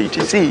actually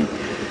to see.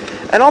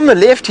 And on the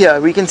left here,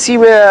 we can see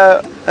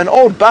where an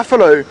old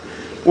buffalo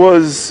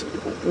was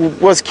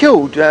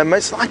killed,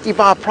 most likely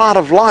by a pride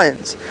of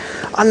lions.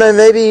 I know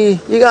maybe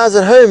you guys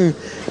at home,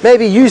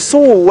 maybe you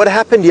saw what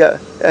happened here.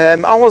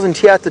 I wasn't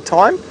here at the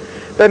time,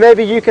 but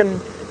maybe you can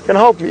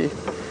help me.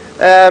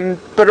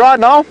 But right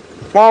now,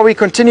 while we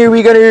continue,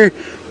 we're going to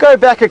go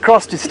back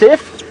across to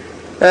Steph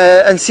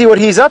and see what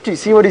he's up to,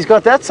 see what he's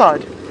got that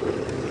side.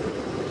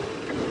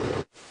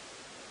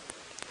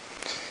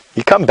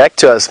 You come back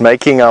to us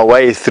making our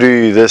way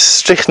through this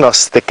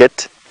strychnos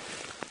thicket,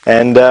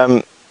 and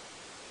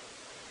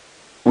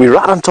we're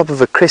right on top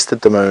of a crest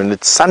at the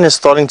moment. The sun is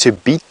starting to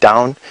beat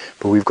down,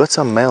 but we've got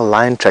some male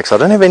lion tracks. I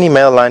don't have any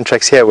male lion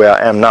tracks here where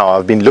I am now.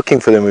 I've been looking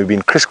for them. We've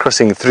been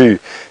crisscrossing through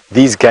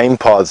these game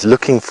paths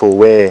looking for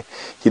where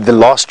the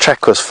last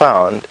track was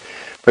found.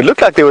 But it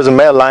looked like there was a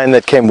male lion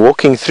that came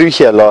walking through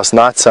here last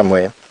night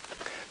somewhere.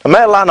 A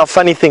male lion are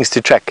funny things to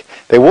track.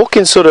 They walk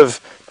in sort of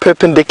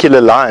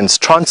perpendicular lines,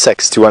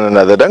 transects to one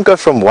another, don't go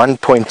from one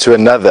point to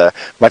another,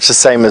 much the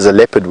same as a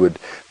leopard would.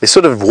 They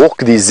sort of walk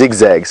these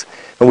zigzags,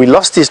 and we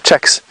lost his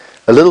tracks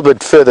a little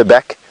bit further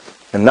back,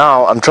 and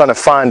now I'm trying to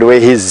find where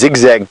he's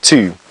zigzagged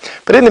to.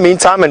 But in the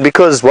meantime, and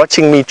because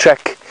watching me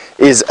track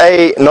is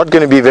A, not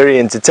going to be very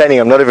entertaining,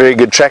 I'm not a very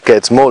good tracker,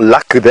 it's more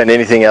luck than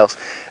anything else,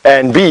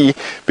 and B,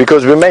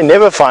 because we may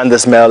never find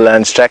this male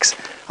lion's tracks,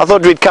 I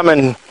thought we'd come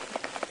and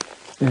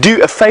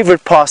do a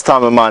favorite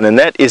pastime of mine, and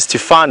that is to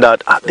find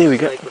out. There we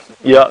go.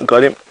 Yeah,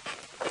 got him.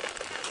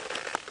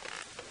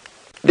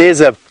 There's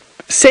a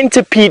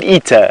centipede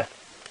eater.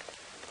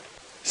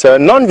 So a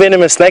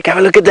non-venomous snake. Have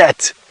a look at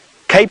that.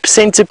 Cape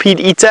centipede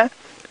eater.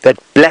 That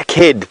black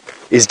head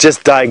is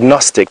just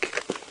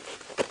diagnostic.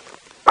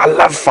 I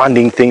love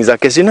finding things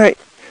like this. You know,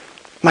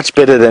 much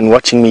better than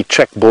watching me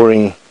track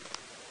boring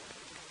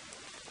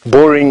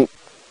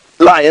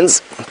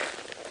lions.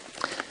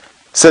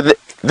 So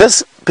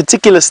this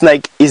particular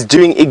snake is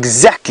doing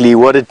exactly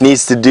what it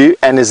needs to do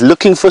and is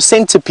looking for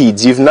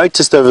centipedes. You've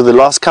noticed over the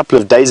last couple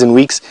of days and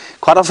weeks,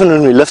 quite often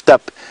when we lift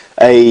up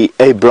a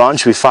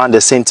branch we find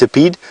a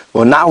centipede.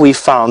 Well, now we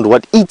found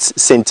what eats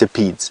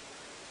centipedes.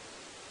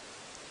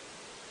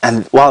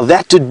 And while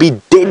that would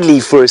be deadly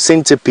for a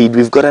centipede,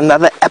 we've got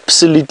another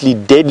absolutely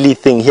deadly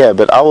thing here,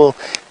 but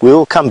we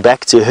will come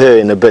back to her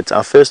in a bit.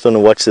 I first want to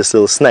watch this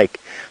little snake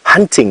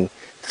hunting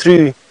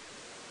through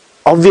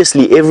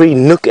obviously every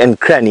nook and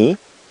cranny.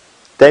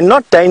 They're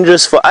not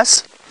dangerous for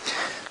us.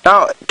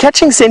 Now,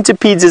 catching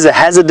centipedes is a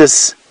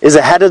hazardous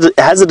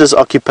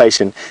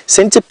occupation.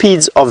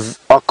 Centipedes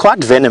are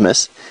quite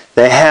venomous.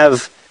 They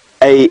have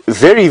a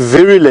very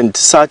virulent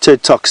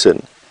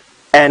cytotoxin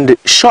and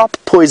sharp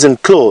poison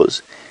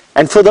claws.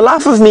 And for the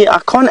life of me, I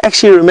can't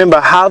actually remember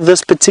how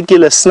this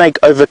particular snake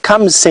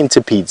overcomes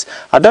centipedes.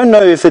 I don't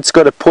know if it's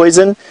got a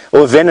poison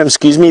or venom,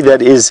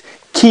 that is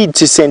keyed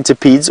to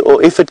centipedes, or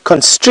if it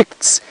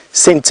constricts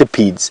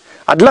centipedes.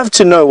 I'd love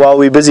to know while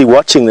we're busy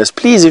watching this.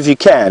 Please, if you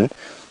can,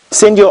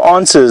 send your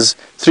answers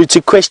through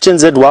to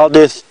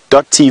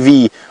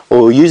questions@WildEarthTV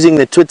or using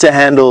the Twitter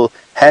handle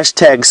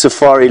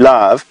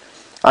 #SafariLive.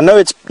 I know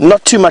it's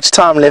not too much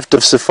time left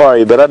of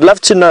Safari, but I'd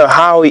love to know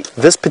how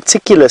this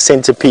particular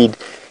centipede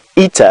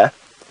eater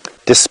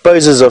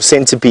disposes of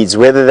centipedes,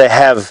 whether they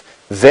have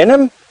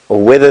venom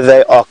or whether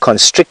they are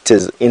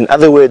constrictors. In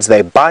other words,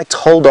 they bite,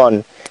 hold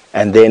on,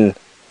 and then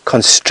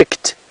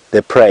constrict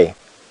their prey.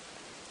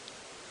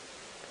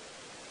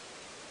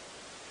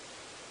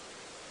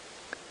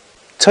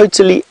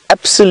 Totally,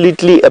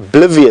 absolutely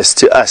oblivious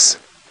to us,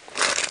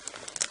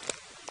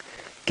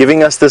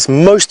 giving us this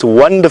most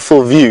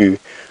wonderful view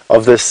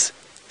of this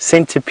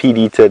centipede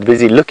eater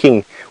busy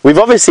looking. We've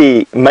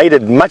obviously made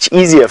it much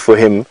easier for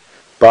him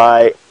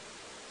by,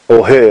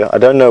 or her, I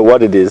don't know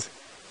what it is.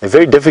 They're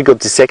very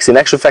difficult to sex. In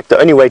actual fact, the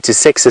only way to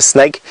sex a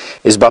snake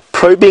is by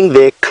probing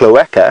their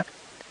cloaca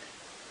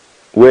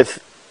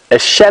with a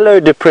shallow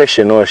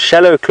depression or a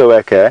shallow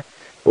cloaca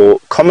or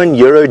common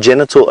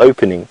urogenital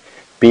opening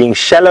being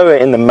shallower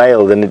in the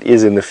male than it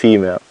is in the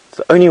female. It's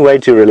the only way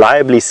to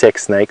reliably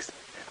sex snakes.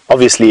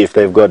 Obviously, if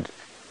they've got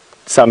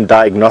some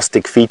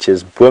diagnostic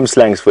features,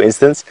 wormslangs for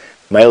instance,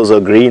 males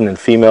are green and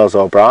females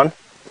are brown.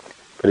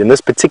 But in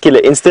this particular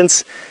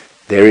instance,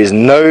 there is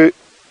no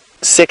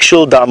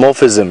sexual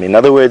dimorphism. In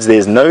other words,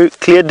 there's no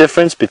clear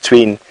difference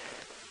between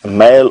a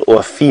male or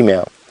a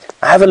female.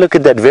 Have a look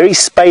at that very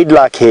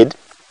spade-like head.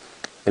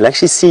 You'll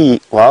actually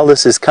see, while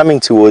this is coming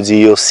towards you,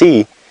 you'll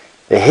see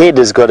the head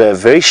has got a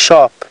very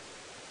sharp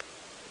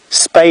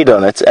spade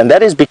on it, and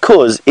that is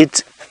because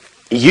it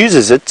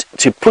uses it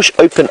to push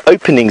open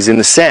openings in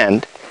the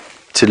sand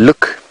to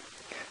look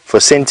for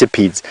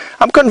centipedes.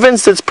 I'm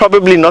convinced it's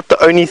probably not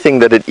the only thing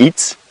that it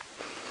eats.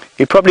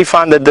 You probably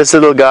find that this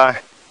little guy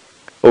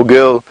or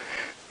girl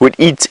would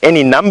eat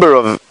any number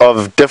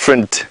of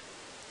different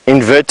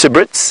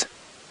invertebrates,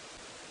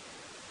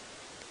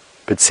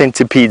 but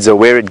centipedes are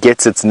where it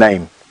gets its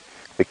name,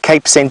 the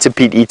Cape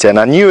centipede eater. And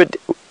I knew it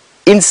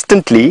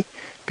instantly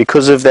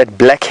because of that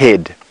black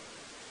head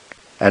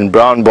and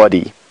brown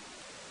body.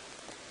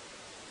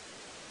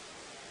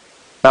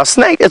 Now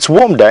snake, it's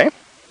warm day.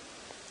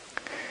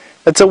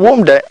 It's a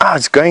warm day.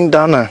 It's going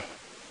down a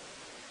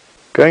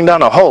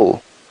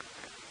hole.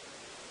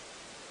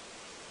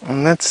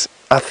 And that's,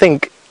 I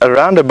think,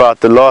 around about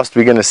the last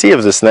we're going to see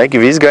of the snake.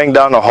 If he's going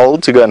down a hole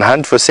to go and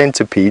hunt for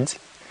centipedes,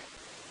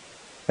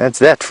 that's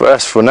that for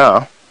us for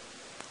now.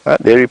 Right,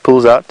 there he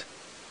pulls out.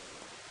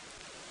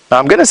 Now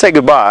I'm going to say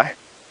goodbye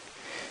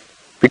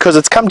because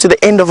it's come to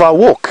the end of our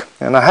walk.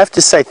 And I have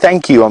to say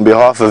thank you on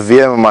behalf of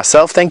VM and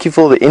myself. Thank you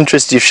for all the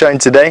interest you've shown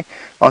today.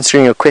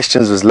 Answering your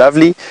questions was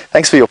lovely.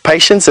 Thanks for your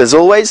patience as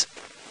always.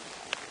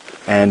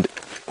 And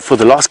for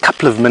the last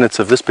couple of minutes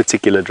of this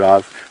particular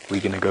drive,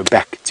 we're going to go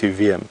back to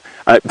VM.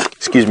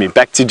 Excuse me,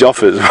 back to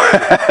Joffers.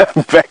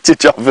 Back to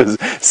Joffers.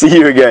 See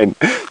you again.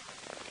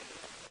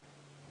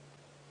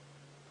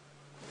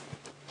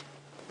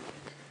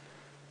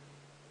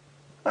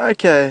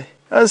 Okay,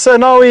 so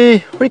now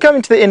we're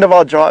coming to the end of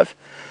our drive.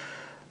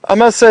 I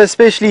must say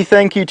especially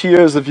thank you to you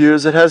as the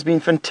viewers. It has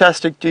been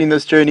fantastic doing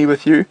this journey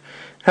with you. It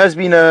has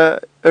been a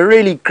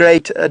really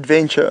great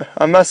adventure.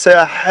 I must say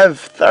I have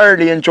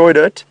thoroughly enjoyed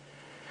it.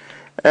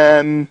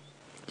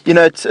 You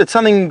know, it's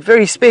something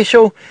very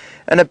special,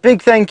 and a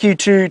big thank you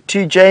to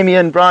Jamie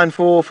and Brian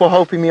for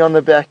helping me on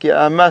the back here.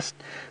 I must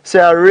say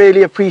I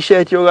really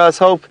appreciate your guys'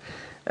 help,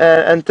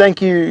 and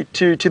thank you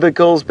to the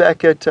girls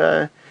back at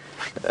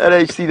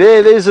HC.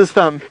 There's his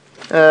thumb.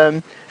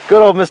 Good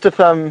old Mr.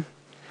 Thumb.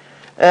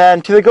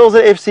 And to the girls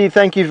at FC,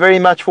 thank you very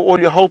much for all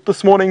your help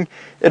this morning.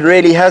 It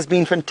really has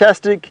been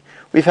fantastic.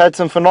 We've had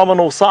some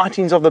phenomenal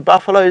sightings of the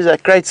buffaloes, a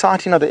great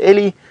sighting of the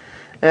Ellie.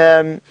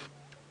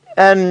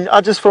 And I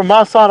just, from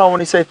my side, I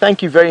want to say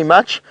thank you very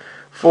much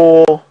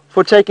for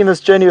taking this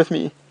journey with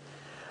me.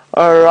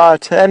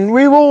 Alright, and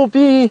you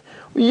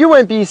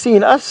won't be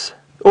seeing us,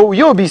 or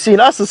you'll be seeing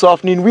us this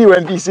afternoon, we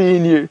won't be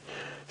seeing you.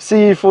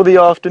 See you for the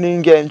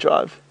afternoon game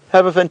drive.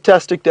 Have a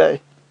fantastic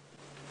day.